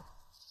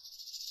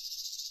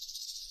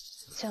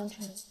将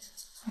军，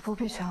你不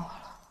必劝我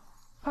了。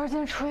而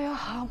今楚云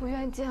航不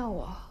愿见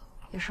我，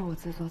也是我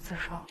自作自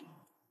受。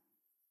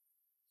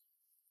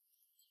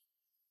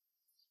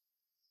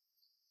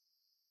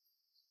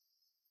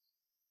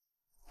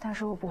但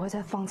是我不会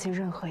再放弃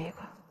任何一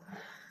个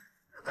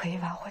可以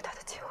挽回他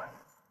的机会。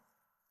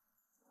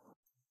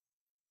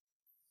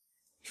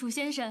楚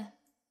先生，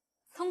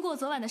通过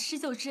昨晚的施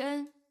救之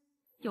恩，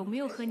有没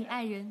有和你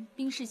爱人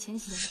冰释前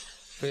嫌？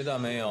非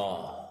但没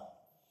有，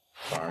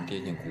反而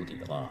跌进谷底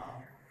了。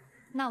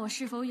那我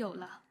是否有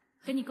了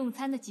和你共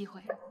餐的机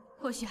会？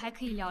或许还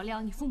可以聊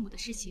聊你父母的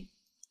事情。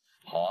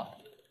好啊，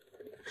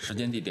时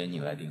间地点你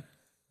来定。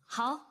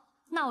好，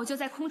那我就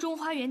在空中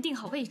花园定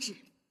好位置，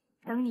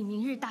等你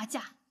明日大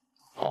驾。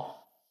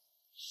好。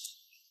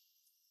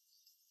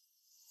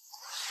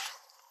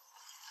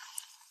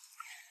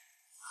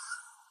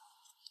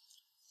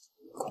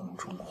空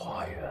中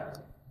花园，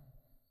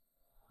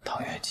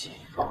唐月姬，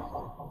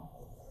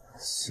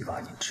希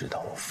望你知道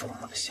我父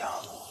母的下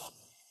落。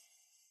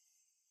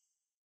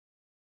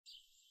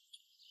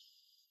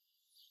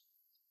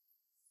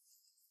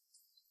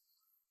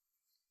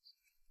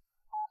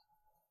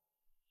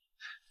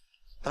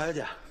大小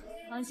姐，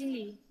王经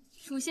理，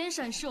楚先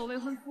生是我未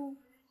婚夫，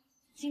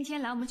今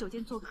天来我们酒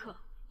店做客，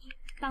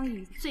当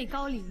以最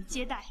高礼仪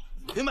接待。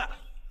明白。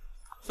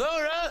所有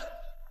人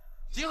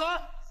集合。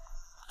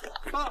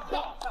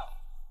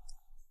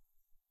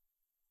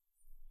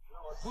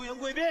出迎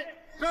贵宾。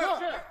是。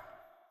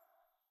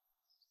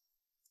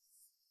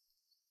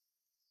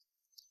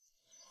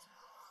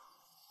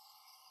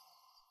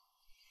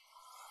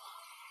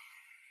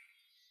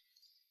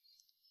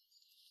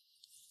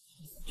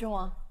君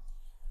王，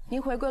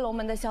您回归龙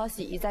门的消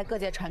息已在各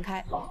界传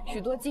开，许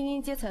多精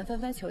英阶层纷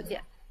纷求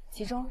见，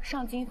其中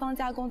上京方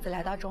家公子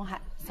来到中海，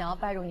想要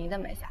拜入您的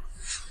门下。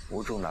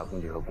无重大攻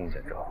击和弓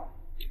箭之后，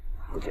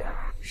不见。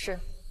是。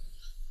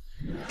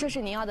这是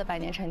您要的百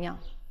年陈酿。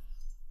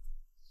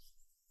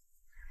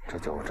这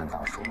酒我珍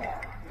藏数年，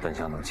本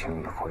想能轻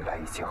易的回来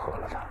一起喝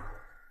了它。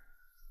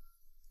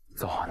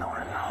造化弄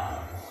人呐！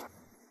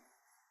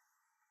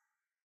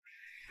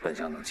本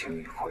想能轻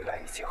易的回来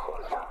一起喝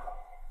了它。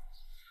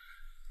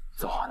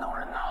造化弄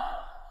人呐！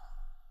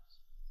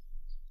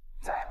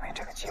再也没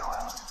这个机会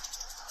了。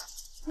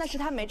那是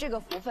他没这个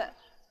福分。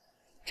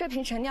这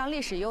瓶陈酿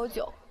历史悠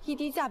久，一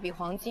滴价比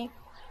黄金，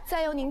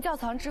在由您窖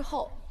藏之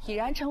后，已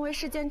然成为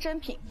世间珍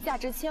品，价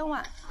值千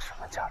万。什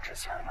么价值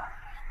千万？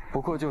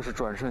不过就是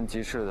转瞬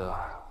即逝的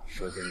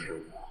舌尖之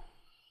物。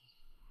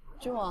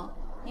君王，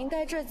您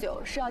带这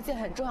酒是要见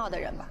很重要的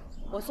人吧？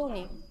我送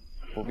您。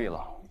不必了，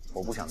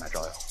我不想来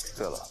招摇。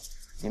对了，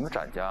你们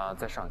展家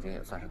在上京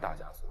也算是大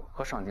家族，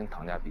和上京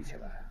唐家比起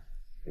来，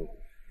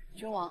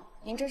君王，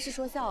您真是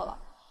说笑了。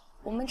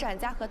我们展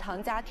家和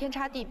唐家天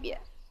差地别，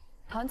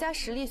唐家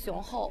实力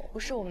雄厚，不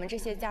是我们这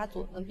些家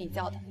族能比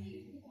较的。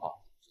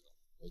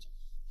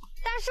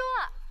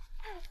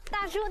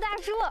大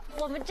叔，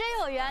我们真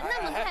有缘，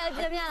那么快要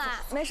见面了。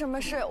没什么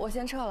事，我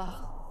先撤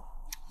了。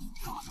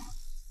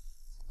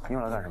你又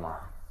来干什么？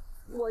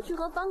我去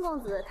和方公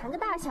子谈个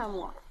大项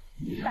目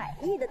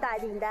，100亿的大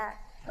订单，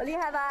我厉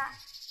害吧？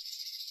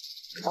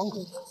方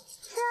公子？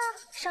是啊，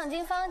上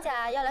京方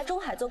家要来中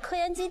海做科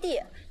研基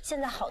地，现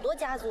在好多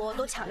家族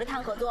都抢着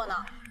谈合作呢。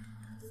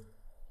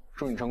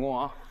祝你成功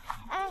啊！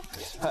哎，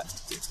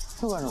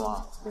又干什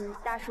么？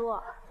大叔，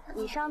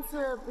你上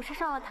次不是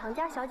上了唐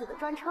家小姐的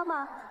专车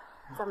吗？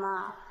怎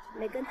么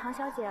没跟唐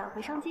小姐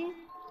回上京？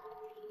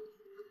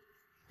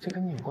这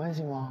跟你有关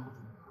系吗？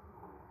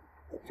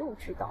我就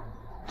知道。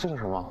这个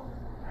什么？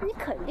你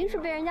肯定是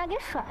被人家给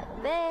甩了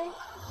呗。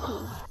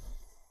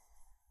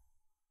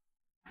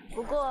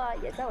不过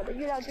也在我的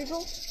预料之中。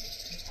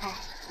哎，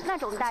那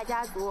种大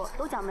家族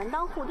都讲门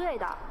当户对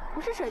的，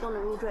不是谁都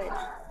能入赘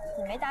的。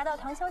你没达到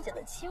唐小姐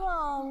的期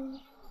望，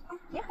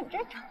也很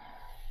正常。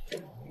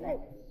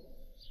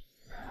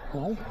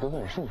老五的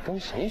本事你跟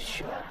谁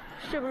学？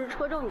是不是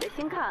戳中你的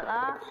心坎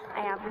了？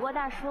哎呀，不过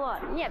大叔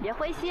你也别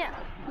灰心，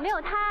没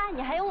有他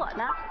你还有我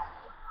呢。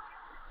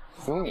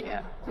有你？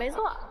没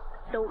错，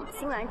等我们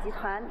新兰集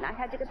团拿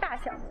下这个大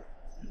项目，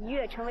一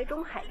跃成为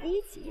中海第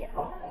一企业，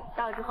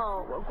到时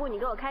候我雇你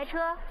给我开车，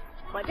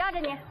我罩着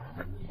你。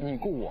你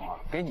雇我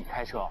给你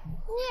开车？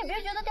你也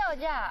别觉得掉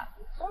价，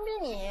总比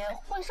你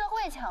混社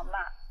会强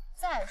吧。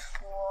再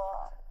说，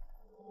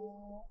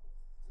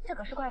这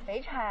可是块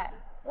肥差，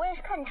我也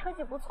是看你车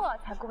技不错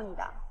才雇你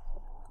的。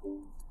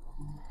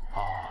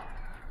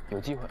有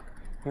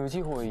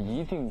机会我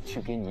一定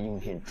去给你应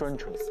聘专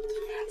车司机。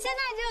现在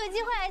就有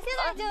机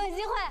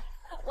会，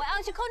我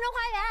要去空中花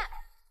园。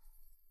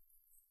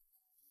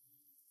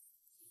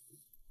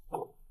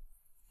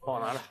帮我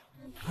拿来。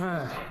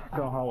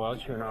正好我要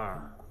去那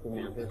儿，就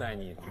免费带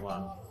你，行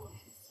吗？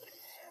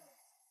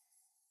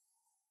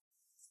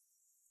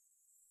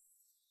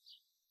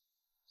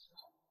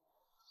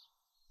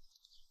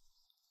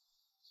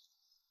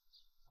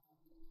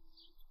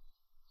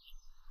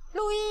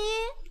陆依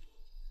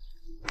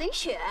依，林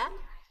雪，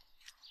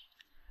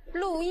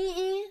陆依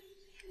依，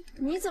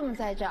你怎么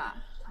在这儿？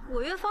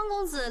我约方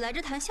公子来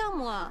这谈项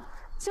目啊。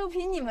就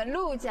凭你们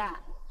陆家，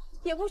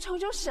也不瞅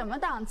瞅什么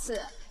档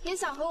次，也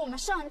想和我们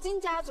上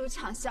京家族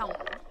抢项目？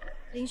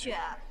林雪，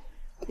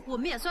我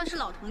们也算是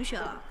老同学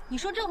了，你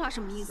说这话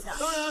什么意思啊？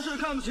当然是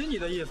看不起你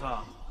的意思。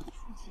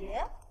楚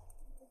杰，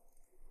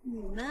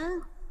你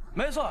们？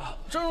没错，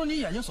正如你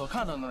眼睛所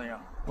看到的那样，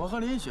我和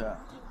林雪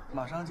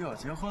马上就要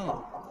结婚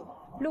了。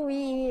陆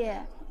依依，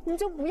你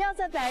就不要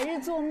再白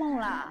日做梦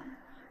了。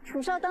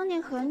楚少当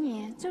年和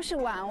你就是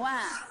玩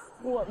玩，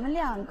我们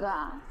两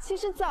个其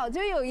实早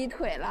就有一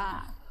腿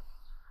了。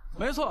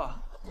没错，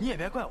你也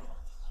别怪我，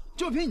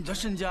就凭你这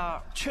身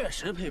家，确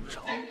实配不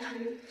上我。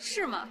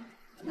是吗？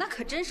那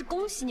可真是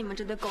恭喜你们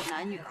这对狗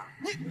男女了。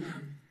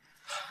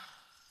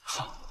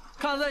好，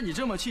看在你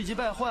这么气急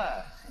败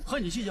坏，和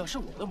你计较是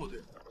我的不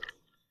对。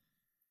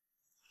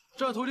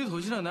这土里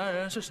土气的男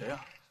人是谁啊？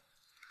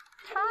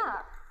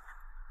他。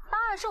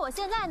当然是我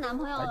现在的男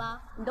朋友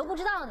了，你都不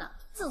知道呢。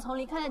自从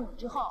离开了你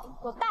之后，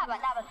有大把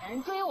男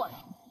人追我呢。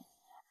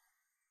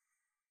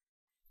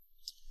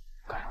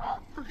干什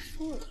么？大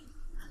叔，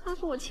他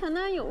是我前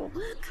男友，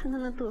看他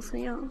那嘚瑟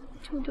样，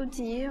就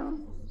急呀。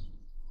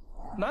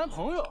男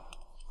朋友？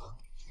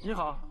你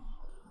好，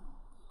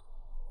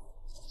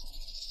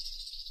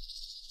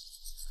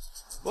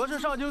我是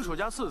上京楚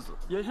家次子，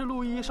也是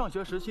陆一上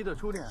学时期的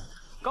初恋，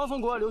刚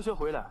从国外留学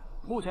回来，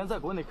目前在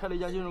国内开了一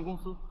家金融公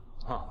司。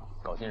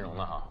搞金融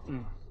的哈。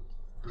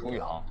楚宇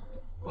航。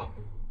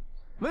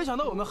没想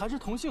到我们还是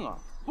同姓啊！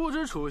不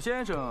知楚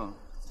先生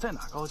在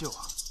哪高就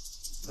啊？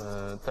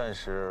暂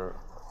时。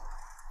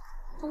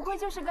不会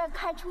就是个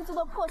开出租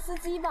的破司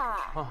机吧？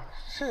啊，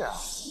是啊。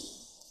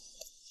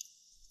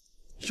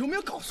有没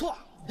有搞错？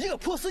一个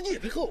破司机也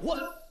配和我混？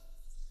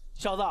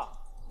小子，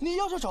你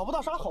要是找不到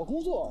啥好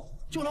工作，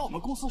就来我们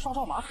公司刷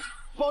刷马桶，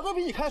保证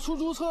比你开出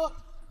租车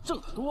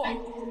挣得多。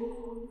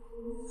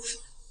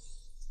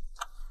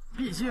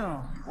毕竟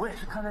我也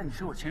是看在你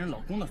是我前任老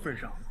公的份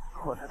上，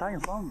我才答应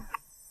帮你。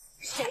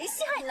谁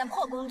稀罕你那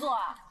破工作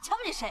啊？瞧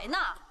不起谁呢？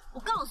我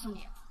告诉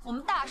你，我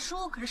们大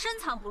叔可是深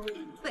藏不露，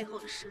背后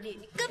的实力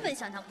你根本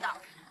想象不到。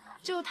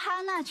就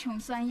他那穷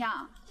酸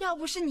样，要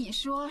不是你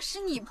说是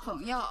你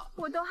朋友，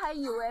我都还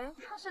以为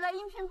他是来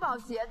应聘保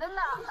洁的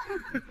呢。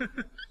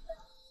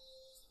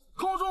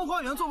空中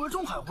花园作为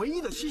中海唯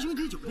一的7星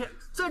级酒店，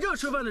在这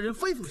吃饭的人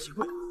非富即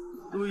贵。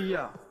陆一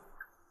啊，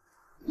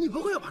你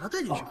不会要把他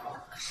带进去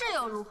吧？是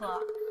又如何？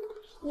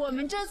我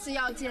们这次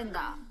要见的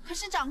可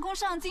是掌控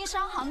上京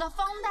商行的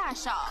方大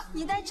少，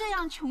你带这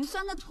样穷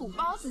酸的土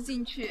包子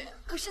进去，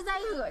不是在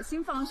恶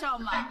心方少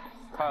吗？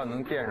他要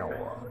能见上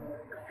我，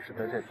是他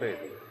这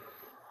辈子。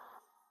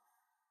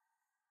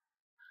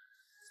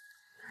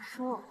大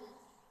叔，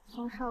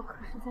方少可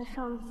是在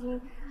上京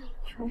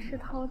权势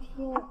滔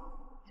天，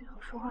最好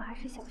说话还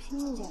是小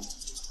心一点。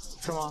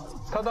是吗？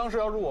他当时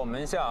要入我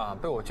门下，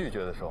被我拒绝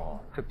的时候，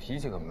这脾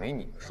气可没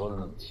你们说的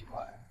那么奇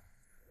怪。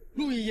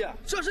陆一，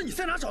这是你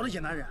在哪找的野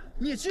男人？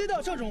你知道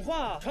这种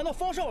话传到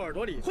方少耳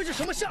朵里会是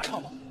什么下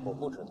场吗？我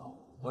不知道，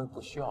我也不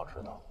需要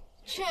知道。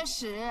确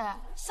实，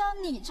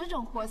像你这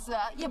种货色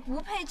也不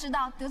配知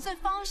道得罪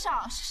方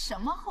少是什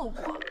么后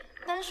果。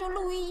单说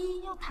陆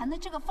一要谈的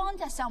这个方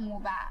家项目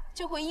吧，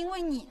就会因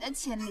为你的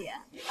牵连，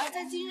而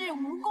在今日无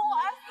功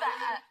而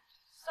返。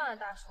算了，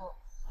大叔，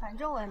反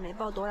正我也没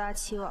抱多大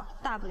期望，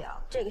大不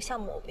了这个项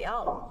目我不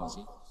要了。放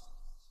心，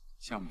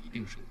项目一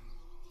定是我。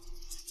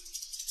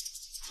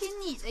听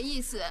你的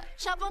意思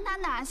是要帮他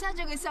拿下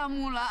这个项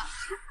目了？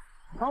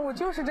啊，我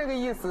就是这个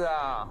意思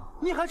啊！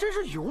你还真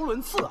是语无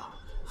伦次啊！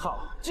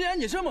好，既然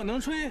你这么能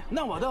吹，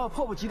那我倒要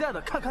迫不及待的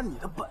看看你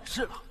的本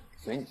事了。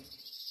随你。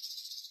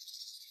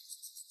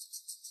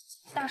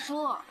大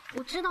叔，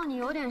我知道你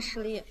有点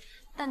实力，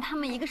但他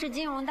们一个是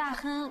金融大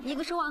亨，一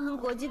个是万恒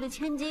国际的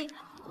千金，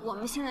我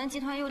们星兰集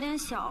团有点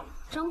小，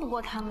争不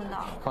过他们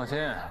的。放心，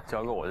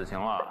交给我就行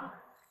了。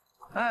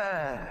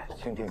哎，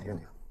停，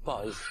不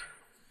好意思，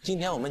今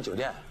天我们酒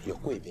店有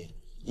贵宾，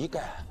一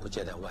概不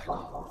接待外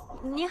客。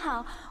你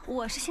好，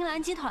我是星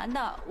兰集团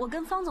的，我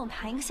跟方总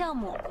谈一个项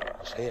目。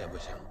谁也不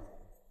行，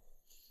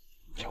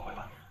请回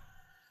吧。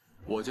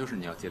我就是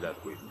你要接待的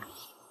贵宾。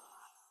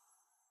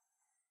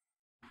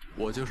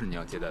我就是你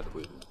要接待的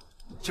贵宾。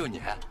就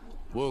你？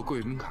我有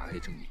贵宾卡可以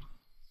证明。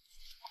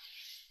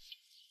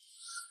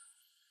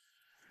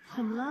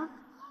怎么了？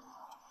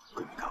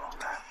贵宾卡忘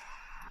带。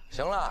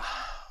行了，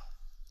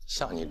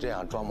像你这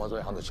样装模作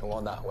样的穷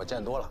光蛋，我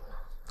见多了，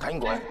赶紧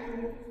滚，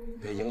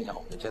别影响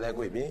我们接待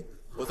贵宾。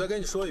我再跟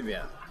你说一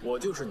遍，我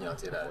就是你要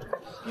接待的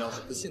人。你要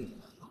是不信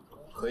的话，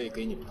可以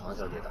给你们唐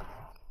小姐打电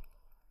话。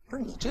不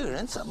是你这个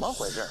人怎么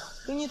回事？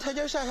给你台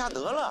阶下得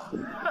了。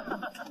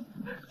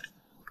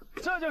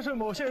这就是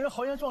某些人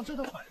豪言壮志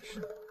的本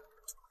事，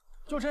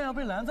就这样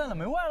被拦在了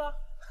门外了。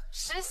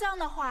识相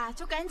的话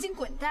就赶紧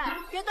滚蛋，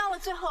别到了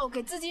最后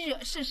给自己惹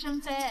是生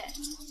非。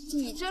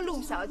你这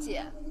陆小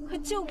姐可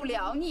救不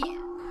了你。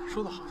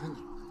说的好像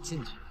你能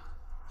进去。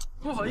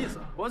不好意思，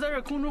我在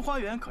这空中花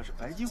园可是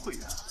白金会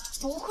员。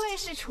不愧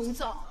是楚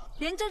总，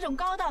连这种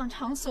高档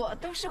场所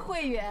都是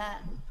会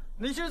员。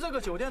你是这个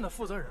酒店的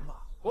负责人吧？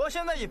我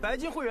现在以白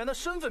金会员的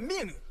身份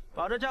命令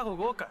把这家伙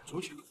给我赶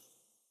出去。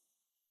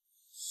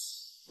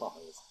不好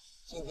意思，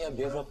今天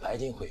别说白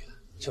金会员，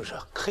就是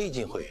黑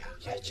金会员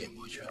也进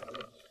不去。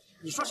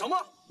你说什么？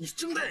你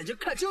睁大眼睛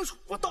看清楚，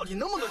我到底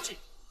能不能进？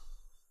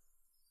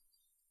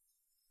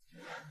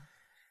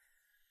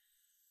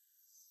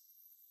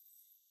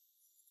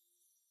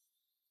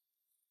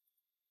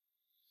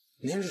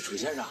您是楚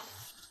先生？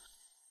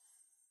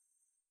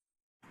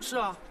是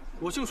啊，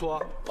我姓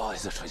楚。不好意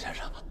思，楚先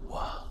生，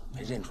我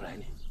没认出来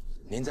您。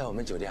您在我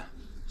们酒店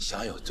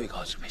享有最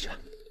高支配权。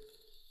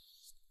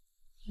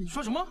你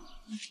说什么？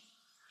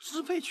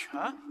支配权？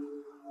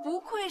不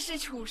愧是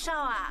楚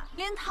少啊，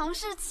连唐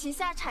氏旗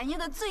下产业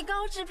的最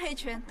高支配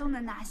权都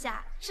能拿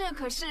下，这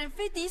可是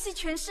非嫡系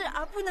权势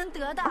而不能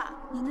得的。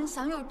你能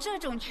享有这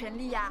种权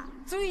利啊，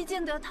足以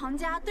见得唐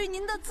家对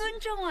您的尊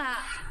重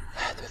啊。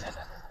哎，对。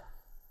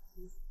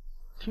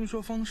听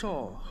说方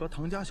少和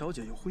唐家小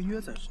姐有婚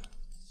约在身，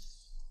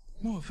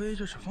莫非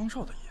这是方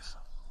少的意思？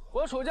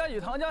我楚家与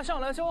唐家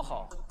向来交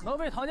好，能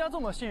被唐家这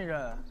么信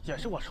任，也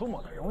是我楚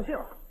某的荣幸。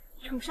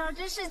楚少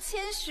真是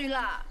谦虚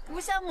了，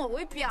不像某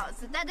位婊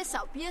子带的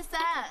小瘪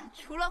三，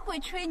除了会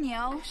吹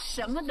牛，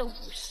什么都不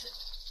是。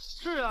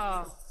是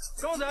啊，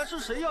刚才是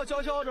谁要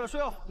悄悄着说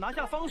要拿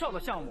下方少的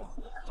项目，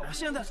怎么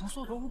现在成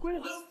缩头乌龟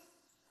了？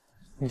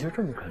你就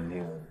这么肯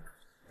定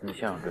你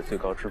享有着最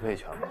高支配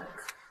权吗？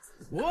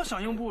我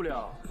享用不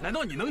了，难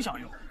道你能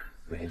享用？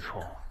没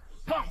错。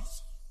棒！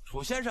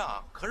楚先生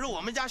可是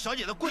我们家小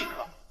姐的贵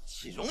客，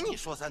岂容你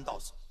说三道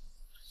四？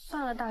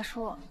算了，大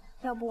叔，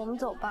要不我们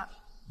走吧？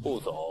不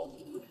走，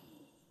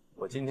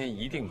我今天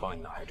一定帮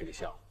你拿下这个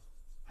项目。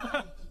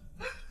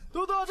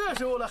都到这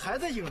时候了，还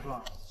在硬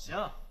装？行，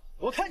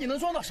我看你能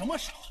装到什么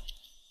时候？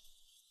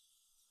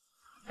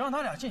让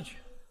他俩进去，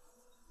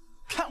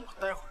看我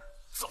待会儿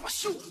怎么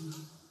秀他们。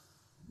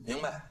明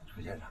白，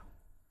楚先生，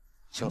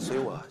请随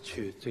我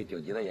去最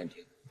顶级的宴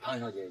厅。唐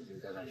小姐已经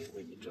在那里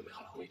为你准备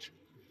好了位置，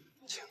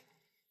请。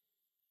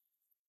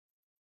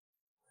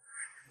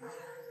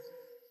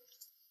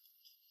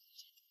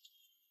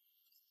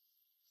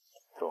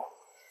坐。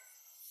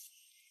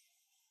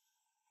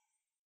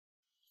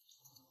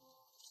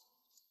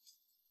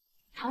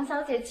唐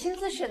小姐亲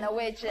自选的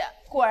位置，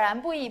果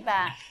然不一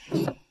般。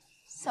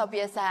小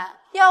瘪三，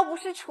要不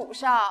是楚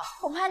少，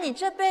恐怕你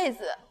这辈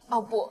子，哦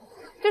不，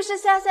就是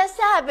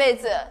下辈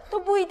子都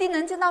不一定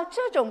能见到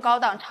这种高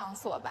档场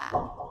所吧？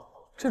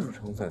这种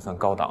程度才算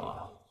高档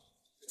啊！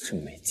真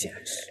没见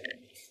识，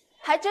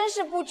还真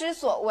是不知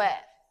所谓。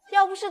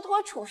要不是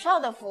托楚少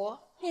的福，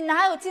你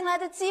哪有进来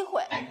的机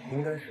会？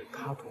应该是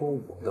他托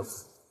我的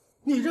福。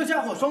你这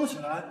家伙装起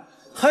来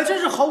还真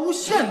是毫无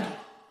限度，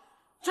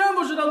真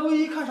不知道陆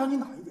一看上你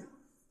哪一点？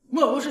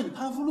莫不是你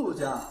攀附陆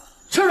家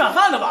吃软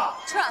饭的吧？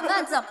吃软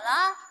饭怎么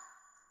了？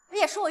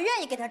也是我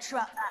愿意给他吃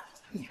软饭。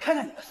你看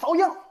看你的骚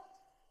样，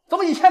怎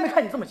么以前没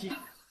看你这么积极？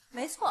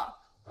没错，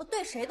我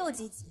对谁都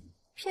积极，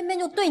偏偏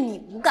就对你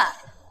无感。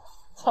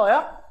好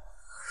呀，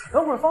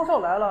等会儿方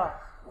少来了，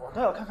我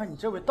倒要看看你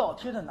这位倒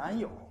贴的男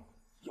友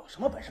有什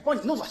么本事帮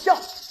你弄个项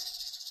目。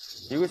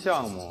一个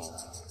项目，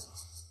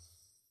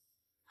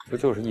不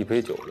就是一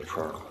杯酒的事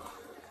儿吗？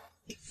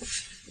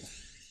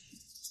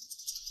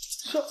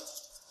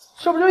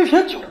这不就一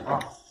瓶酒吗？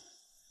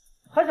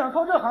还想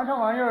靠这寒碜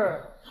玩意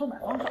儿收买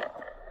方少？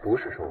不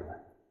是收买，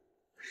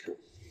是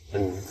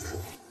恩赐。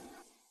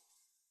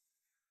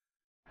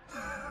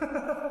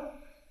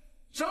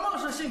什么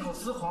是信口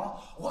雌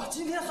黄？我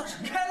今天算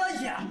是开了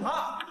眼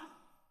了。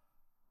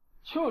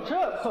就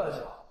这破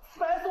酒，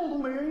再送都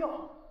没人要，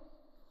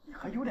你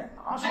还有点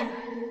拿手。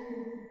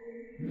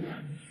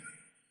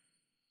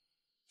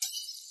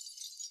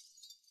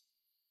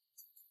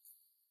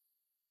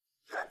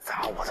敢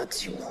砸我的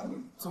酒！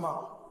怎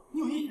么，你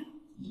有意见？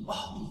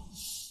哦，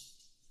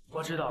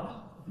我知道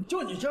了，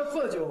就你这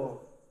破酒，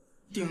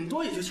顶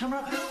多也就千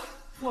八赔，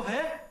我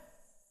赔。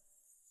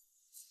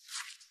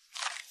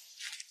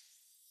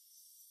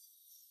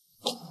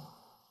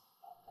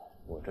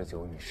我这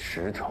酒你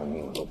10条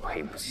命都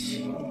赔不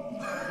起。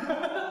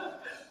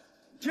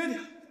听，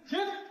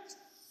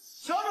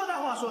瞧这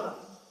大话说的，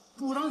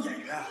不当演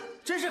员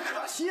真是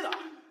可惜了。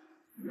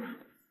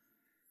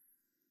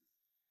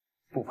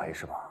不赔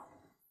是吧？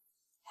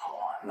好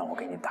啊，那我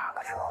给你打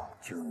个折，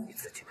就用你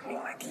自己的命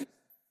来抵。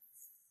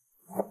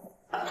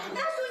大叔，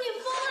你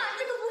疯了！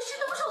这个不是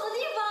动手的地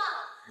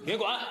方。别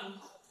管，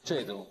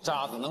这种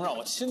渣子能让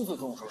我亲自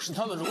动手是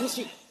他的荣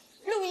幸。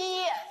陆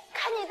一，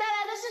看你带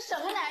来的是什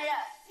么男人？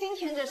今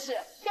天这事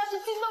要是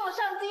惊动了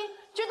上级，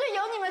绝对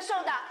有你们受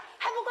的，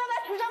还不快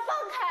把楚少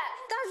放开！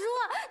大叔，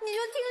你就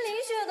听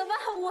林雪的吧，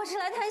我是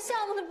来谈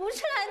项目的，不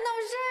是来闹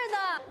事儿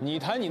的。你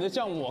谈你的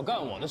项目，我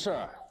干我的事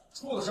儿，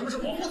出了什么事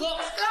我负责。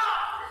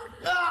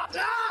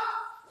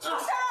楚少，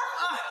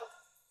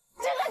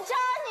这个渣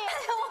女！哎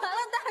呀，完了，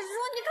大叔，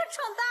你可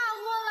闯大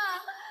祸了！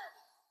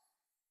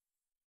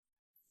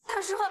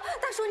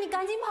大叔，你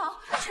赶紧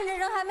跑，趁着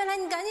人还没来，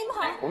你赶紧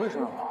跑。我为什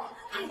么要跑？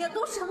哎呀，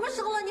都什么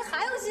时候了，你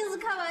还有心思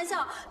开玩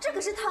笑？这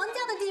可是唐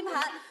家的地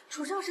盘，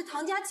楚少是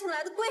唐家请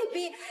来的贵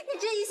宾，你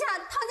这一下，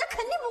唐家肯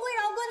定不会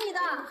饶过你的。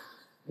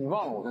你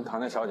忘了我跟唐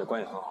家小姐关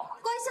系很好吗？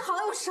关系好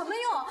有什么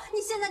用？你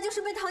现在就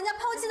是被唐家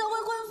抛弃的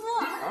未婚夫，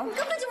你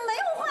根本就没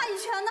有话语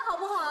权的好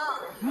不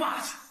好？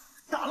妈的，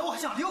打了我还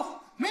想溜，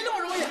没那么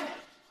容易。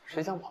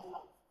谁想跑啊？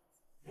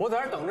我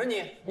在这等着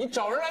你，你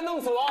找人来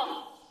弄死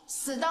我！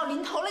死到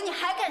临头了，你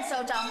还敢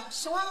嚣张？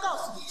神王告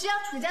诉你，只要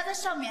楚家在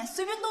上面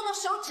随便动动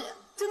手指，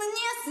就能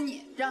捏死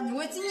你，让你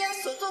为今天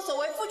所作所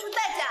为付出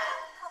代价。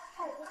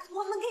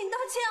我们给你道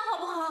歉好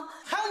不好？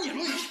还有你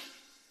陆毅，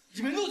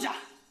你们陆家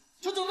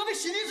就等着被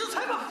洗地制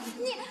裁吧！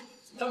你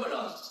这么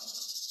着，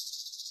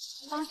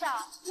方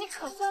少，你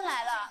可算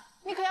来了，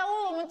你可要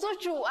为我们做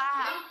主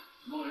啊！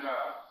陆氏，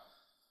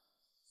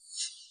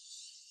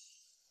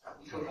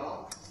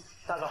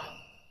大哥，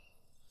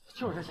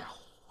就是这家伙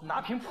拿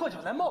瓶破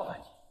酒来冒犯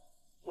你，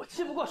我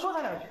气不过说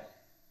他两句，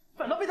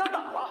反倒被他打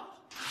了。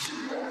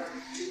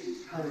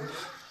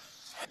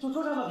就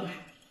这么瓶。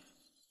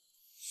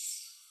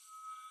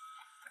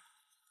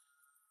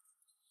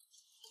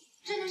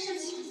这件事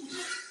情，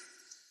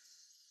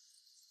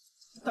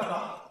大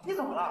哥，你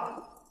怎么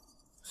了？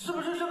是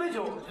不是这杯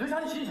酒影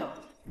响你心情？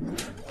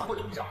会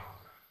影响。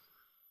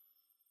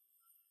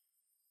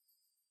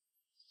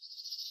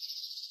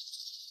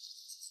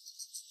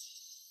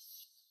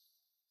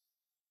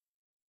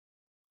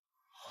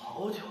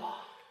好酒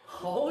啊，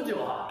好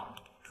酒啊！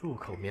入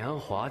口绵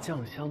滑，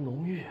酱香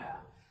浓郁，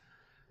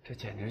这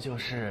简直就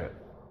是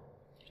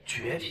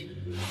绝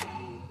品。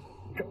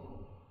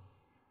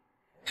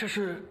这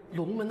是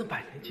龙门的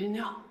百年金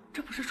酿，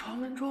这不是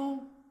传闻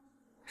中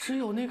只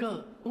有那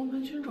个龙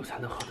门君主才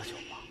能喝的酒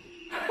吗？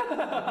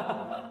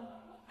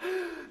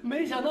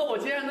没想到我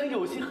竟然能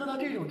有幸喝到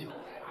这种酒。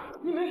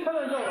你没开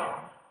玩笑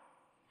吧？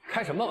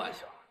开什么玩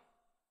笑？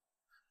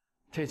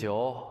这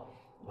酒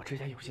我之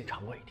前有幸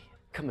尝过一滴，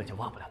根本就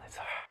忘不了那词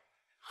儿。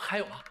还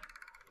有啊，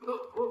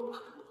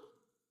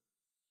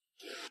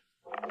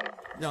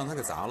让他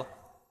给砸了。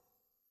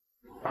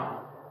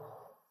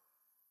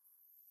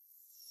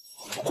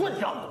混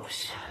账东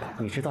西！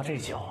你知道这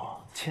酒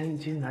千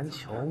金难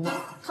求吗？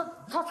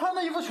他穿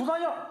的衣服穷啥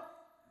样？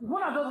我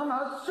哪知道他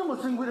拿这么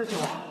珍贵的酒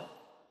啊？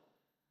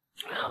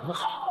很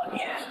好，你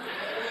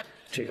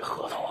这个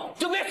合同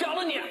就别想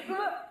了你。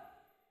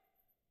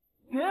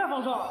别呀，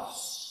方少，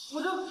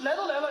我这来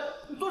都来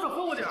了，你多少分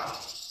我点啊！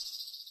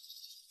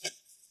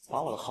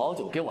把我的好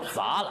酒给我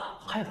砸了，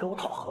还要跟我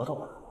讨合同，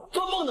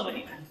做梦呢吧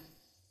你！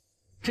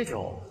这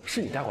酒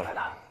是你带过来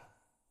的？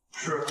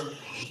是。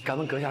敢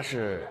问阁下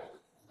是？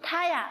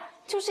他呀，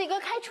就是一个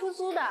开出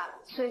租的。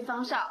所以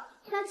方少，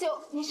那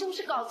酒你是不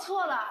是搞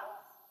错了？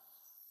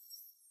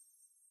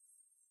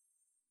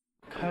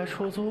开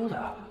出租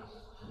的，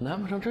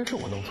难不成真是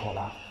我弄错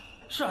了？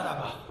是啊，大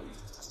哥，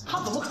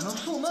他怎么可能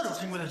送那种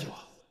珍贵的酒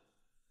啊？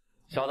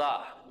小子，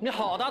你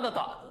好大的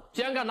胆子，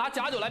竟然敢拿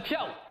假酒来骗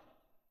我！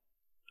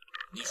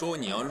你说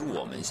你要入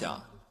我门下，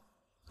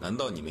难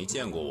道你没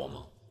见过我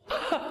吗？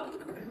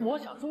我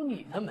想入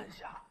你的门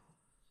下，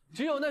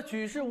只有那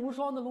举世无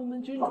双的龙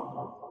门君主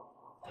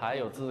才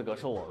有资格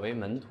收我为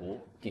门徒，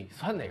你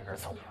算哪根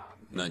葱啊？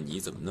那你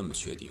怎么那么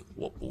确定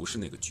我不是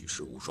那个举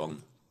世无双呢？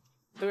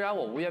虽然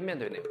我无颜面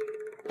对那个，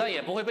但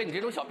也不会被你这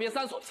种小瘪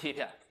三所欺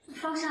骗。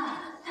方少，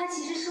他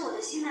其实是我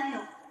的新男友，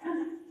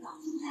脑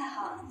子不太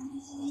好。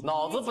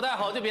脑子不太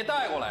好就别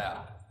带过来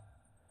呀！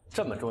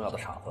这么重要的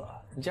场合，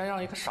你竟然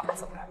让一个傻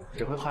子来，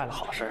只会坏了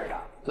好事的。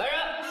来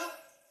人！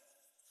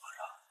皇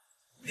上，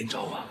您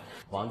找我。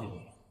王经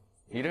理，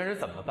你这是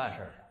怎么办事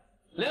的？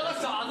连个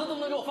傻子都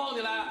能给我放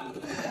进来？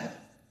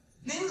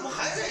您怎么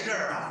还在这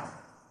儿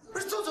啊？不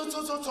是，走，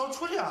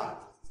出去啊！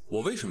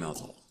我为什么要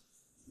走？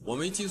我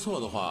没记错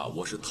的话，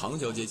我是唐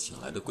小姐请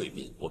来的贵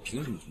宾，我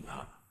凭什么听她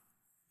的？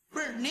不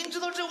是，您知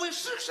道这位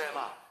是谁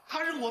吗？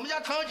他是我们家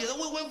唐小姐的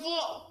未婚夫。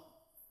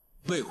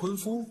未婚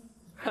夫？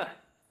哼，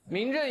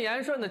名正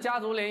言顺的家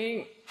族联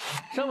姻。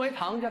身为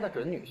唐家的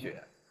准女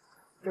婿，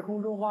这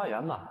空中花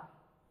园嘛，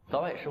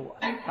早晚也是我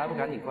的，还不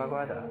赶紧乖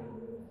乖的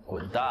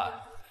滚蛋！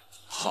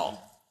好，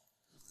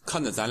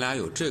看在咱俩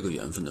有这个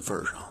缘分的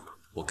份上，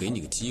我给你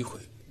个机会，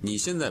你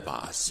现在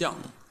把项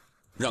目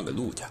让给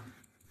陆家，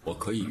我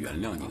可以原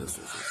谅你的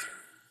所作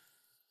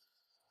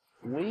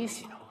所为。威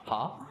胁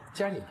好，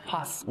既然你们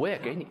怕死，我也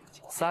给你个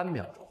机会，3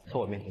秒钟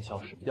从我面前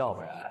消失，要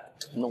不然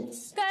弄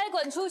死。该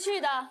滚出去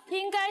的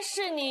应该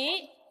是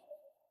你。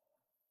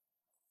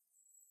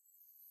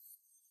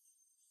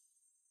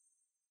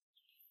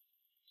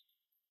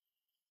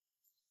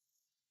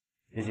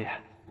姐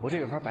姐，我这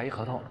有份百亿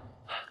合同，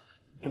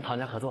跟唐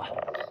家合作。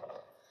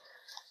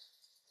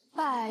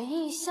百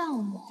亿项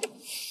目，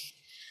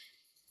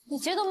你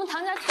觉得我们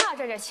唐家差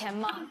这点钱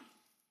吗？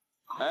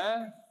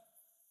哎，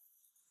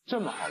这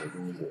么好的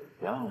东西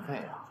别浪费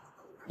啊！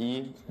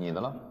一，你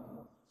的了。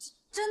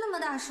真的吗，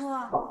大叔？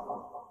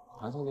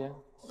唐小姐，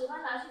喜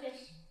欢拿去便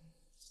是。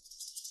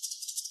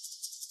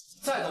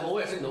再怎么我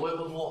也是你的未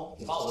婚夫，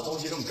你把我的东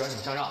西这么转手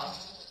相让，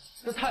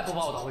这太不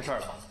把我当回事了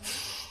吧？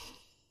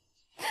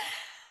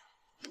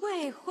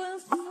未婚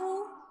夫，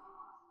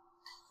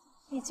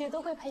你觉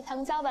得会陪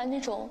唐家玩那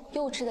种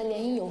幼稚的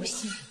联谊游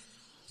戏？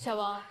小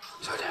王，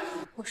小姐，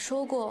我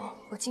说过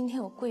我今天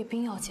有贵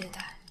宾要接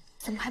待，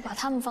怎么还把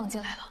他们放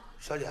进来了？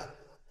小姐，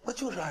我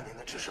就是按您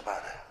的指示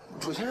办的呀。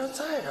楚先生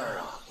在这儿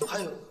啊，还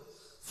有，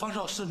方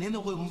少是您的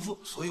未婚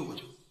夫，所以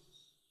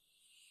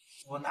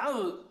我哪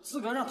有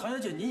资格让唐小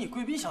姐您以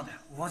贵宾相待？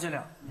王金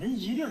良，您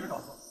一定是搞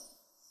错了。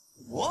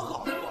我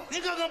搞错？您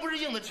刚刚不是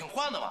硬的挺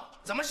欢的吗？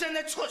怎么现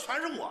在错全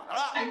是我的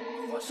了？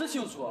我是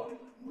清楚，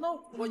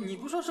那你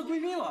不说是贵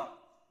宾吗？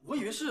我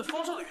以为是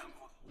方少的缘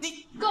故。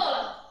你够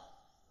了，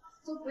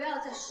都不要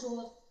再说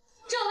了。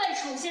这位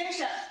楚先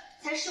生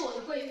才是我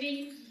的贵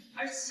宾，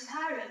而其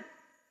他人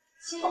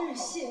今日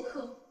谢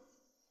客，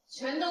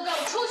全都给我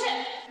出去！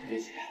姐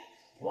姐，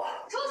我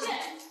出去！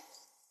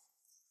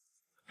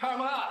看什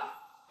么看？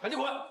赶紧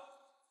滚！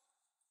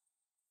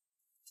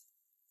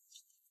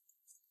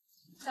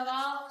小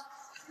王，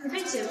你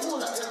被解雇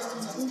了，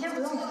明天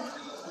不用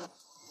了。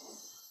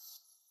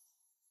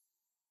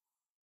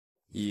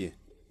一，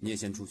你也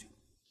先出去。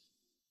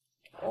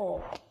哦。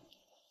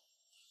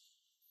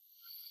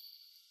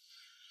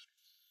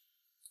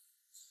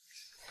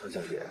唐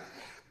小姐，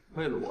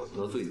为了我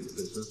得罪你的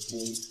未婚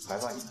夫，还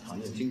把你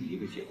唐家经理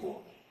给解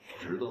雇，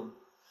值得吗？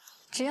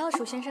只要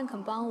楚先生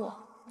肯帮我，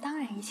当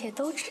然一切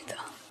都值得。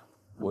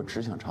我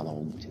只想查到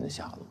我母亲的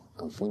下落，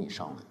等扶你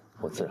上来，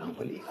我自然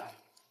会离开。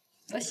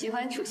我喜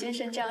欢楚先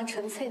生这样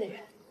纯粹的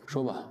人。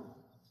说吧，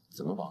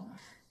怎么帮？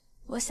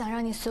我想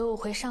让你随我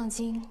回上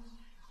京，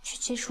去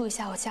接触一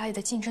下我家里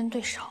的竞争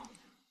对手。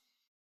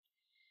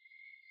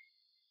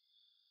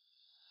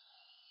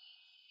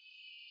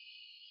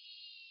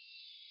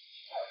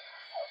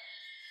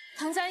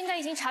唐家应该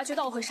已经察觉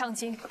到我会上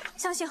京，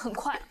相信很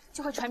快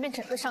就会传遍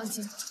整个上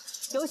京。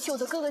尤其我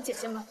的哥哥姐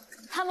姐们，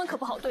他们可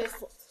不好对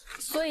付，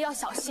所以要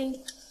小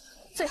心，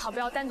最好不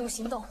要单独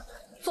行动，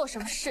做什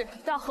么事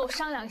都要和我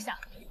商量一下。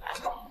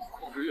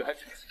控制欲还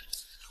真是。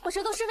我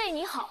这都是为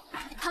你好。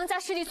唐家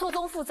势力错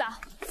综复杂，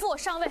扶我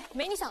上位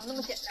没你想的那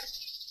么简单。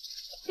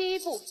第一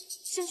步，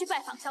先去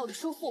拜访一下我的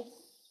叔父。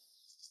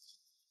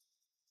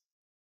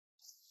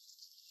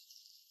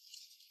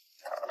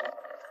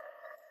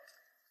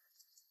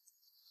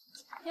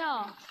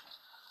哟，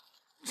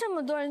这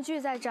么多人聚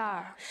在这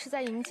儿，是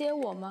在迎接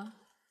我吗？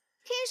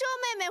听说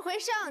妹妹回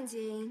上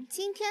京，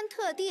今天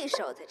特地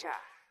守在这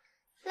儿，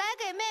来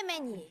给妹妹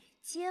你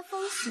接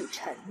风洗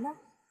尘呢。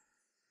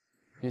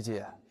玉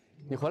姐，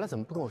你回来怎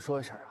么不跟我说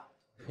一声啊？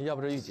要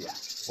不这玉姐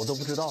我都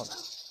不知道呢。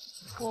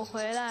我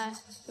回来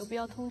有必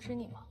要通知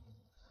你吗？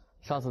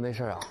上次那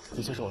事儿啊，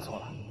的确是我错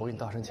了，我给你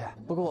道声歉。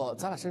不过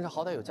咱俩身上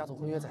好歹有家族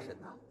婚约在身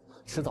呢，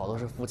迟早都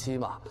是夫妻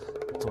嘛，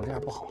总这样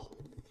不好。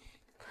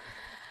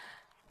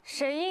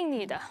谁应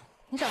你的，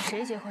你找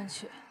谁结婚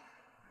去？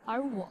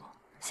而我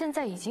现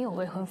在已经有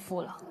未婚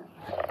夫了，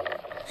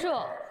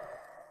这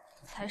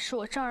才是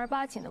我正儿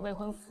八经的未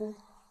婚夫。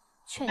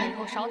劝你以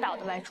后少打我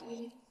的歪主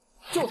意。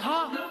就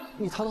她，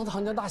你堂堂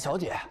唐家大小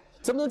姐，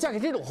怎么能嫁给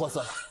这种货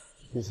色呢？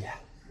玉姐，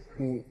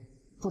你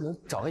不能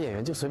找个演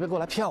员就随便过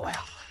来骗我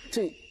呀，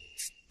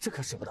这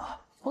可使不得。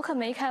我可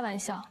没开玩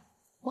笑，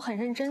我很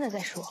认真的在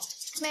说。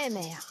妹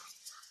妹呀，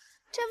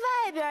这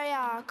外边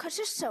呀可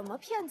是什么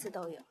骗子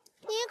都有，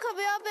你可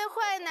不要被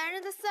坏男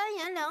人的三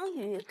言两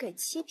语给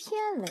欺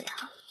骗了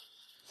呀。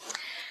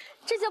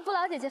这就不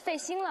劳姐姐费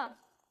心了。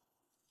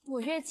我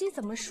月姬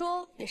怎么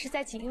说也是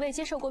在锦衣卫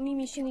接受过秘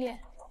密训练，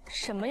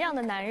什么样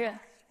的男人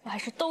我还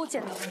是都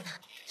见到过。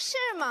是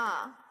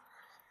吗？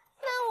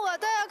那我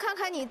倒要看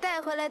看你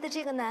带回来的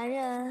这个男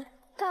人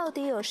到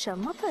底有什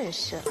么本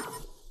事了。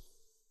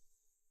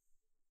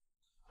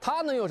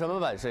他能有什么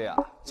本事呀？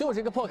就是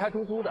一个破开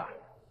出租的。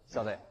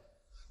小子，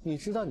你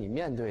知道你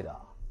面对的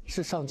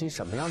是上京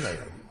什么样的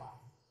人吗？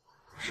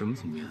什么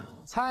层面？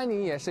猜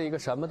你也是一个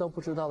什么都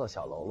不知道的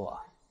小喽啰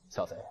啊！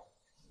小贼，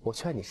我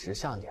劝你识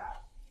相点，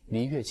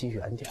离月姬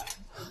远点，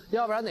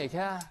要不然哪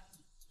天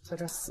在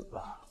这死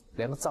了，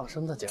连个葬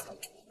身的机会都没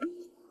有。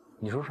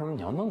你说什么？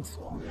你要弄死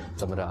我？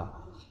怎么着？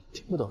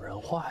听不懂人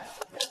话呀？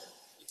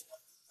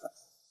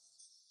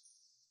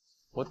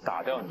我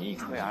打掉你一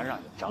颗牙，让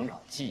你长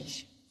长记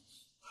性。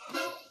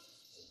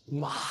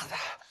妈的，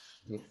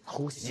你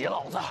偷袭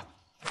老子！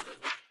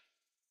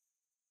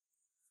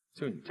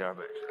就你这样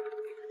本事，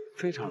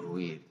非常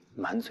容易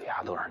满嘴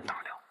牙都让人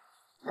打掉。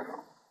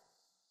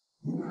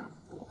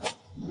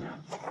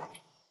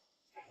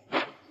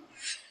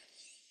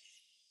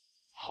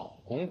好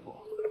功夫，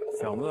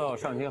想不到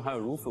上京还有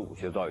如此武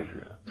学造诣之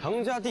人。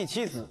唐家第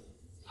七子，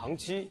唐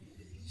七，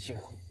辛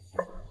苦。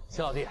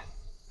秦老弟，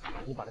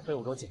你把这废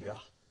物给我解决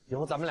了，以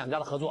后咱们两家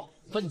的合作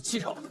分你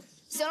70%。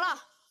行了，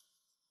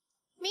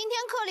明天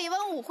克里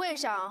温舞会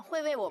上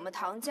会为我们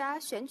唐家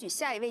选举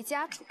下一位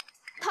家主。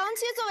唐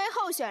七作为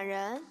候选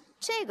人，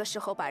这个时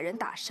候把人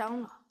打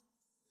伤了，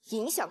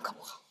影响可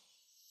不好。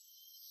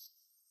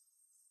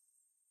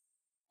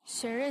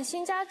选任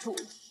新家主，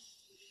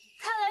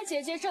看来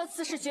姐姐这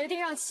次是决定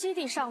让七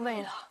弟上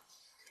位了。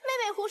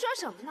妹妹胡说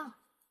什么呢？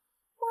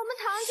我们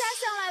唐家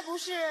向来不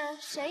是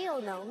谁有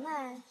能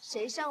耐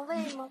谁上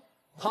位吗？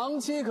唐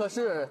七可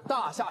是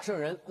大夏圣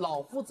人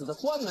老夫子的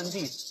关门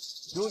弟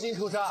子，如今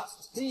出山，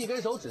这一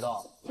根手指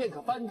头便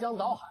可翻江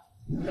倒海。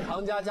这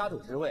唐家家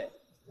主之位，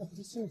那不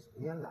是信手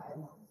拈来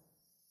吗？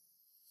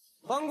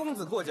方公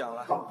子过奖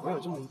了，我有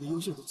这么一个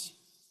优秀的妻，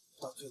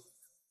到最后。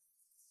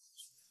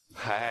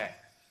嗨，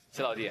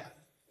齐老弟，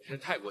你是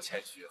太过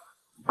谦虚了。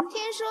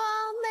听说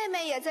妹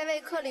妹也在为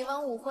克里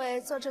温舞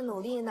会做着努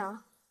力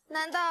呢，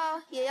难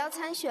道也要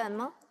参选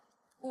吗？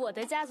我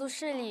的家族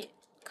势力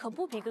可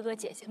不比哥哥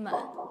姐姐们，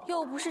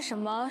又不是什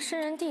么圣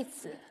人弟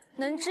子，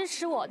能支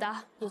持我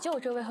的也就我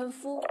这未婚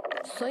夫，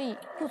所以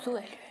不足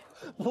为虑。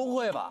不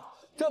会吧？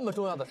这么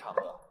重要的场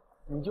合，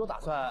你就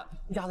打算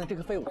压在这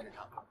个废物身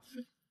上？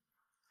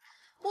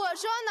我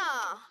说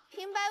呢，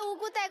平白无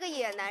故带个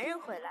野男人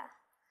回来，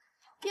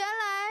原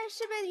来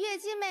是被月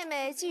姬妹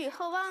妹寄予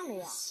厚望了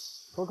呀。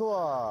不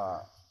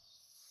过，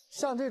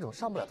像这种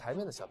上不了台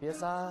面的小瘪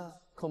三，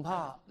恐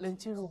怕连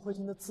进入会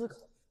厅的资格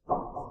都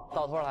没有。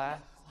到头来，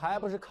还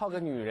不是靠个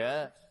女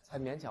人才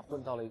勉强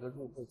混到了一个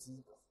入会资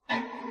格。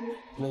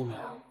妹妹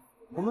啊，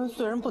我们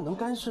虽然不能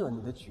干涉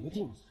你的决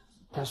定，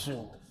但是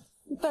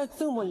带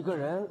这么一个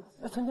人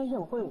来参加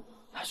宴会，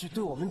还是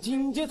对我们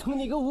精英阶层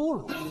的一个侮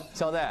辱。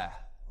小子，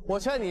我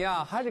劝你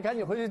啊，还是赶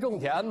紧回去种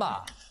田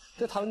吧。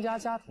这唐家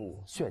家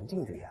主选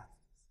定之宴，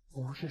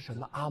不是什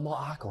么阿猫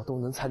阿狗都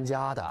能参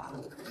加的。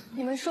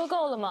你们说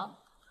够了吗？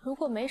如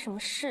果没什么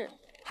事，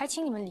还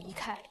请你们离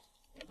开，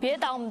别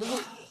挡我们的路。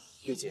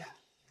月姐，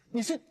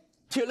你是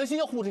铁了心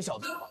要护这小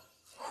子吗？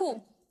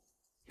护？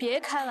别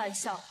开玩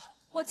笑了，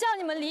我叫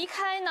你们离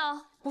开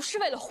呢，不是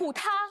为了护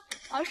他，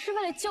而是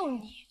为了救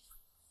你。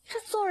这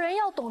做人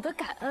要懂得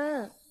感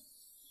恩，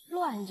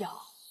乱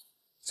咬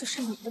就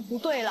是你的不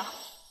对了。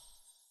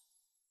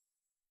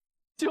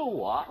就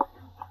我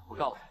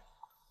告诉你，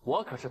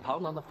我可是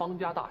堂堂的方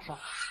家大少，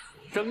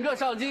整个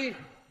上京，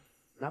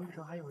难不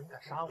成还有人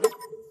敢杀我？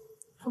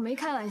我没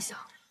开玩笑，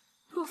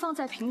若放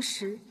在平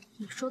时，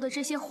你说的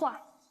这些话，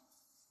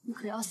你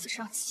可要死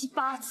上7、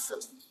8次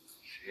了。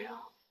谁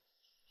呀？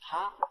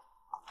他。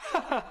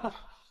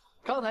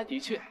刚才的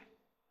确，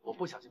我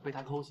不小心被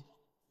他偷袭，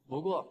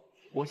不过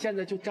我现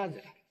在就站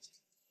在他面前，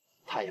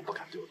他也不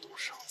敢对我动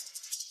手。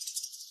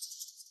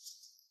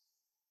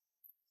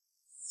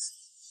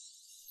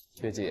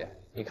月姬，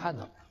你看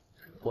到没？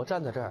我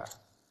站在这儿，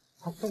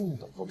他动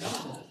都不动。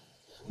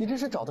你这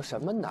是找的什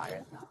么男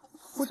人呢？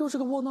不就是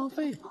个窝囊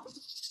废吗？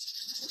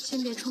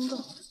先别冲动。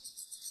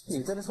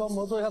你在这装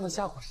模作样的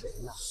吓唬谁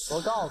呢？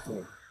我告诉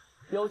你，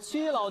有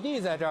7老弟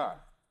在这儿，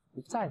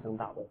你再能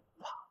打我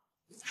不怕。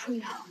处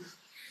理好，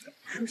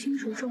孰轻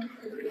孰重，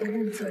不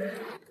认责任。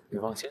你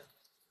放心，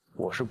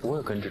我是不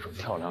会跟这种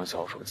跳梁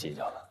小手计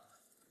较的。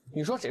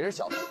你说谁是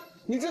小偷？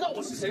你知道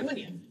我是谁吗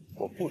你？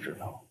我不知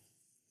道，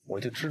我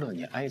就知道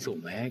你挨揍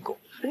没挨够。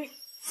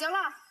行了，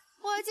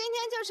我今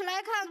天就是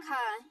来看看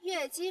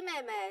月姬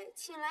妹妹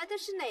请来的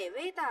是哪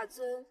位大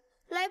尊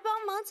来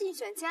帮忙竞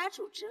选家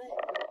主之位。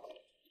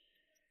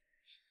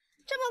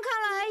这么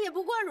看来也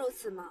不过如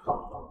此嘛。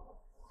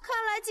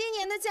看来今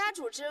年的家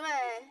主之位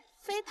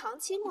非唐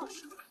妻莫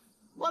属。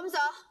我们走。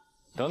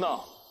等等，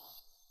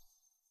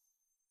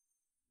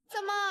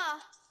怎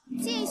么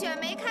竞选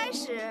没开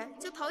始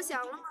就投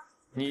降了吗？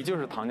你就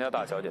是唐家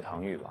大小姐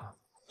唐玉吧？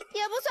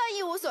也不算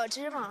一无所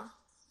知嘛，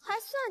还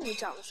算你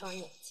长了双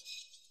眼睛。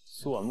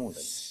苏婉木的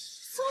你。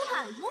苏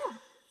婉木，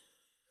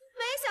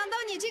没想到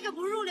你这个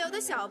不入流的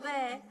小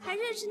辈还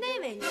认识那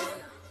位女人。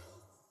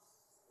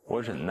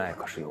我忍耐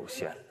可是有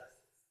限的，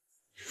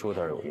说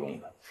点有用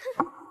的。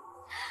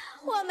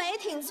我没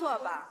听错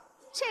吧？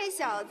这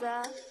小子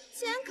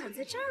竟然敢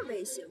在这儿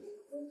威胁我！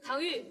唐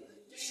玉，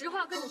实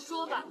话跟你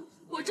说吧，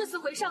我这次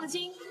回上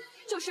京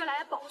就是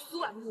来保苏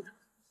婉木的。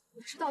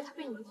我知道她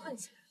被你们困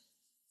起来了，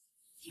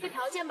提个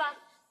条件吧。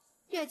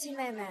月姬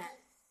妹妹，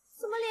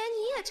怎么连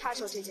你也插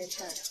手这件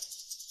事儿啊？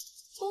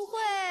不会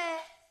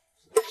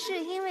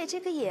是因为这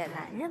个野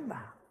男人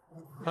吧？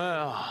哎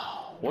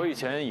呀，我以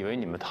前以为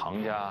你们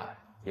唐家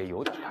也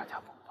有点大家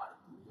风范，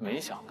没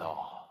想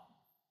到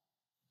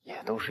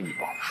也都是一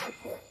帮蠢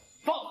货。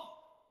放！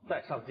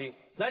再上京，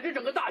乃至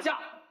整个大夏，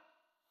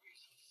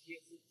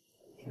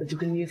那就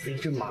跟捏死一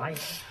只蚂蚁，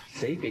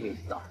谁给你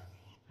知道？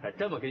敢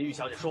这么跟玉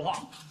小姐说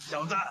话，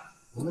小子！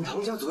我们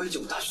唐家作为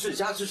9大世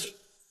家之首，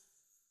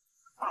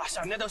大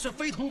夏难道是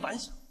非同凡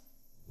响？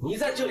你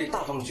在这里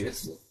大放厥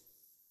词，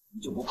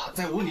你就不怕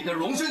再无你的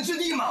容身之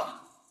地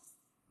吗？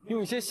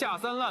用一些下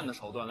三滥的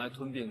手段来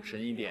吞并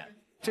神医殿，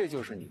这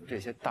就是你们这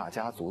些大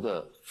家族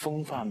的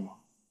风范吗？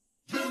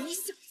你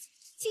小子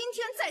今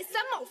天再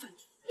三冒犯你，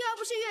要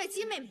不是月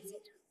姬妹妹在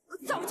这，我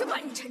早就把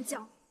你沉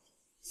江。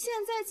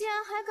现在竟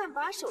然还敢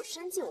把手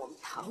伸进我们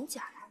唐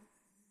家来，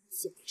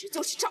简直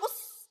就是找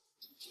死！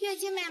月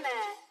姬妹妹，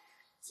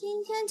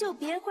今天就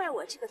别怪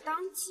我这个当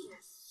即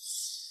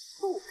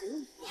不给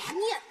你留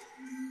面子。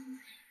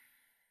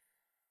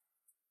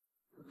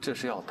这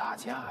是要打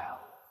架呀！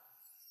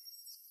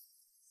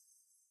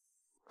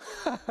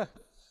哈哈，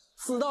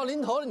死到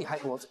临头了你还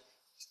给我嘴？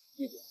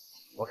玉姐，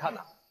我看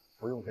呐，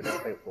不用跟这个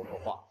废物多说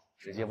话，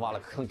直接挖了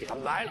个坑给他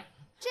埋了。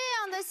这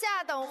样的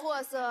下等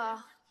货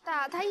色，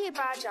打他一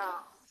巴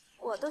掌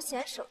我都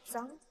嫌手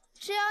脏。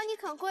只要你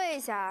肯跪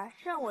下，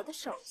让我的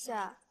手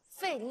下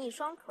废你一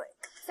双腿，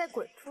再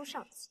滚出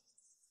上京，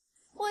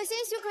我兴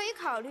许可以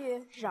考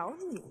虑饶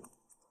你。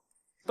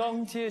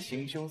当街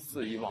行凶，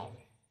肆意妄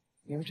为，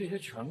你们这些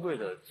权贵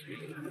的嘴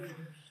脸，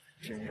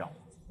真让我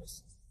恶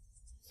心。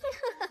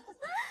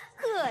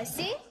恶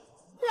心？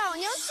老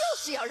娘就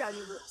是要让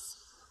你恶心！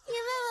你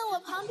问问我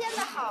旁边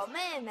的好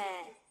妹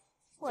妹，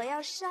我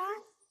要杀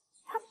你，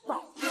她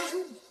保不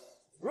住你。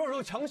弱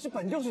肉强食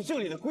本就是这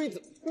里的规则，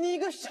你一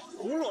个小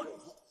童弱肉。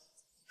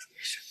没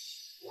事，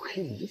我可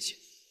以理解，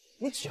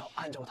你只要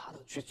按照他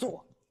的去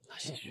做，那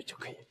兴许就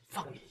可以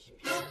放你一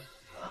命。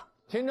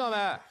听着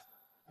没？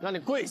让你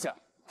跪下！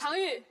唐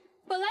玉，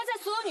本来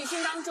在所有女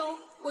性当中，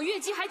我月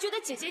姬还觉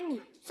得姐姐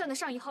你算得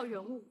上一号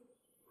人物，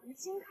如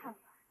今看来，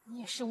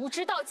你也是无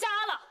知到家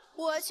了。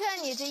我劝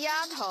你这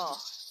丫头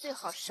最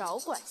好少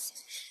管闲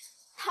事，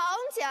唐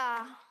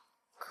家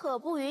可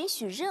不允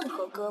许任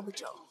何胳膊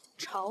肘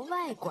朝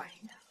外拐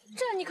的。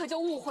这你可就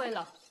误会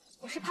了，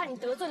我是怕你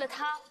得罪了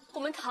他，我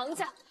们唐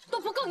家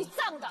都不够你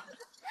葬的。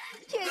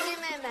月姬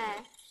妹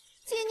妹，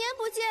几年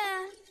不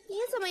见，你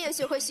怎么也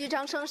学会虚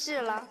张声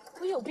势了？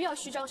我有必要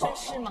虚张声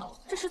势吗？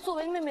这是作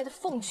为妹妹的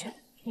奉劝。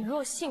你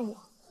若信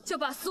我，就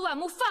把苏婉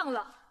木放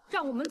了，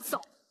让我们走。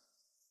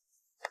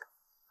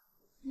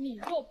你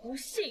若不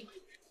信，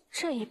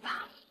这一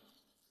把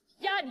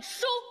压你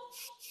输。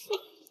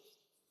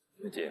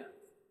月姬，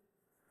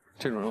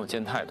这种人我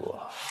见太多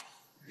了，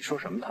你说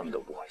什么他们都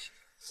不会信。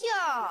哟，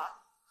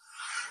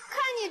看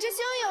你这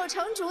胸有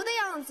成竹的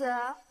样子，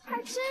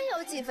还真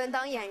有几分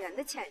当演员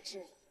的潜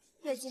质。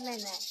月姬妹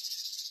妹，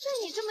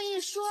被你这么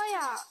一说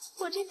呀，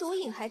我这毒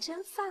瘾还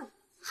真犯了。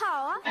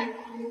好啊，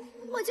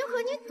我就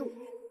和你赌，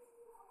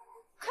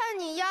看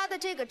你押的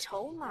这个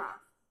筹码，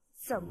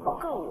怎么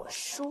够我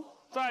输？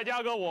再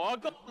加个我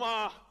够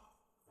吗？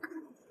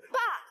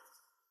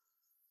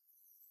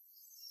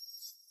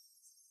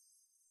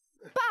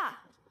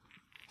爸，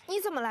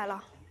你怎么来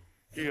了？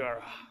玉儿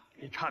啊，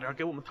你差点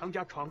给我们唐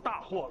家闯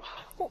大祸了。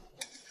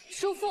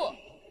叔父，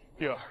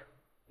玉儿，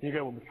你给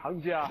我们唐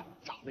家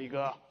找了一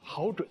个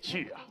好准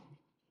婿啊！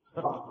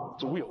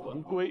祖有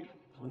文规，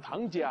我们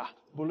唐家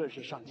不论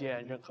是上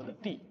见任何的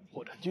帝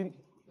或者君，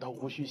都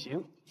无需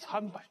行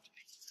参拜之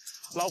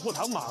礼。老父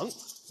唐莽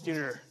今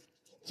日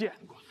见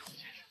过朱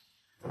先生，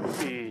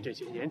替这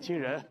些年轻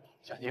人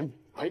向您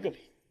赔个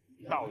礼，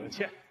道个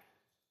歉。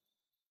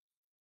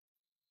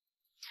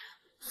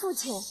父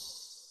亲，你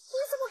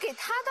怎么给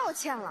他道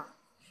歉了？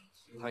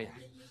唐爷，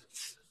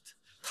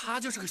他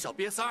就是个小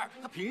瘪三儿，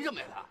他凭什么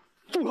呀？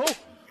住口！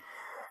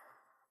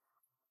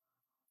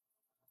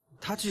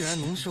他既然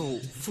能受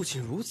父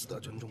亲如此的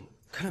尊重，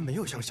看来没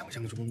有像想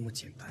象中那么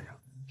简单呀。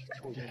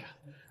朱先生，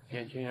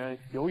年轻人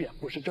有眼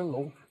不识真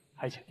龙，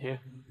还请您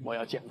莫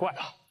要见怪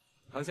了。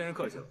唐先生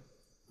客气了，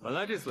本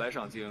来这次来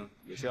上京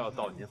也是要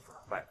到您府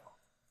上拜访，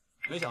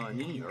没想到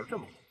您女儿这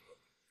么火热，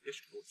也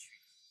是多去。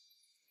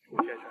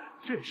朱先生，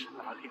这是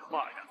哪里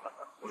话呀？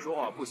我说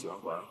话不喜欢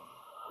管。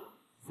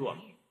苏婉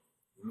木，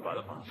你们把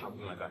他绑上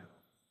京来干什么？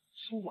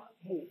苏婉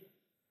木，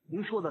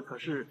您说的可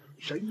是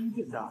神医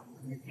殿的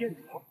女店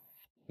主？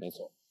没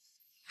错。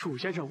朱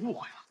先生误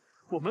会了，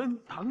我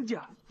们唐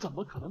家怎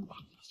么可能绑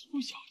架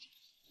苏小姐？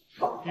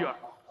玉儿，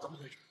怎么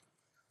回事？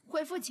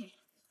回父亲，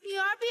女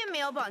儿并没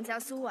有绑架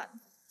苏婉，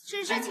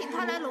只是请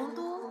她来龙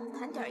都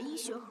谈点医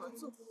学合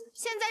作，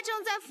现在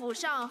正在府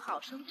上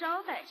好生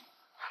招待着。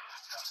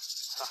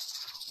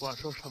我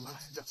说什么来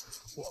着？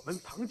我们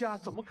唐家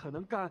怎么可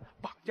能干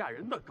绑架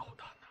人的勾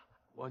当呢？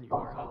我女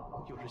儿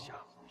啊，就是想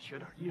学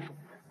点医术，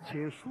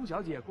请苏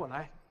小姐过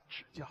来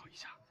指教一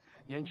下。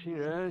年轻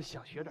人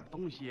想学点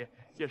东西，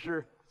也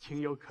是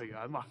情有可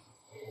原嘛。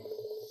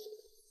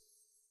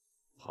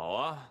好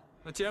啊，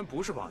那既然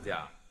不是绑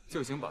架，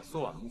就请把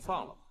苏婉木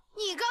放了吧。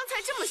你刚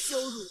才这么羞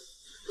辱，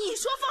你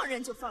说放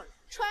人就放人，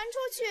传出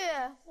去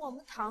我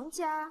们唐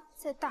家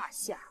在大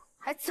夏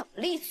还怎么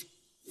立足？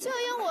就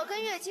用我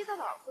跟月姬的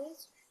老规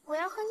矩，我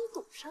要和你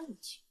赌上一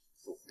局。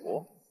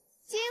赌？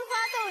金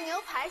花豆牛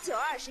排酒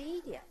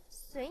21点，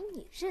随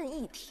你任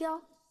意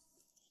挑。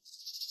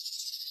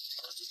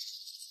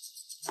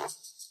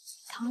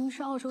唐玉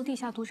是澳洲地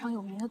下赌场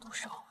有名的赌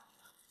手，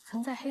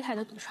曾在黑海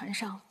的赌船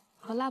上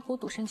和拉伯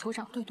赌神酋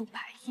长对赌100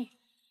亿。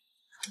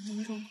传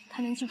闻中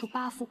他能记住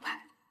8副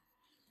牌，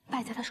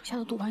败在他手下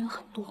的赌王有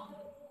很多。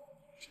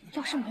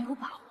要是没有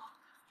把握，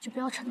就不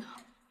要逞能。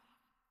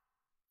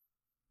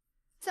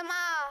怎么，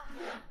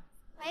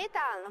没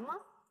胆了吗？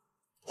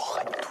我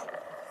和你赌。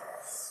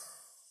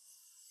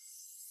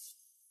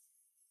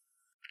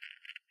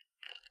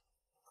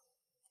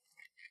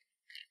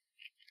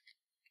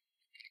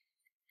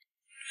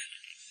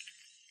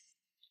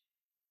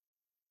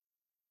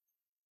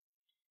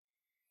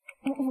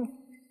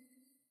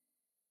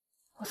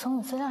我从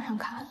你资料上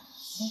看，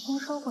没听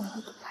说过你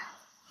的赌牌，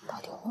到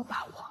底有没有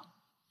把握？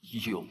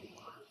有，没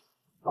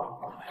有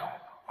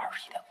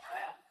21.5倍。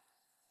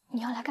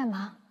你要来干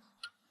嘛？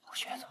我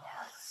学怎么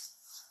样？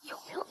有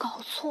没有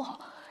搞错？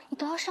你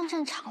都要上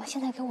战场了，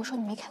现在给我说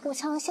你没开过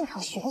枪，现场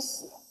学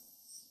习？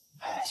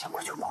哎，先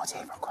过去帮我借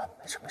一本，快，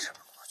没事没事。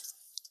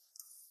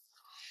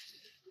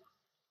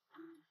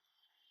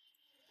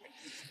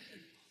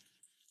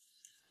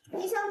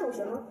你想赌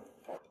什么？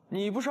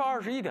你不是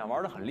21点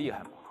玩的很厉害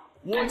吗？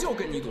我就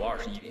跟你赌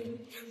21点。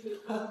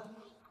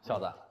小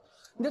子，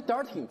你这胆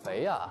儿挺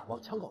肥呀，往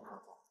枪口上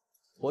撞。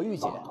我玉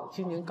姐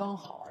今年刚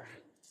好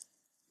21。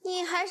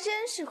你还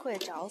真是会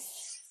找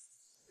死。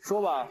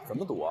说吧，怎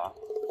么赌啊？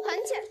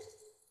很简单，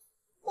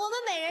我们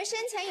每人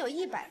身前有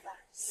100万，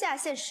下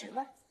限10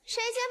万，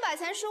谁先把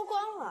钱输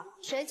光了，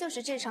谁就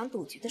是这场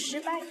赌局的失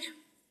败者。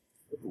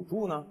赌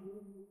注呢？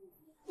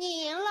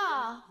你赢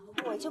了，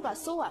我就把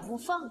苏婉木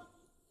放了。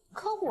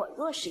可我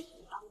若是赢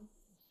了，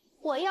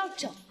我要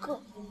整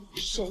个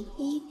神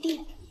医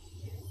殿。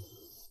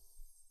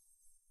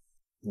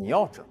你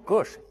要整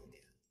个神医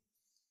殿，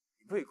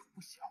你胃口不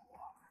小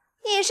啊！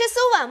你是苏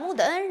婉木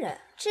的恩人，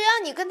只要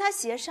你跟他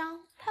协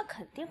商，他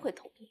肯定会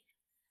同意的。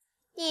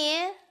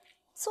你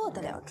做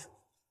得了主？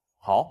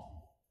好，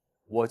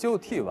我就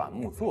替婉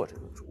木做这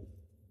个主，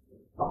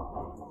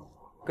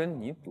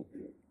跟你赌。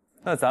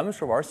那咱们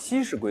是玩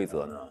西式规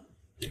则呢，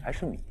还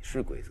是米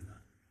式规则？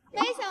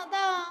没想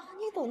到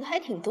你懂得还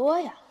挺多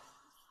呀。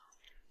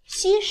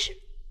西式，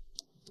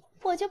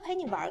我就陪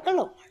你玩个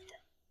龙儿的。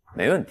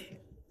没问题，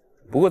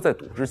不过在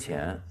赌之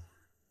前，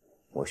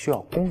我需要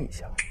攻一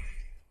下。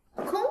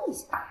攻一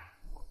下？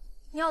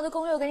你要的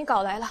攻略我给你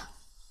搞来了，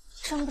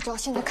真不知道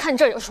现在看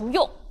这儿有什么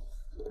用。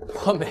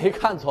我没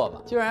看错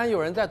吧？竟然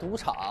有人在赌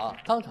场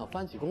当场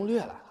翻起攻略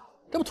来了，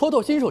这不妥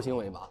妥新手行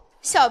为吗？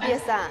小瘪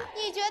三，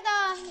你觉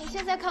得你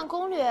现在看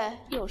攻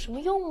略有什么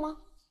用吗？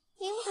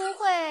您不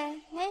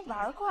会没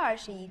玩过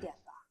21点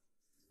吧？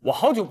我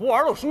好久不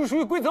玩了，熟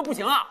悉规则不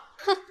行啊！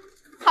哼，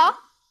好，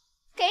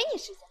给你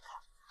时间看，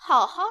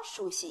好好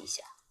熟悉一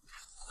下。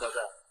小子，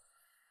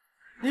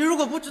你如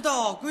果不知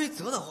道规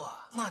则的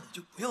话，那你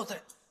就不要再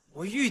赌。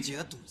我御姐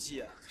的赌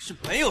技啊是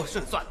没有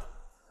胜算的。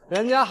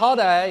人家好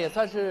歹也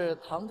算是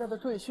唐家的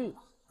赘婿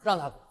吧，让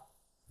他赌。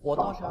我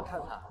倒是要看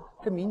看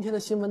这明天的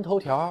新闻头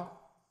条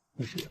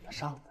你是怎么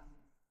上的。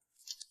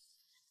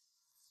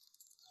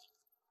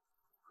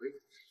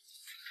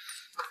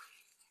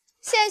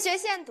现学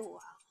现赌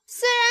啊！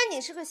虽然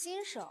你是个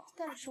新手，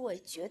但是我也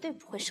绝对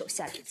不会手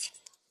下留情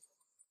的。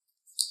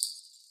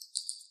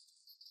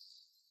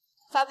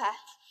发牌。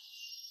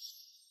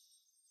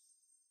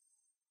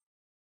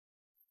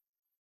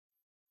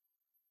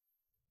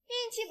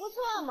运气不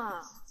错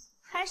嘛，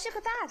还是个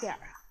大点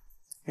儿啊。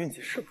运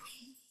气是不错，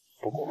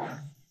不过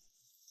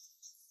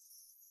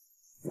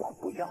我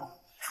不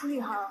要。楚宇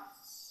航，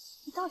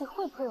你到底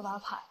会不会玩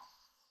牌？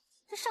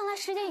这上来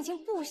时点已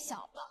经不小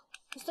了，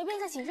你随便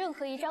再起任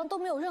何一张都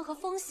没有任何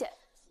风险，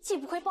既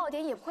不会爆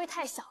点，也不会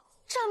太小。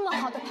这么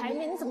好的牌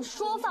面，你怎么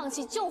说放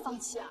弃就放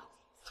弃啊？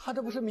他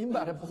这不是明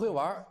摆着不会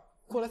玩，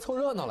过来凑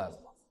热闹来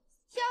了吗？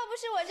要不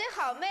是我这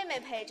好妹妹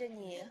陪着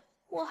你，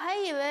我还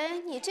以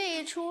为你这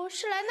一出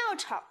是来闹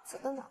场子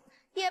的呢。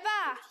也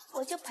罢，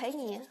我就陪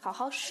你好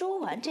好输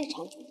完这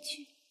场赌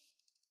去。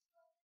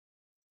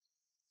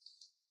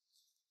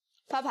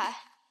发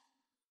牌。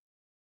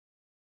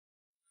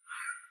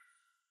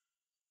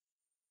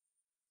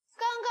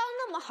刚刚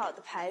那么好的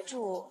牌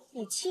注，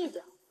你弃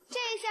掉，这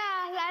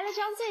下来了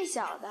张最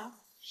小的，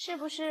是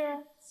不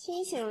是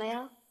清醒了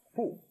呀？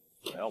不，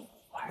我要补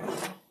牌。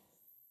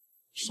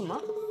什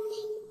么？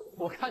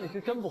我看你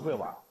是真不会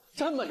玩，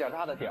这么点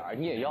大的点儿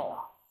你也要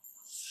啊？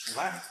补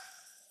牌。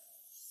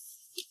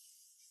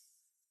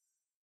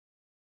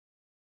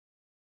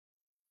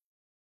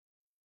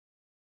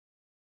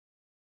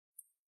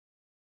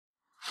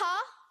好，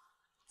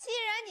既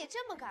然你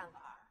这么敢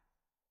玩，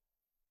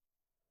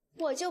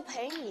我就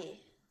陪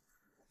你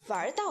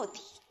玩到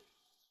底。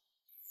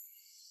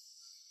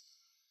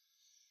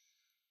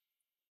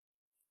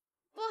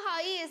不好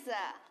意思，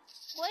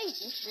我已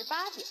经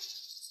18点，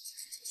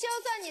就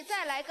算你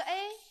再来个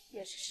A，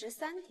 也是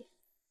13点，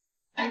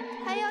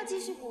还要继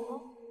续补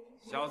吗？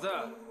小子，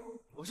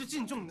我是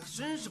敬重你的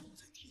身手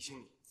才提醒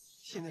你，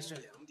现在是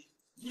2点，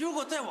你如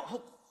果再往后，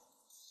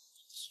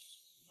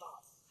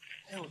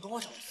还有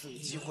多少次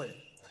机会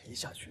赔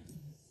下去？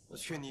我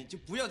劝你就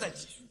不要再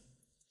继续。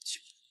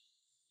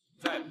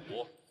再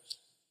补。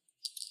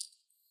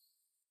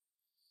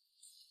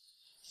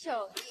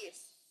有意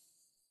思。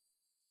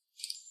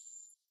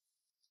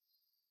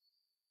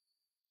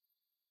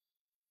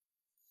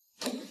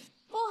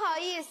不好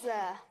意思，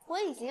我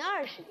已经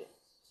20点，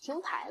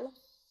停牌了。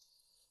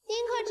您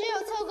可只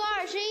有凑够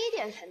21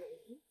点才能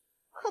赢，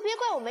可别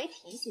怪我没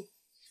提醒。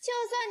就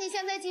算你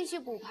现在继续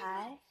补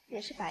牌，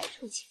也是白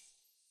出钱。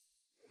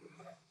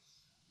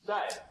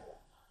再补，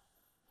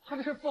他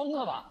这是疯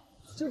了吧？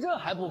就这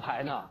还不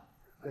牌呢？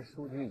这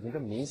数据已经这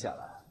么明显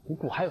了，你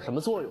补还有什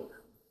么作用呢？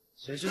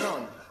谁知道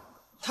呢？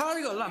他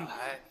这个烂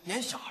牌连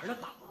小孩都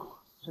打不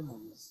过，真没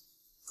意思。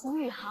吴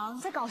宇航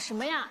在搞什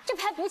么呀？这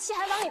牌不弃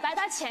还往里白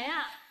搭钱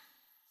呀？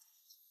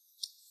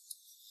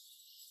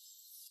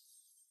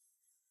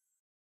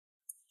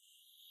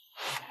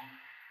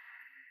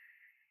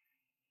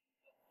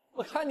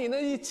我看你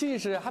那气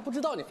势，还不知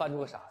道你翻出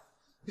个啥，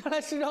原来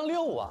是张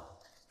6啊！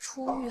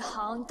楚宇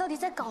航，你到底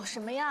在搞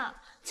什么呀？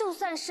就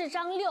算是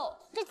张6，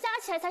这加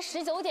起来才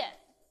19点，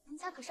人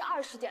家可是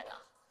20点呢。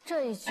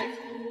这一局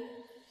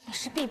你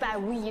是必败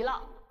无疑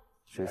了。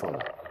谁说的？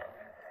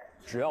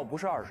只要不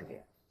是20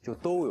点，就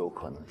都有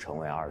可能成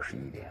为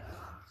21点。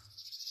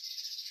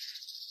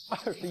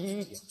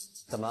21点？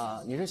怎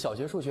么？你是小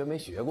学数学没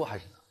学过还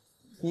是怎么？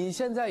你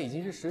现在已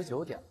经是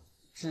19点了，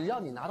只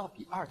要你拿到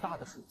比2大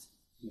的数字，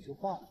你就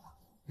爆了。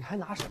你还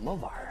拿什么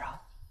玩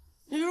啊？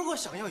你如果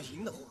想要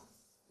赢的话，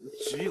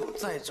只有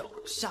再找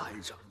下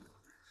一张。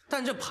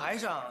但这牌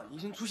上已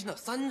经出现了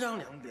3张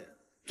2点，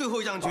最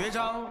后一张绝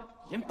张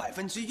连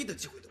1%的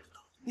机会都不到。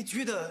你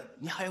觉得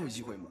你还有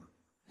机会吗？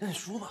认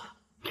输吧，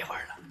别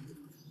玩了。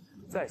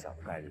再小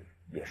的概率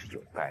也是有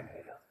概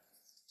率的。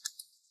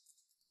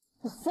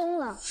你疯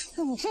了！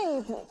你这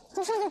一笔，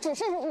这剩下只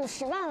剩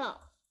50万了。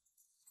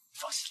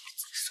放心，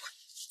自己算。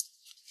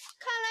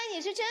看来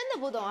你是真的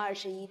不懂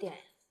21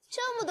点，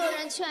这么多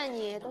人劝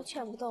你都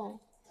劝不动，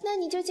那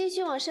你就继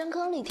续往深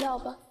坑里跳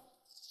吧。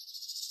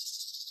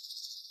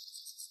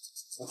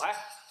补牌。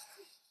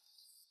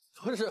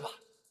不是吧？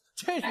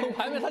这种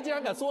牌面他竟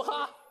然敢梭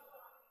哈！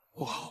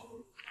哇，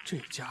这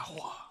家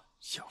伙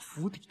想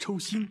釜底抽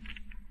薪。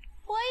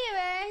我以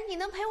为你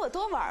能陪我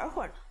多玩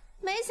会儿呢，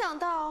没想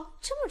到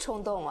这么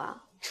冲动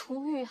啊！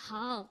楚宇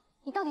航，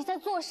你到底在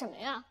做什么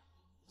呀？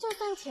就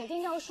算铁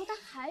定要输，他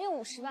还有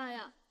50万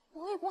呀，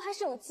搏一搏还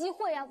是有机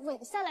会啊，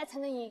稳下来才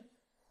能赢。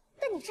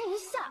但你这一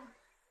下，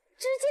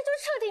直接就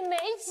彻底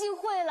没机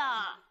会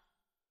了。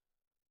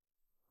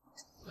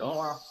等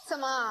会儿，怎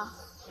么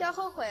要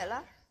后悔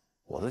了？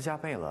我都加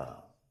倍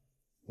了，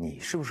你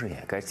是不是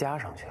也该加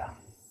上去啊？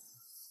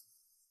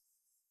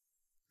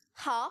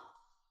好，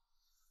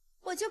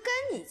我就跟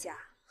你加，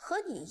和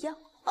你一样。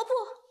哦不，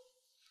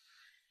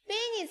比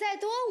你再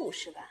多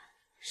50万，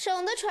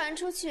省得传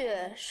出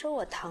去说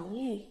我唐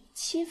玉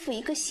欺负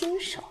一个新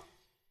手。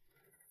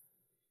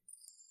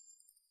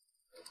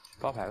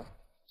发牌吧。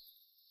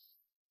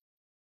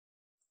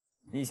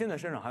你现在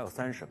身上还有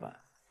30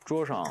万，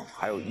桌上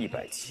还有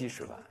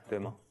170万，对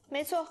吗？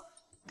没错。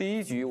第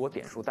一局我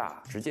点数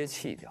大，直接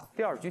弃掉；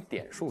第二局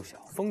点数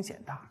小，风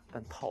险大，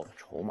但套的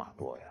筹码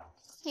多呀。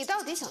你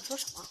到底想说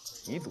什么？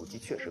你赌技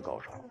确实高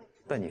超，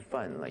但你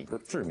犯了一个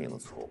致命的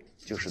错误，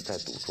就是在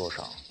赌桌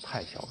上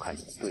太小看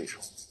你的对手。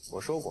我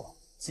说过，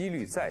几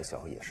率再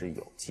小也是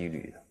有几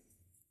率的。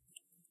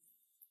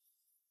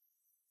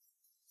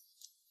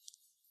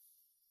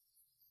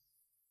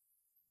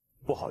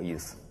不好意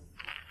思，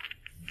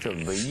这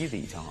唯一的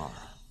一张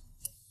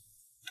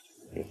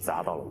2，也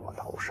砸到了我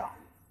头上。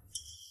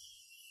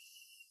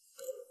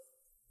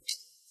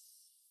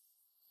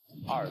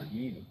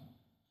21，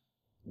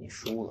你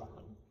输了。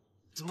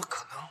怎么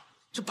可能？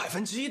这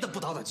1%的不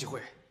到的机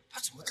会，他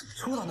怎么可能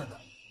抽到的呢？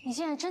你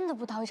竟然真的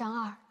不掏一张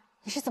2，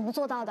你是怎么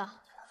做到的？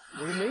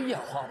我是没眼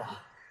花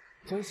吧？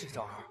真是一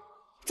张2，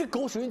这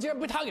狗屎运竟然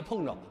被他给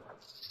碰着。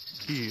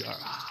玉儿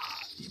啊，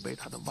你被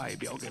他的外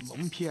表给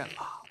蒙骗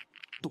了。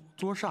赌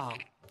桌上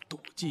赌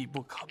技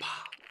不可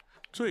怕，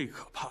最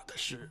可怕的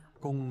是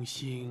攻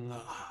心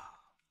啊！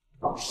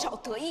少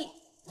得意，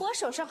我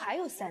手上还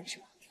有30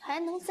万，还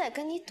能再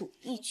跟你赌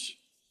一局。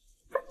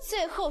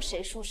最后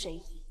谁输谁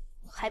赢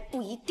还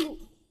不一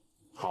定。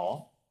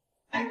好，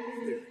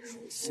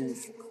心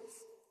服口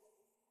服。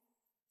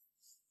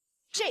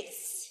这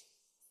次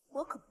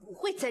我可不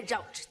会再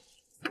让着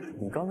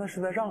你。你刚才是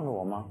在让着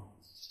我吗？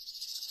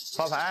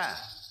发牌。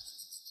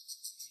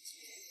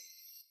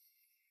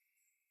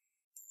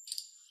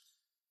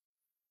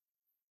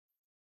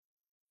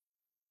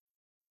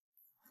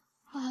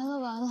完了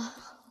完了，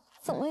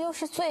怎么又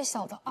是最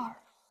小的2？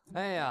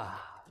哎呀，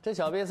这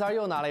小瘪三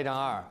又拿了一张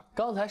2。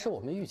刚才是我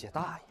们玉姐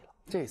大意了，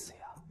这次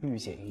呀，玉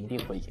姐一定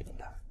会赢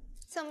的。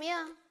怎么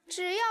样？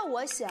只要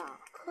我想，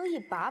可以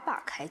把把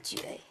开局。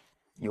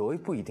有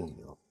不一定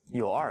赢，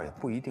有2也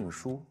不一定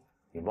输，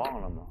你忘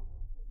了吗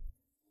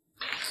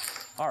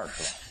？20万，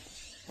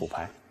补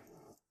牌。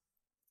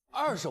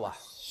20万，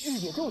玉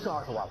姐就剩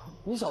20万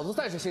了。你小子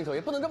再是新手，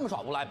也不能这么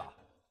耍无赖吧？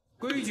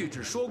规矩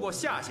只说过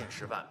下限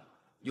10万，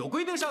有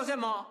规定上限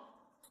吗？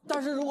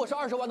但是如果是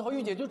20万的话，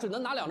玉姐就只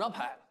能拿2张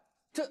牌，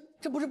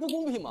这不是不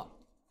公平吗？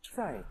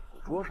在赌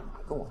桌上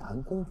还跟我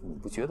谈公平，你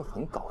不觉得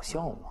很搞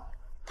笑吗？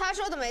他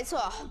说的没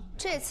错，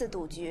这次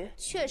赌局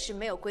确实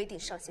没有规定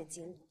上限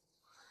金额。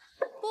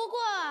不过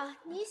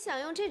你想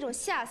用这种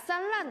下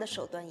三滥的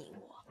手段赢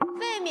我，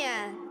未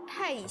免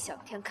太异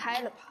想天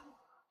开了吧？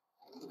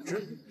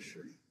真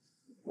是，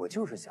我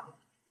就是想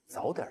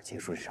早点结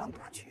束这场赌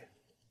局。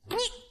你，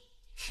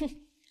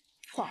哼，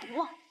狂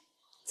妄！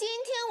今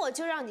天我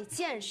就让你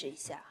见识一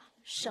下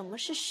什么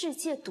是世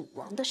界赌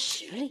王的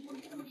实力。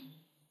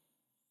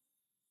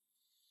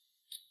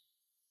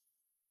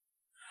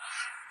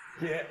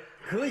姐，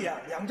可以啊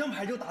，2张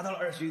牌就达到了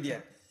21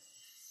点。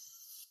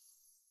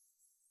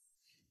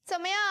怎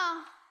么样？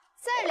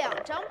在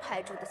2张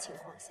牌注的情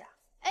况下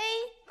 ，A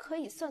可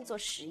以算作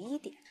11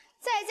点，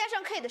再加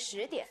上 K 的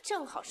10点，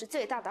正好是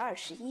最大的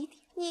21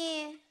点。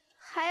你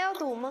还要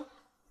赌吗？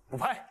补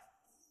牌。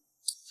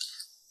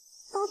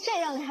都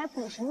这样，你还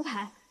补什么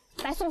牌？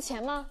白送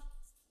钱吗？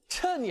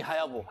这你还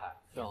要补牌？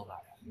宣王大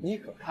人，你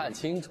可看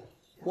清楚，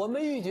我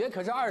们玉姐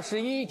可是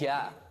21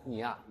点，你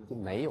呀已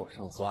经没有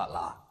胜算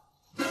了。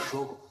我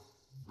说过，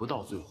不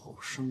到最后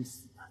生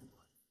死难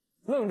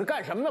断。愣着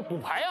干什么呢？补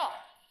牌啊！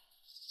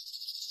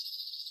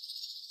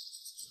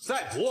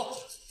再补。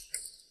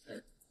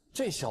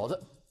这小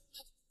子，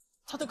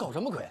他在搞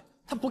什么鬼？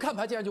他不看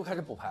牌竟然就开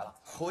始补牌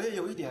了。我也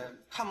有一点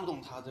看不懂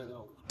他这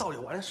个到底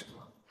玩什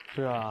么。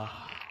是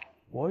啊，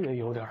我也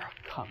有点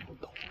看不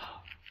懂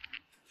了。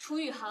楚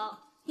宇航，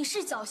你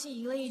是侥幸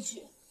赢了一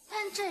局，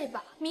但这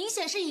把明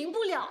显是赢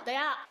不了的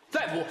呀。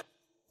再补。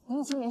你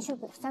已经连续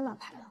补3把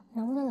牌了，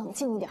能不能冷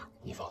静一点？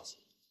你放心，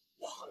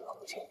我很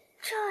冷静。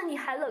这你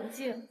还冷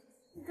静？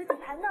你的底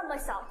牌那么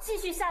小，继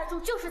续下注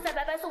就是在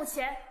白白送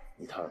钱。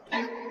你他给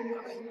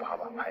你8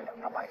把牌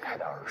，2张牌开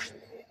到21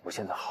点，我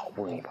现在好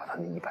不容易把他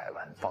的100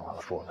万放到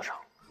了桌子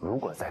上，如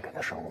果再给他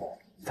生活，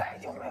再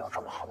也就没有这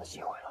么好的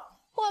机会了。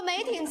我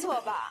没听错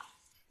吧？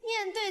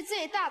面对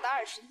最大的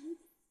21点，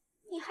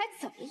你还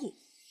怎么赢？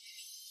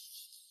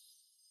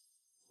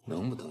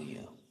能不能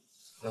赢，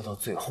要到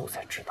最后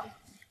才知道。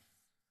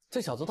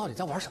这小子到底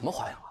在玩什么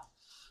花样啊？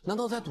难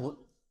道在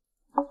赌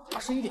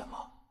21点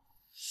吗？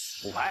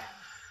补牌。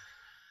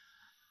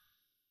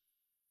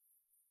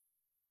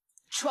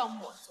装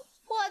模作样，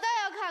我倒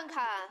要看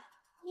看，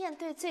面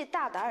对最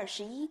大的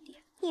21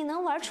点，你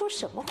能玩出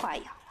什么花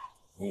样来？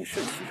你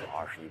是其中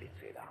21点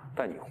最大，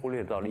但你忽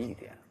略到了一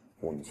点，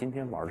我们今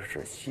天玩的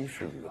是西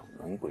式冷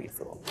门规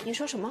则。你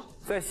说什么？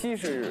在西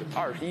式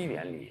21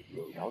点里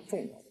有一条重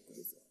要的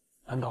规则，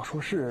难道说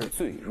是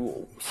最弱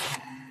五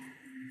星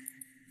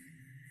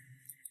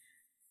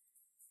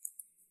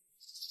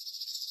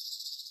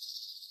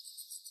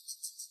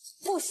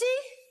？5星？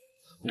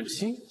 5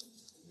星？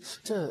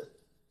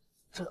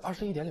这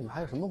21点里面还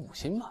有什么5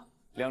星吗？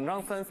 2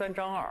张3，3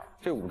张2，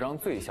这5张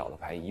最小的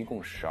牌一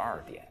共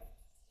12点，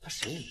他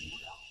谁也赢不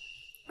了。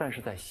但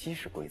是在稀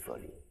释规则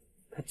里，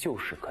他就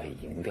是可以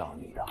赢掉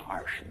你的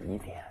21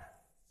点。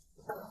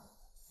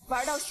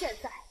玩到现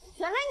在，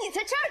原来你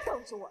在这儿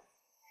等着我。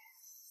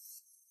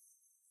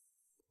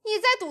你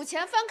在赌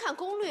前翻看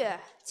攻略，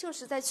就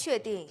是在确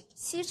定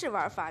稀释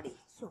玩法里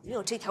有没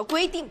有这条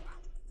规定吧？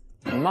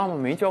你妈妈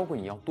没教过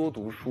你要多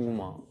读书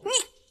吗？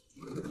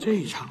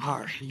这场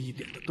21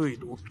点的对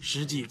赌，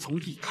实际从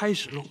一开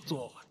始落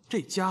座，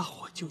这家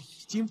伙就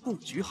已经布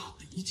局好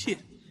了一切，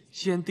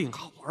先定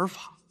好玩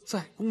法，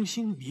再攻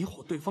心迷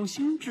惑对方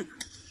心智，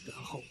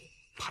然后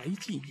排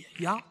技碾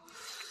压，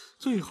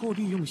最后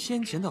利用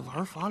先前的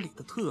玩法里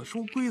的特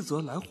殊规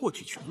则来获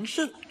取全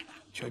胜，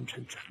全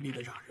程缜密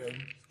的让人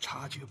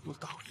察觉不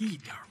到一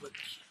点问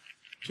题。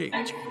这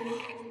个酒啊，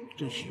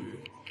真是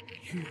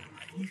越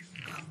来越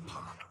可怕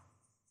了。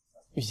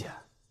玉姐，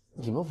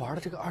你们玩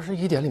的这个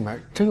21点里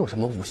面真有什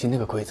么5星那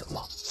个规则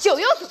吗？有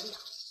又怎么样？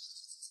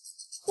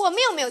我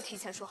们又没有提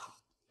前说好，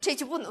这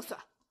就不能算。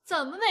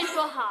怎么没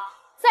说好？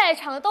在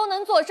场的都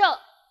能作证，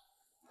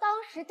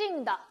当时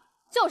定的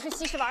就是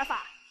稀释玩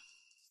法。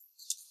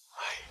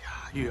哎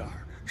呀，玉儿，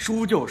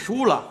输就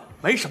输了，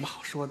没什么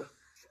好说的。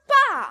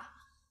爸，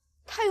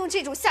他用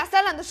这种下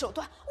三滥的手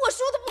段，我输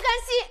的不甘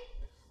心。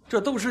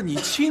这都是你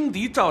轻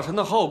敌造成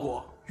的后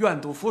果，愿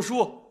赌服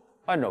输。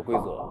按照规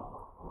则，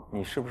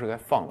你是不是该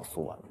放了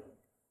苏婉木？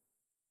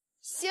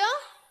行，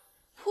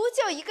不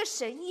就一个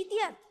神医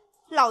店，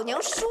老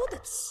娘输得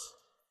起。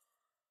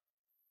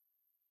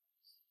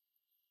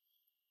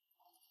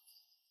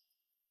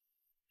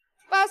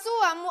把苏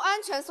婉木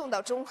安全送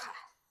到中海，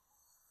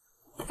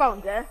放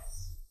人。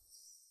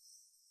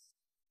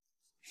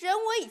人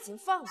我已经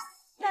放了，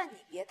但你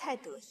别太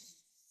得意。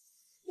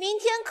明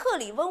天克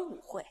里翁舞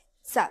会，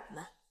咱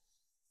们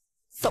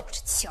走着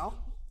瞧。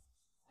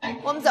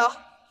我们走。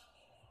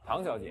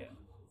唐小姐，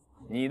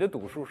你的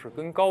赌术是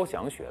跟高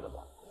翔学的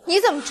吧？你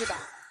怎么知道？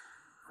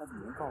他怎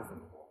么没告诉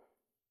你？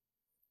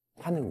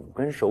他那5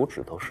根手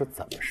指头是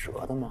怎么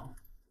折的吗？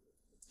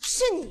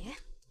是你？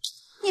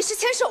你是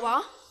千手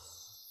王？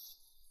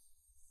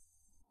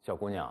小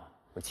姑娘，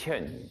我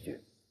劝你一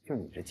句，就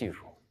你这技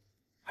术，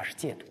还是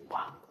戒赌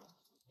吧。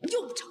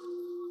用不着。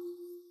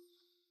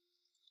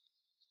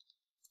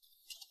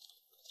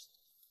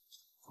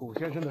顾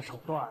先生的手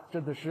段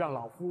真的是让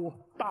老夫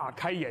大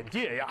开眼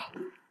界呀！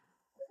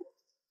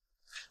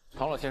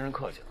唐老先生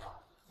客气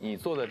了，你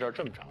坐在这儿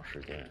这么长时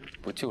间，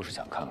不就是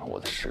想看看我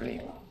的实力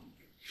吗？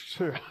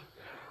是啊，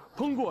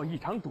通过一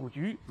场赌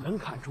局能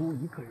看出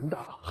一个人的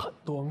很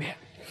多面。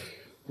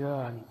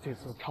呀，你这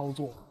次操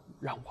作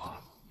让我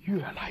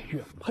越来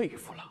越佩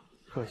服了。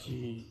可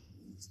惜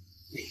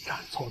你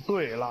站错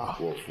队了。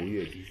我扶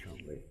越级上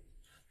位，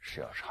是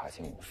要查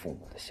清我父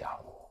母的下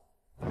落。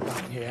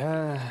当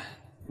年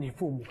你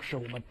父母是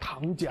我们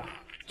唐家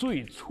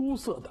最出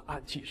色的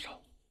暗器手，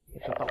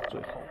可是到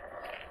最后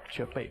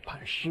却背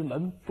叛师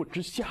门，不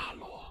知下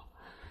落。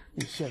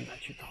你现在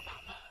去找他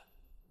们，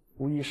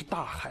无疑是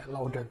大海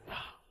捞针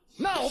啊！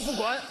那我不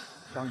管，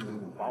当年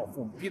你把我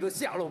父母逼得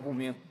下落不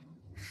明，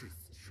是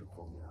死是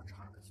活我要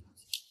查个究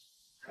竟，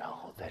然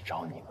后再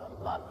找你们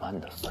慢慢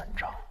的算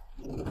账。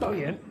当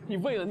年你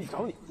为了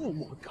找你父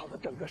母，搞得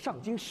整个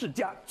上京世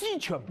家鸡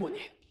犬不宁，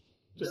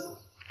最后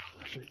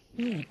是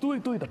一堆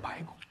堆的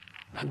白骨。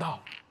难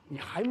道你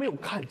还没有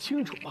看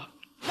清楚吗？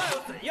那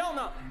又怎样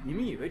呢？你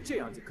们以为这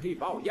样就可以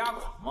把我压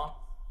垮吗？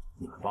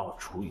你们把我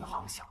楚宇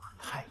航想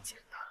的太简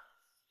单。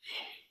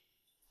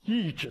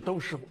一直都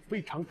是我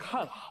非常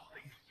看好的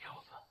一种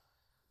苗子，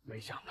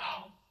没想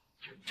到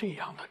却这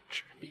样的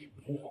执迷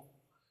不悟。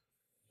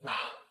那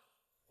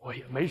我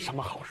也没什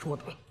么好说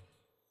的了。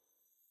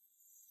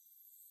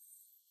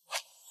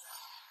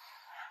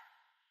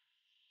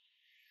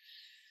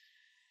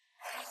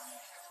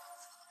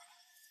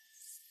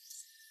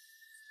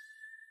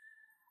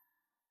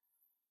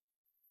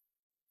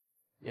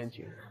年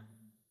轻人，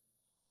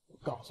我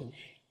告诉你，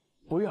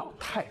不要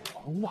太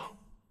狂妄，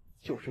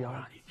就是要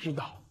让你知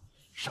道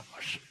什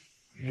么是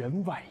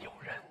人外有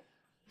人，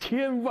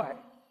天外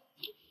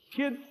有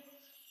天。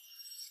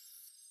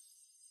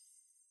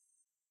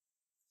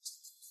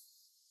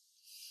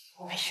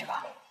没事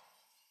吧？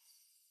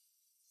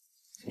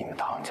你们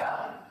唐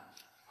家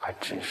还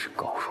真是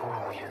高手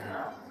如云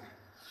呢。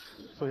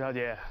苏小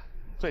姐，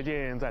最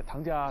近在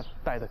唐家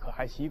待的可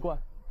还习惯？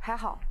还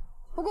好。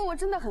不过我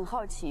真的很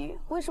好奇，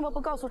为什么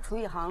不告诉楚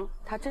宇航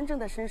他真正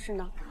的身世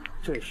呢？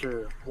这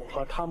是我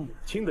和他母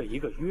亲的一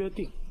个约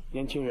定。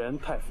年轻人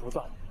太浮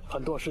躁，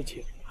很多事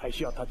情还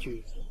需要他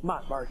去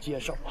慢慢接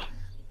受啊。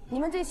你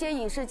们这些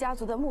尹氏家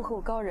族的幕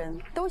后高人，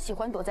都喜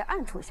欢躲在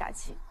暗处下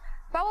棋，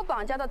把我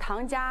绑架到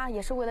唐家，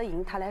也是为了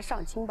引他来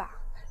上京吧？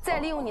再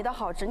利用你的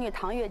好侄女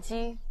唐月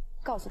姬，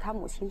告诉他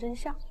母亲真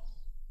相。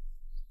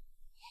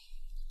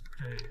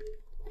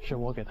是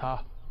我给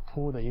他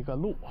铺的一个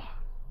路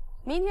啊。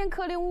明天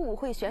克林乌舞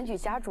会选举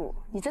家主，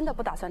你真的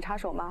不打算插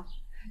手吗？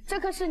这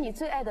可是你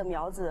最爱的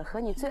苗子和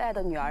你最爱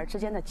的女儿之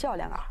间的较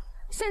量啊！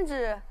甚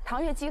至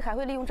唐月姬还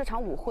会利用这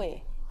场舞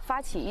会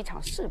发起一场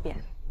事变。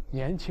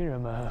年轻人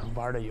们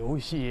玩的游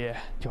戏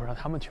就让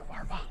他们去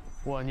玩吧。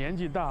我年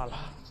纪大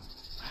了，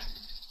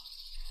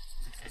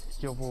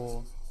就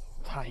不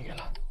参与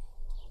了。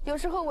有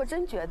时候我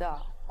真觉得，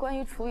关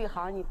于楚宇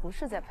航，你不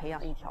是在培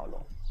养一条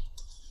龙。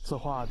此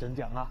话怎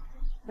讲啊？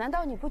难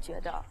道你不觉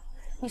得，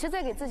你是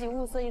在给自己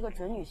物色一个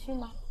准女婿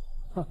吗？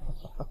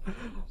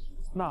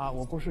那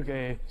我不是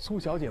给苏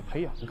小姐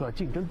培养一个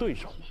竞争对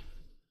手吗？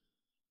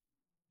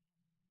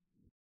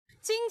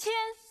今天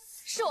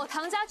是我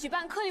唐家举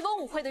办克利翁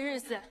舞会的日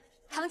子，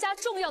唐家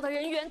重要的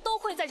人员都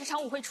会在这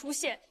场舞会出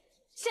现。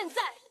现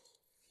在，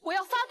我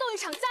要发动一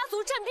场家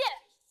族政变，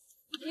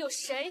你们有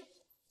谁愿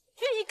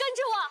意跟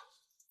着我？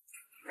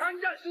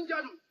参战新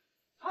家族，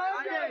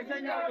参战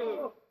新家族。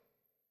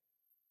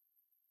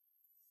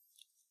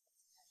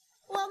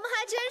我们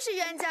还真是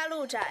冤家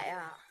路窄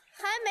呀，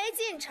还没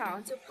进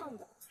场就碰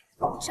到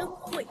了，真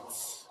晦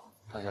气。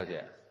唐小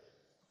姐，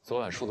昨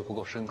晚输得不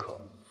够深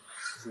刻，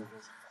今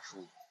天想再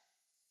输一回。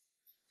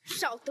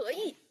少得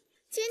意！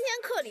今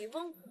天克里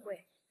翁舞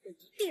会，我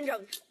一定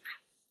让你们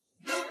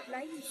看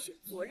来一雪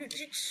昨日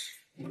之耻。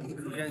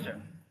楚先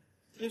生，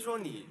听说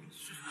你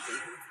是从北府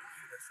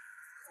学的是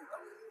妇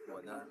道，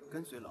我呢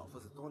跟随老夫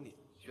子多年，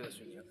学的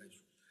是年分术。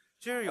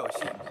今日有幸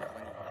想和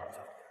你讨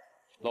教。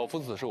老夫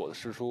子是我的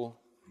师叔，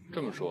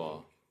这么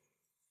说，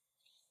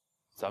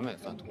咱们也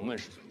算同门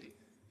师兄弟。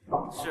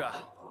是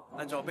啊，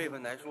按照辈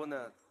分来说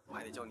呢，我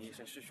还得叫你一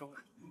声师兄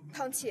啊。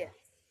唐七，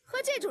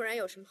和这种人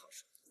有什么好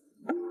说？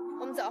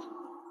我们走。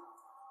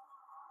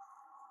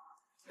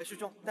哎，师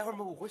兄，待会儿我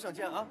们舞会上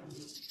见啊！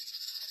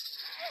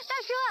大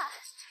叔，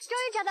终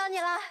于找到你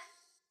了。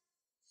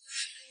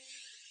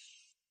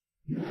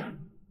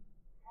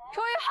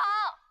楚宇好，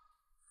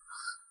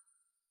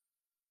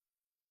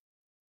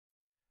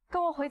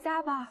跟我回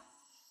家吧。